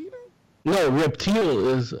Anole Latino? No, Reptile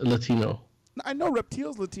is Latino. I know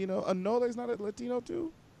Reptile's Latino. Anole's not a Latino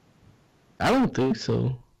too? I don't think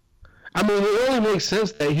so. I mean, it only makes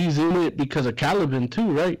sense that he's in it because of Caliban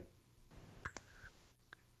too, right?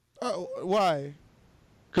 Oh, why?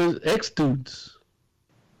 Because X-dudes.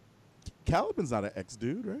 Caliban's not an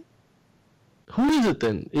ex-dude, right? Who is it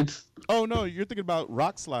then? It's... Oh, no, you're thinking about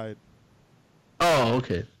Rockslide. Oh,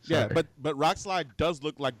 okay. Sorry. Yeah, but Rockslide does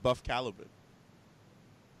look like Buff Caliban.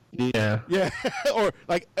 Yeah. Yeah, or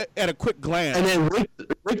like at a quick glance. And then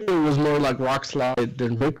Richter was more like Rockslide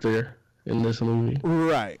than Richter in this movie.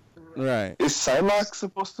 Right. Is Psylocke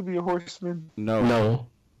supposed to be a horseman? No.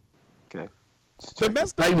 Okay.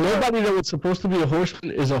 Like, nobody that was supposed to be a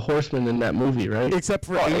horseman is a horseman in that movie, right? Except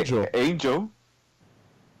for Angel.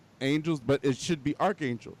 Angels, but it should be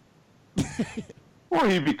Archangel. Or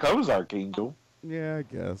he becomes Archangel. Yeah, I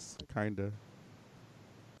guess. Kinda.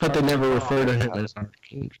 But they never refer to him as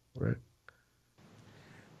Archangel, right?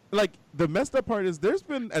 Like, the messed up part is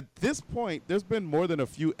at this point, there's been more than a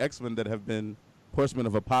few X-Men that have been Horsemen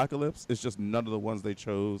of Apocalypse. It's just none of the ones they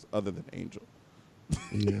chose other than Angel.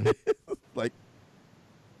 Yeah. Like,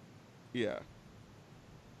 yeah.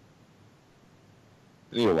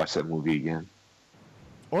 I need to watch that movie again.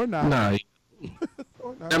 Or not. Nah.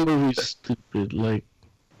 Or not. That movie's stupid. Like,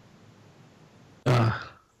 yeah,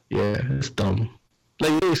 it's dumb.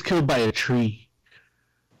 Like, he was killed by a tree.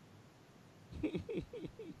 It's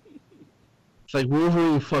like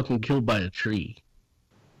Wolverine fucking killed by a tree.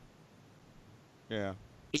 Yeah.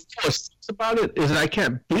 What sucks about it is that I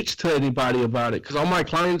can't bitch to anybody about it because all my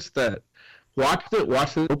clients that watched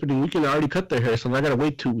the opening weekend already cut their hair, so I gotta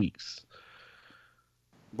wait 2 weeks.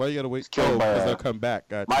 Why you gotta wait? Killed by because they'll come back.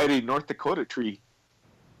 Gotcha. Mighty North Dakota tree.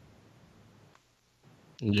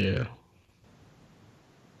 Yeah.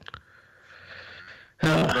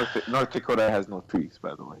 North Dakota has no trees,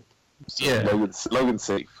 by the way. So Yeah. Logan's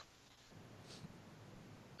safe.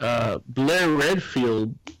 Blair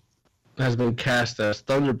Redfield has been cast as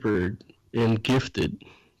Thunderbird in Gifted,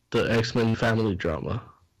 the X-Men family drama.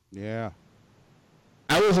 Yeah.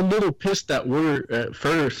 I was a little pissed at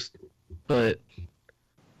first, but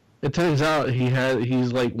it turns out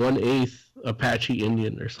he's like 1/8 Apache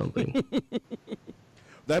Indian or something.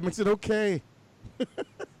 That makes it okay.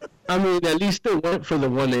 I mean, at least they went for the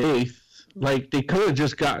 1/8. Like, they could have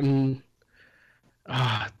just gotten...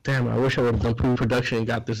 damn, I wish I would have done pre-production and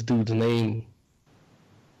got this dude's name.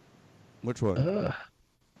 Which one?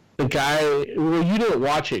 The guy... Well, you didn't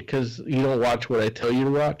watch it because you don't watch what I tell you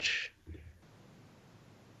to watch.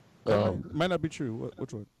 Might not be true.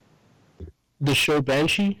 Which one? The show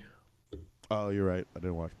Banshee? Oh, you're right. I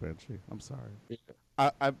didn't watch Banshee. I'm sorry.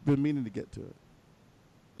 I've been meaning to get to it.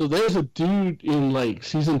 So there's a dude in, like,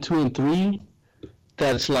 season 2 and 3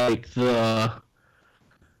 that's, like, the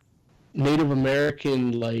Native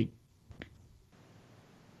American, like...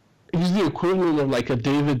 He's the equivalent of, like, a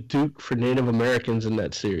David Duke for Native Americans in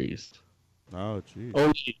that series. Oh, geez.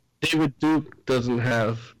 Only David Duke doesn't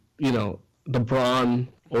have, the brawn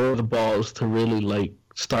or the balls to really, like,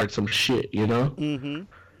 start some shit, Mm-hmm.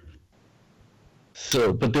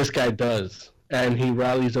 So, but this guy does. And he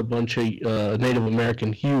rallies a bunch of Native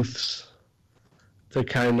American youths to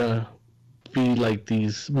kind of be like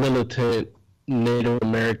these militant Native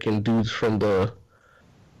American dudes from the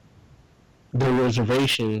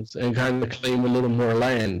reservations and kind of claim a little more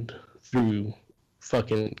land through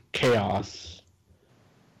fucking chaos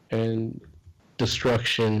and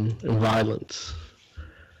destruction and violence.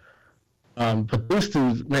 But this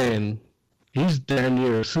dude, man, he's damn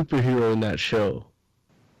near a superhero in that show.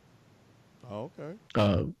 Oh, okay.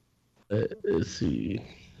 Let's see.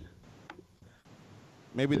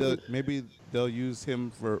 Maybe they'll use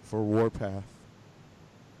him for Warpath.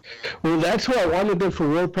 Well, that's what I wanted them for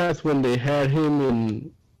Warpath when they had him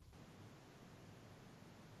in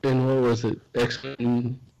what was it?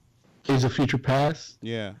 X-Men Days of Future Past?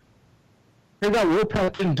 Yeah. Turned out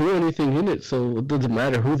Warpath didn't do anything in it, so it doesn't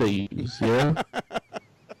matter who they use,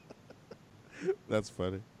 That's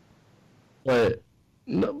funny. But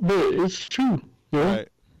it's true, Right.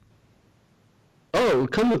 Oh,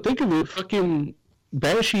 come to think of it, fucking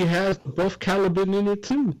Banshee has Buff Caliban in it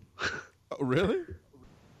too. Oh, really?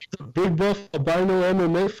 A big buff albino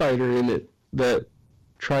MMA fighter in it that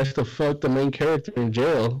tries to fuck the main character in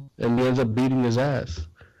jail and he ends up beating his ass.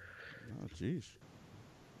 Oh, jeez.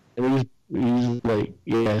 And he's like,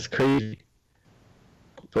 yeah, it's crazy.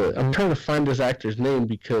 But I'm trying to find this actor's name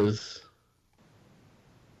because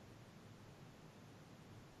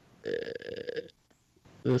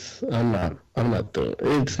I'm not doing.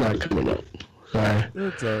 It's not coming up. Sorry.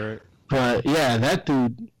 It's alright. But yeah, that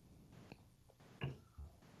dude.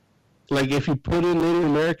 Like, if you put in Native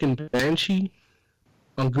American Banshee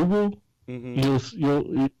on Google,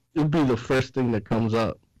 it'll be the first thing that comes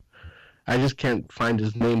up. I just can't find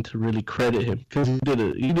his name to really credit him because he did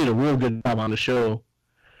a real good job on the show.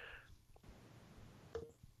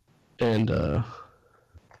 And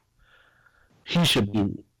he should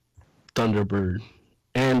be Thunderbird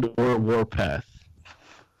and or Warpath.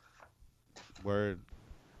 Word.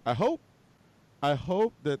 I hope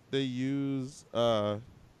that they use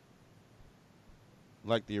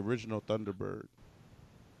like the original Thunderbird.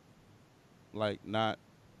 Like not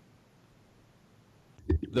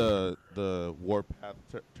the Warpath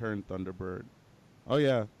turned Thunderbird. Oh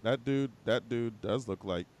yeah, that dude does look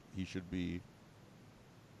like he should be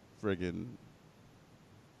friggin'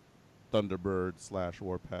 Thunderbird /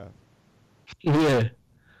 Warpath. Yeah.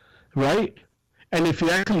 Right? And if you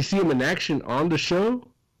actually see him in action on the show,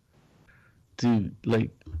 dude,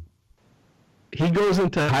 like, he goes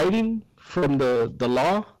into hiding from the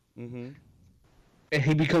law, and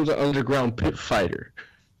he becomes an underground pit fighter.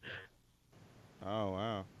 Oh,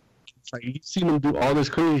 wow. It's like, you've seen him do all this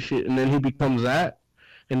crazy shit, and then he becomes that,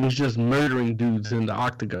 and he's just murdering dudes in the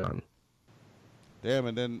octagon. Damn,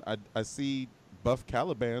 and then I see Buff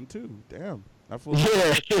Caliban, too. Damn.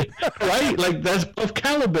 Yeah, right? Like, that's Buff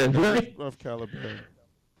Caliban, right? Buff Caliban.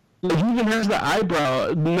 Like, he even has the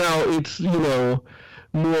eyebrow. Now, it's, more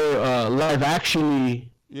live action-y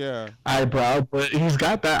eyebrow, but he's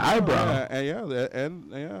got that eyebrow.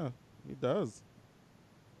 Yeah, he does.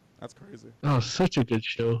 That's crazy. Oh, such a good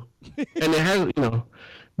show. And it has,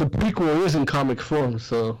 the prequel is in comic form,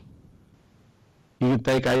 so you can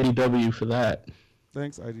thank IDW for that.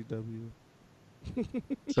 Thanks, IDW.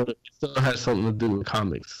 So it still has something to do with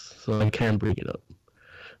comics, so I can bring it up.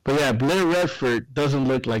 But yeah, Blair Redford doesn't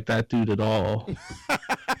look like that dude at all.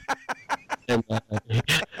 And,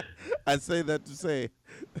 I say that to say.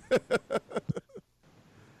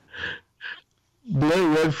 Blair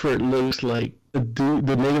Redford looks like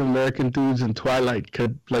the Native American dudes in Twilight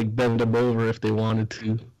could like bend him over if they wanted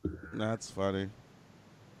to. That's funny.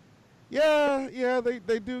 Yeah,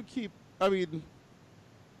 they do keep. I mean,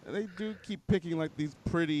 they do keep picking like these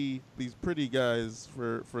pretty guys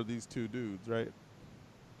for these two dudes, right?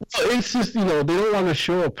 Well, it's just they don't want to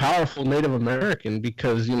show a powerful Native American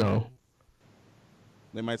because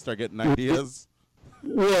They might start getting ideas.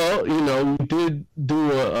 Well, we did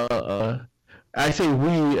do I say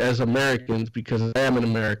we as Americans because I am an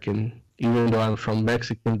American, even though I'm from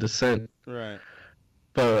Mexican descent. Right.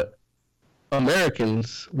 But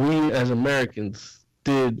we as Americans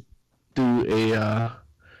did do a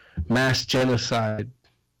mass genocide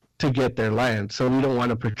to get their land. So we don't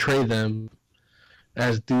want to portray them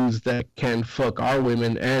as dudes that can fuck our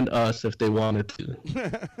women and us if they wanted to.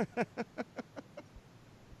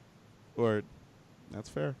 Or, that's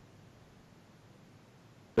fair.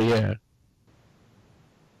 But yeah.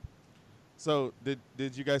 So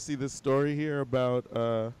did you guys see this story here about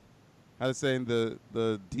how they're saying the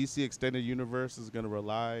DC extended universe is going to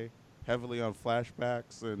rely heavily on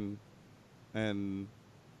flashbacks and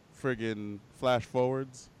friggin' flash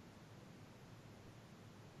forwards?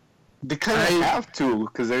 They kind of have to,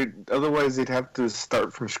 because otherwise they'd have to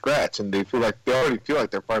start from scratch, and they already feel like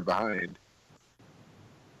they're far behind.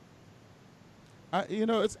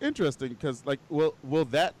 It's interesting because like, will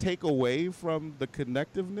that take away from the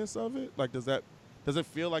connectiveness of it? Like, does it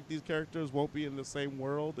feel like these characters won't be in the same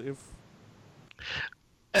world if?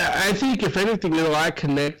 I think if anything, it'll add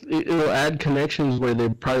connections where there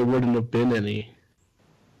probably wouldn't have been any.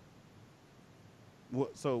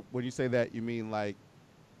 So when you say that, you mean like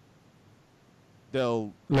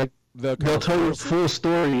they'll tell you a full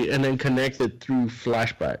story and then connect it through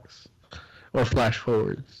flashbacks or flash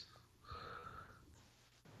forwards.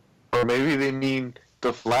 Or maybe they mean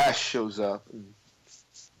the Flash shows up and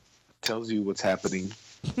tells you what's happening.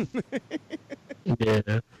 Yeah.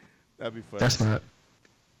 That'd be fun. That's not.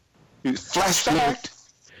 Flash fact.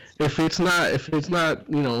 If it's not,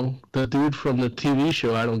 the dude from the TV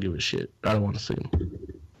show, I don't give a shit. I don't want to see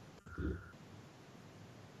him.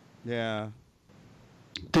 Yeah.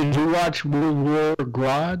 Did you watch World War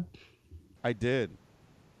Grodd? I did.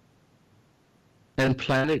 And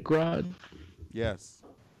Planet Grodd? Yes.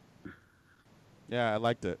 Yeah, I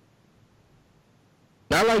liked it.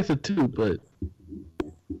 I liked it too, but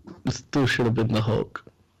it still should have been the Hulk.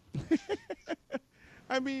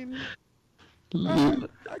 I mean,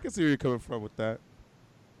 I can see where you're coming from with that.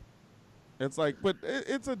 It's like, but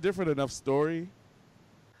it's a different enough story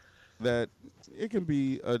that it can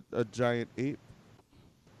be a giant ape.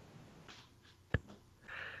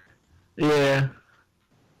 Yeah.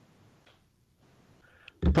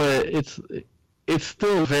 But it's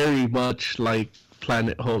still very much like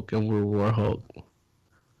Planet Hulk and World War Hulk.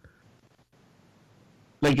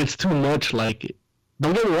 Like, it's too much like it.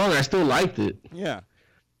 Don't get me wrong, I still liked it. Yeah.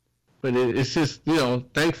 But it's just,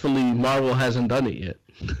 thankfully Marvel hasn't done it yet.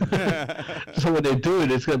 So when they do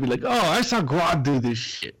it, it's going to be like, oh, I saw Grodd do this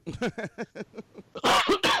shit.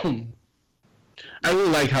 I really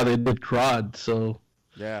like how they did Grodd, so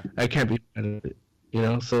yeah, I can't be mad at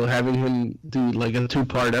it. So having him do like a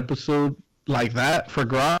 2-part episode like that for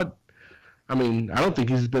Grodd, I mean, I don't think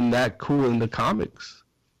he's been that cool in the comics.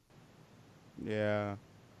 Yeah.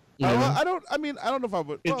 I don't know if I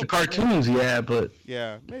would. It's the cartoons, yeah, but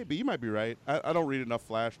yeah, maybe you might be right. I don't read enough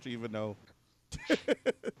Flash to even know.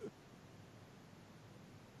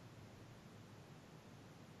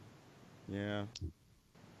 Yeah.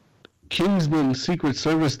 Kingsman Secret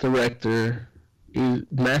Service director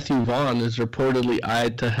Matthew Vaughn is reportedly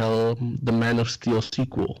eyed to helm the Man of Steel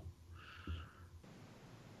sequel.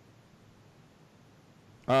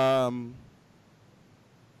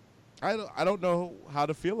 I don't know how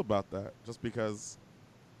to feel about that, just because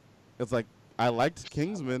it's like I liked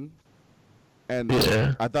Kingsman, and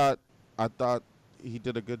yeah. I thought he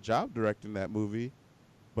did a good job directing that movie,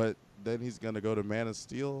 but then he's gonna go to Man of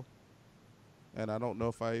Steel, and I don't know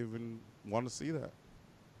if I even want to see that.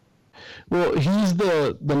 Well, he's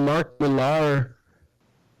the Mark Millar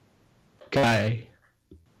guy,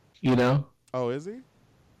 Oh, is he?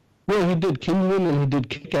 Well, he did Kingsman and he did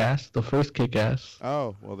Kick-Ass, the first Kick-Ass.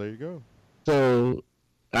 Oh, well, there you go. So,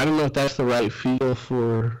 I don't know if that's the right feel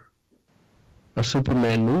for a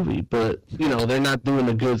Superman movie, but, they're not doing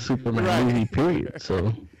a good Superman movie, period,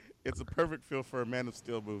 so. It's a perfect feel for a Man of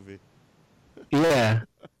Steel movie. Yeah.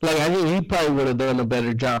 Like, I think he probably would have done a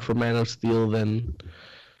better job for Man of Steel than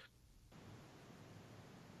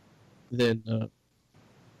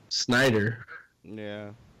Snyder. Yeah.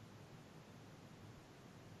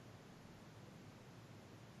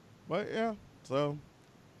 But yeah, so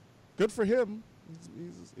good for him.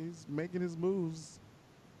 He's making his moves.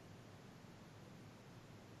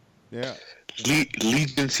 Yeah.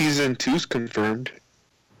 Legion season 2's confirmed.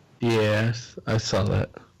 Yes, I saw that.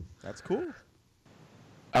 That's cool.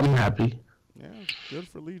 I'm happy. Yeah, good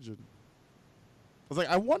for Legion. I was like,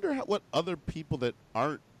 I wonder what other people that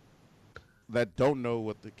don't know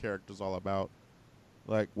what the character's all about,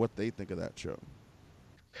 like what they think of that show.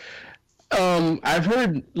 I've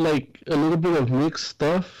heard like a little bit of mixed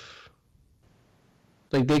stuff.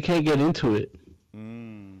 Like they can't get into it.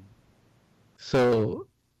 So,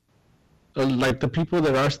 like the people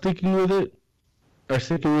that are sticking with it are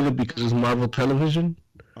sticking with it because it's Marvel Television.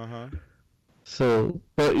 So,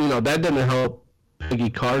 but that doesn't help Peggy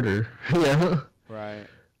Carter. Yeah. Right.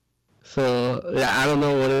 So yeah, I don't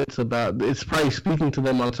know what it's about. It's probably speaking to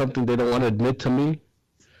them on something they don't want to admit to me.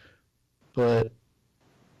 But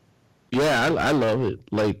yeah, I love it.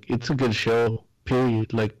 Like it's a good show.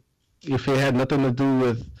 Period. Like if it had nothing to do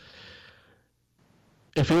with,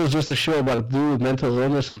 if it was just a show about to do with mental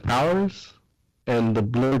illness and powers, and the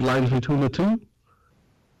blurred lines between the two,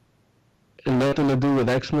 and nothing to do with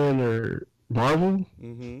X-Men or Marvel,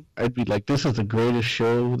 I'd be like, this is the greatest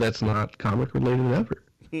show that's not comic related ever.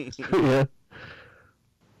 Yeah.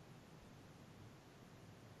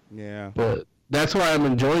 Yeah. But that's why I'm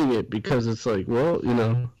enjoying it, because it's like, well,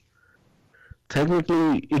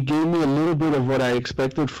 technically it gave me a little bit of what I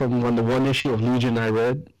expected from the one issue of Legion I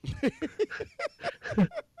read.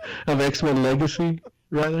 Of X-Men Legacy,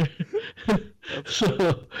 rather.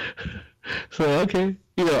 So okay.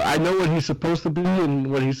 I know what he's supposed to be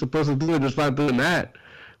and what he's supposed to do, and it's not doing that.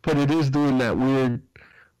 But it is doing that weird,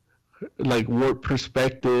 like, warped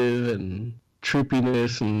perspective and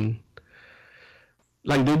trippiness, and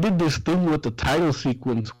like they did this thing with the title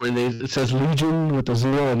sequence where it says Legion with a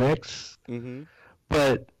 0 and X,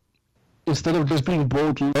 but instead of just being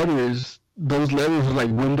bold letters, those letters are like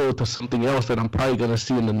window to something else that I'm probably gonna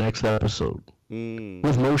see in the next episode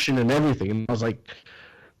with motion and everything. And I was like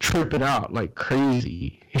tripping out like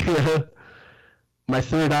crazy. My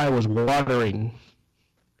third eye was watering.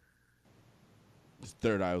 His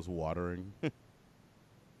third eye was watering.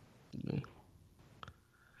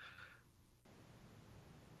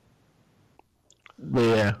 But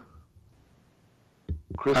yeah.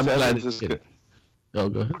 Chris I'm glad Evans is it- good. Oh,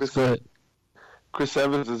 go ahead. Chris- Go ahead. Chris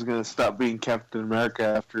Evans is gonna stop being Captain America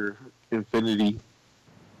after Infinity.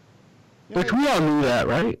 Which we all knew that,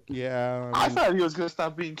 right? Yeah. I thought he was gonna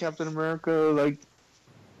stop being Captain America like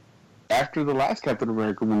after the last Captain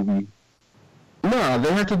America movie. No,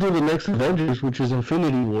 they had to do the next Avengers, which is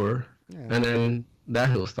Infinity War, Yeah. and then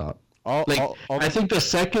that will stop. all I think the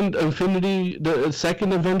second Avengers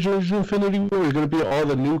Infinity War is going to be all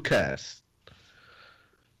the new cast.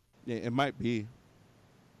 Yeah, it might be.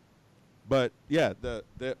 But yeah,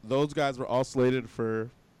 those guys were all slated for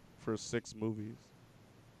 6 movies.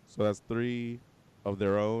 So that's 3 of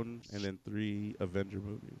their own and then 3 Avenger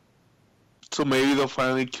movies. So maybe they'll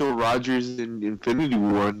finally kill Rogers in Infinity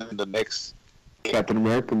War, and then the next Captain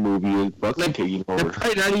America movie is Bucky taking They're over.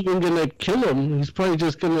 probably not even going to kill him. He's probably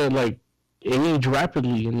just going to like age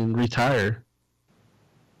rapidly and retire.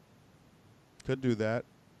 Could do that.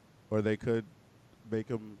 Or they could make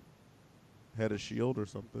him head of S.H.I.E.L.D. or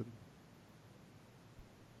something.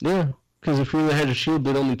 Yeah, because if you're the head of S.H.I.E.L.D.,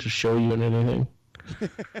 they don't need to show you in anything. Like,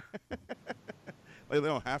 they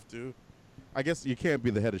don't have to. I guess you can't be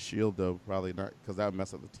the head of S.H.I.E.L.D., though. Probably not, because that would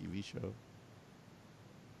mess up the TV show.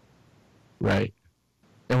 Right.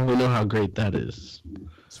 And we know how great that is.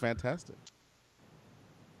 It's fantastic.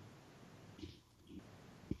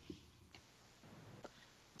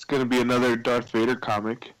 It's gonna be another Darth Vader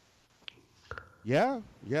comic. Yeah,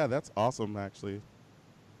 that's awesome, actually.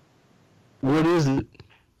 What is it?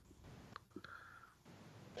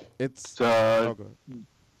 It's It's oh, go ahead.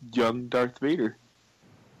 young Darth Vader.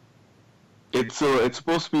 It's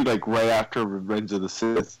supposed to be like right after Revenge of the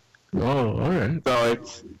Sith. Oh, all right. So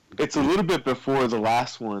it's a little bit before the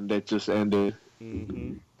last one that just ended.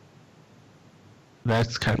 Mm-hmm.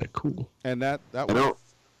 That's kind of cool. And that I was. don't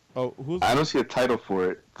Oh, who's? I don't see a title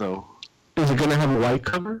for it though. Is it going to have a white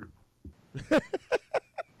cover?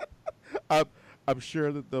 I'm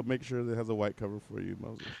sure that they'll make sure that it has a white cover for you,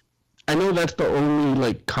 Moses. I know that's the only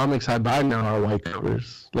like comics I buy now are white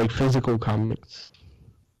covers, like physical comics.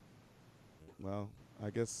 Well, I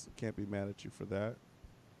guess can't be mad at you for that.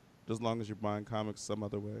 Just as long as you're buying comics some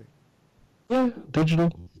other way. Yeah,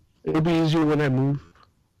 digital. It'll be easier when I move.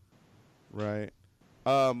 Right.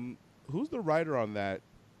 Who's the writer on that?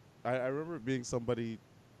 I remember it being somebody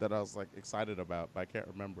that I was like excited about, but I can't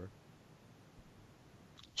remember.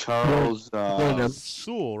 Charles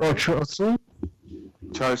Sewell, Oh, right? Charles Soule?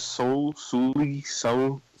 Charles Soule,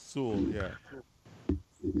 Sewell, yeah.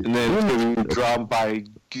 and then it's gonna be drawn by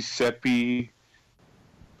Giuseppe.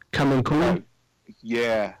 Kaminkouli?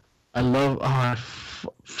 Yeah, I love.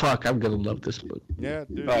 Fuck! I'm gonna love this book. Yeah,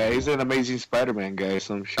 dude. he's an amazing Spider-Man guy.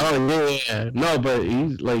 So I'm sure. Oh yeah. No, but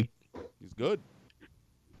he's like, He's good.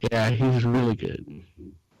 yeah, he's really good.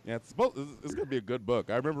 Yeah, it's gonna be a good book.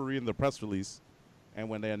 I remember reading the press release, and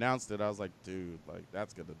when they announced it, I was like, dude, like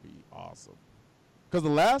that's gonna be awesome. Because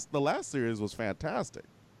the last series was fantastic.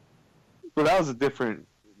 But that was a different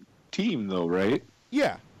team, though, right?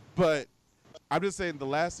 Yeah, but I'm just saying the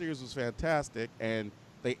last series was fantastic, and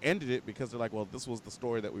they ended it because they're like, well, this was the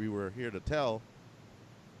story that we were here to tell.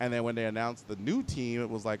 And then when they announced the new team, it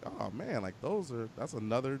was like, oh man, like that's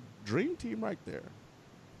another dream team right there.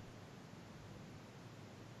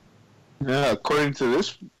 Yeah, according to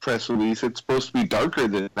this press release, it's supposed to be darker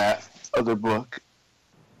than that other book.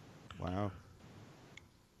 Wow.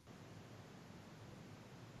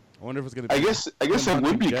 I wonder if it's gonna be. I guess it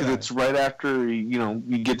would be because Jedi. it's right after he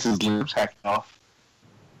gets his limbs hacked off.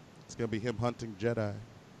 It's gonna be him hunting Jedi.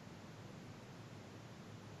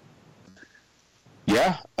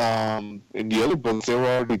 Yeah. In the other books, they were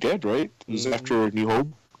already dead, right? It was after New Hope.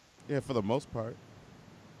 Yeah, for the most part.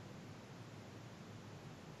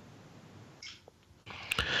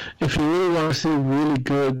 If you really want to see really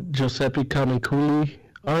good Giuseppe Kaminkouli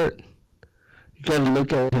art, you gotta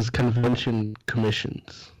look at his convention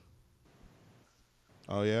commissions.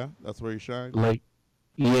 Oh yeah, that's where he shines. Like,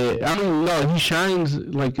 yeah, I don't know. He shines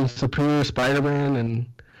like in Superior Spider-Man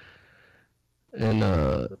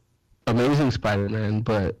and Amazing Spider-Man,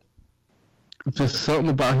 but just something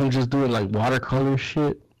about him just doing like watercolor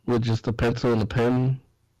shit with just a pencil and a pen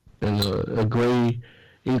and a gray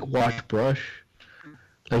ink wash brush.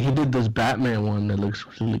 Like he did this Batman one that looks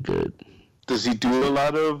really good. Does he do a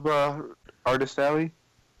lot of Artist Alley?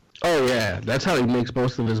 Oh yeah, that's how he makes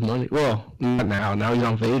most of his money. Well, not now. Now he's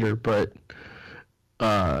on Vader, but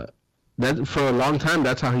that for a long time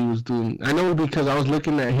that's how he was doing. I know because I was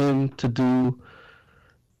looking at him to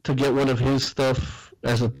get one of his stuff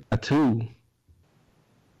as a tattoo,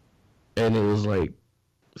 and it was like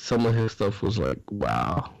some of his stuff was like,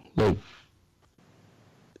 wow, like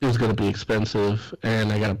it was gonna be expensive,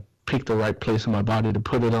 and I gotta pick the right place in my body to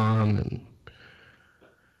put it on, and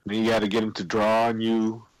Then you got to get him to draw on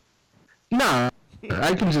you. nah,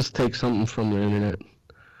 I can just take something from the internet.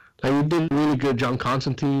 Like we did really good John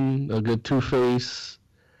Constantine, a good Two-Face.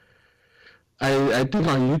 I think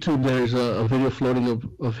on YouTube there's a video floating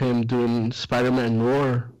of him doing Spider-Man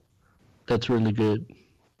Noir. That's really good.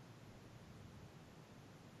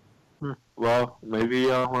 Well, maybe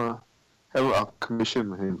I'll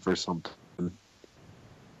commission him for something.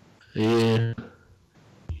 Yeah.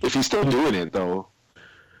 If he's still doing it, though.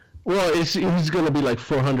 Well, he's gonna be like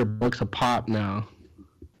 $400 a pop now.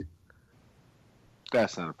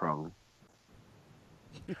 That's not a problem.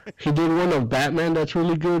 He did one of Batman that's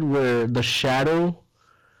really good, where the shadow,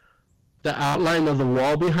 the outline of the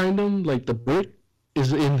wall behind him, like the brick,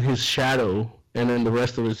 is in his shadow, and then the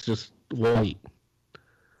rest of it's just white.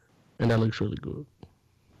 And that looks really good.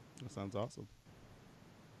 That sounds awesome.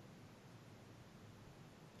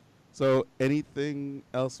 So, anything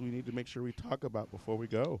else we need to make sure we talk about before we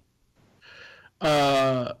go?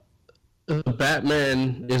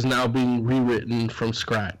 Batman is now being rewritten from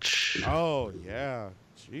scratch. Oh yeah,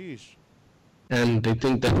 sheesh. And they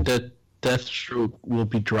think that Deathstroke will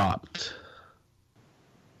be dropped.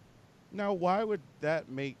 Now, why would that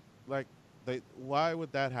make why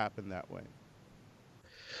would that happen that way?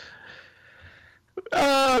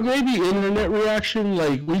 Maybe internet reaction.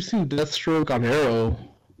 Like we've seen Deathstroke on Arrow,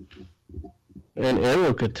 and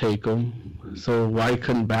Arrow could take him. So why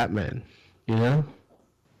couldn't Batman? You know?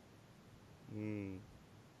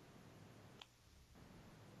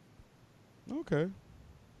 Okay.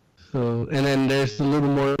 So, and then there's a little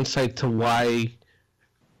more insight to why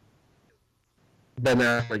Ben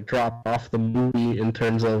Affleck dropped off the movie in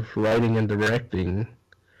terms of writing and directing,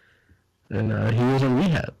 and he was in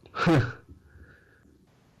rehab.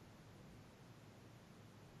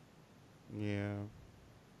 Yeah.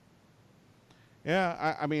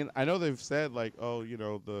 Yeah, I mean, I know they've said like, oh,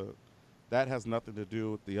 that has nothing to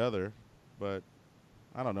do with the other, but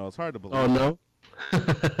I don't know. It's hard to believe. Oh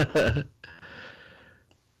no.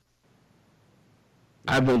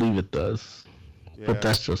 I believe it does, Yeah. but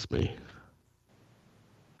that's just me.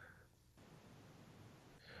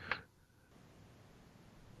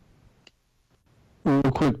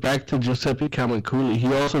 real quick, back to Giuseppe Camunculi.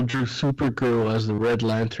 He also drew Supergirl as the Red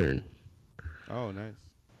Lantern. Oh, nice.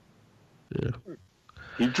 Yeah.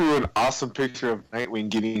 He drew an awesome picture of Nightwing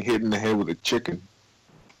getting hit in the head with a chicken.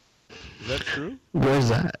 Is that true? Where's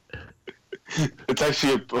that? It's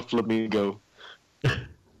actually a flamingo.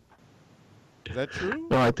 Is that true?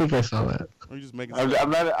 No, I think I saw that. Or you just making I'm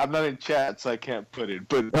not in chat, so I can't put it.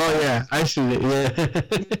 But Oh yeah, I see it. Yeah.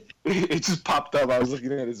 it just popped up. I was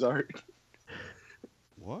looking at his art.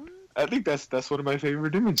 What? I think that's one of my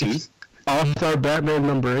favorite images. All-Star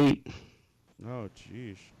Batman #8. Oh,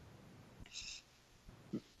 jeez.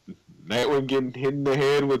 Nightwing getting hit in the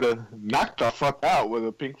head with a knocked the fuck out with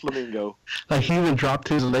a pink flamingo. Like he even dropped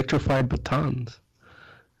his electrified batons.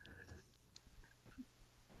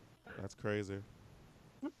 That's crazy.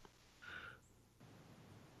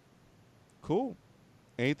 Cool.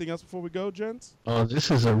 Anything else before we go, gents? Oh,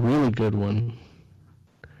 this is a really good one.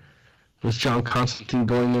 Was John Constantine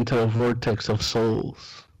going into the vortex of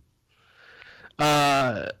souls?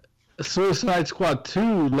 Suicide Squad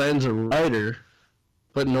 2 lands a writer,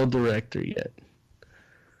 but no director yet.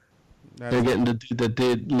 They're getting the dude that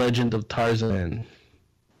did Legend of Tarzan,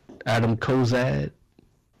 Adam Kozad.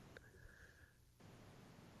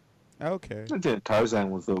 Okay. I think Tarzan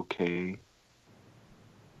was okay.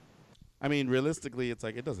 I mean, realistically, it's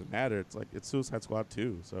like, it doesn't matter. It's like, it's Suicide Squad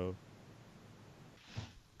 2, so.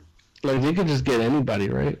 Like, they could just get anybody,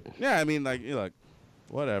 right? Yeah, I mean, like, look,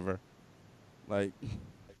 whatever. Like,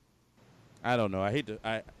 I don't know. I hate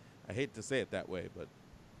to say it that way, but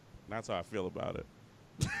that's how I feel about it.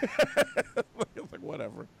 It's like,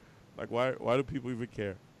 whatever. Like, why do people even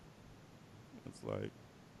care? It's like,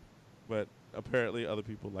 but apparently other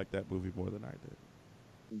people like that movie more than I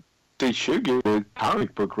did. They should get a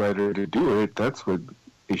comic book writer to do it. That's what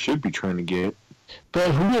they should be trying to get. But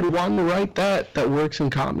who would want to write that works in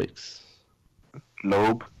comics?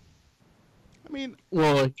 Loeb. I mean,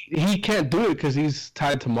 Well, he can't do it because he's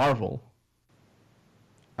tied to Marvel.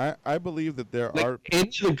 I believe that there Like, are. any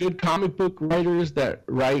of the good comic book writers that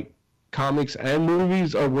write comics and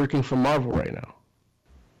movies are working for Marvel right now.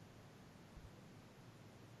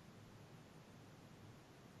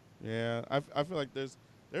 Yeah, I feel like there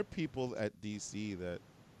are people at DC that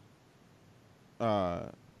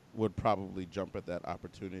would probably jump at that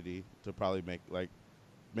opportunity to probably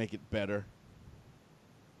make it better.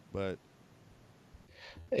 But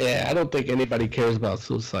Yeah, I don't think anybody cares about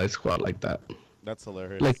Suicide Squad like that. that's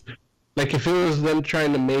hilarious. Like if it was them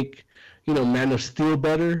trying to make, Man of Steel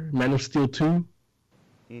better, Man of Steel 2,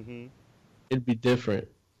 Mm-hmm. it'd be different.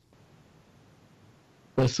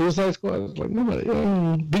 But Suicide Squad is like, nobody,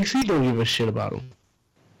 DC don't give a shit about them.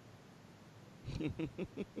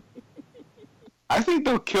 I think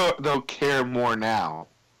they'll care more now.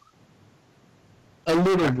 A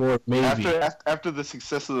little more, maybe. After the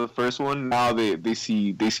success of the first one, now they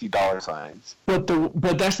see dollar signs. But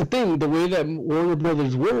that's the thing. The way that Warner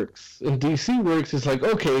Brothers works and DC works is like,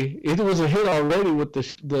 okay, it was a hit already with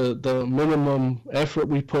the minimum effort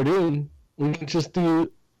we put in. We can just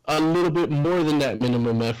do a little bit more than that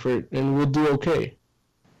minimum effort, and we'll do okay.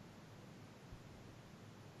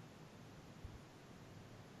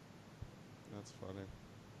 That's funny.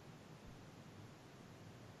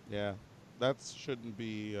 Yeah, that shouldn't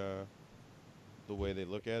be the way they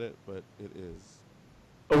look at it, but it is.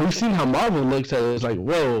 But we've seen how Marvel looks at it. It's like,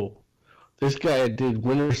 whoa, this guy did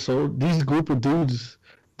Winter Soldier. These group of dudes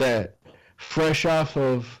that fresh off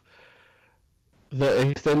of the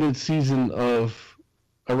extended season of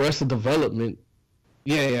Arrested Development,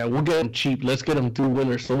 yeah, we'll get them cheap. Let's get them through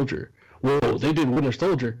Winter Soldier. Whoa, they did Winter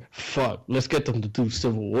Soldier. Fuck, let's get them to do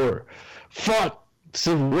Civil War. Fuck,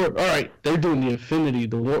 Civil War. All right, they're doing the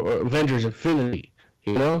Avengers Infinity.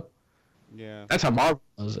 Yeah. That's how Marvel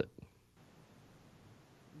does it.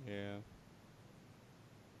 Yeah.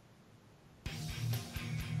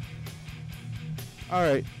 All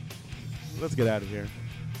right, let's get out of here.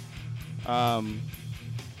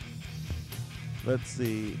 Let's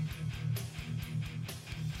see.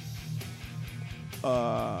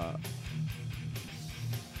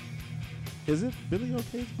 Is it Billy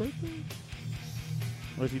O'Kay's birthday?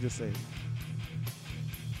 Or did he just say it?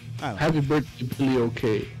 I don't know. Happy birthday, Billy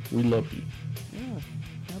O'Kay. We love you. Yeah.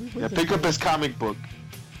 Happy Yeah, birthday, pick up Billy. his comic book.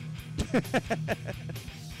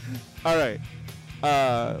 All right.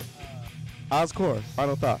 Oscorp,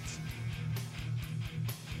 final thoughts.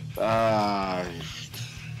 Yeah,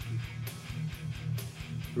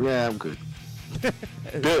 I'm good.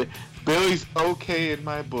 Billy's okay in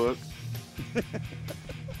my book.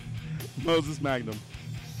 Moses Magnum,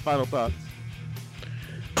 final thoughts.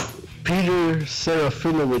 Peter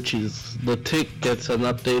Serafinovich's The Tick gets an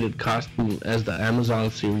updated costume as the Amazon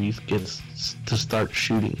series gets to start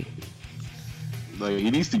shooting. Like, he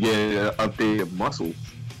needs to get updated muscles.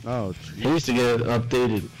 Oh, He needs to get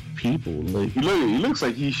updated people. Like, He looks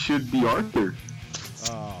like he should be Arthur.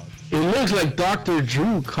 oh, it looks like Dr.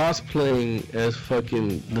 Drew cosplaying as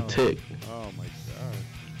fucking The Tick. oh my god.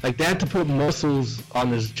 Like, they had to put muscles on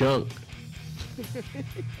his junk.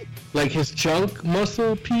 Like, his junk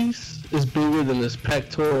muscle piece is bigger than his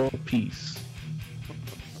pectoral piece.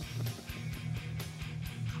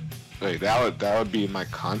 Like that would be in my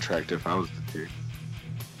contract if I was the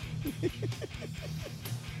Tick.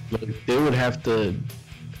 Like, they would have to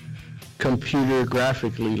computer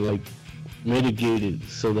graphically, like, mitigate it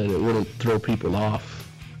so that it wouldn't throw people off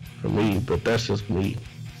for me, but that's just me.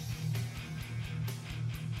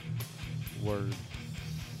 Word.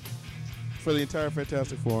 For the entire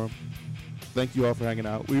Fantastic Forum, thank you all for hanging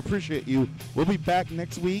out. We appreciate you. We'll be back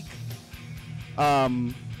next week. Yeah,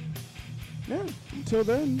 until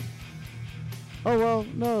then. Oh, well,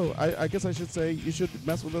 no. I guess I should say you should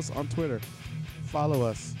mess with us on Twitter. Follow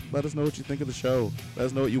us. Let us know what you think of the show. Let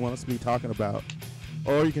us know what you want us to be talking about.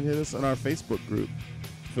 Or you can hit us on our Facebook group.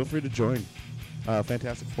 Feel free to join.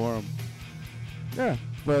 Fantastic Forum. Yeah,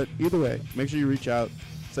 but either way, make sure you reach out.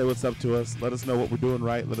 Say what's up to us. Let us know what we're doing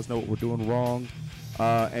right. Let us know what we're doing wrong.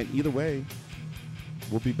 And either way,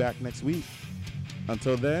 we'll be back next week.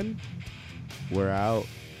 Until then, we're out.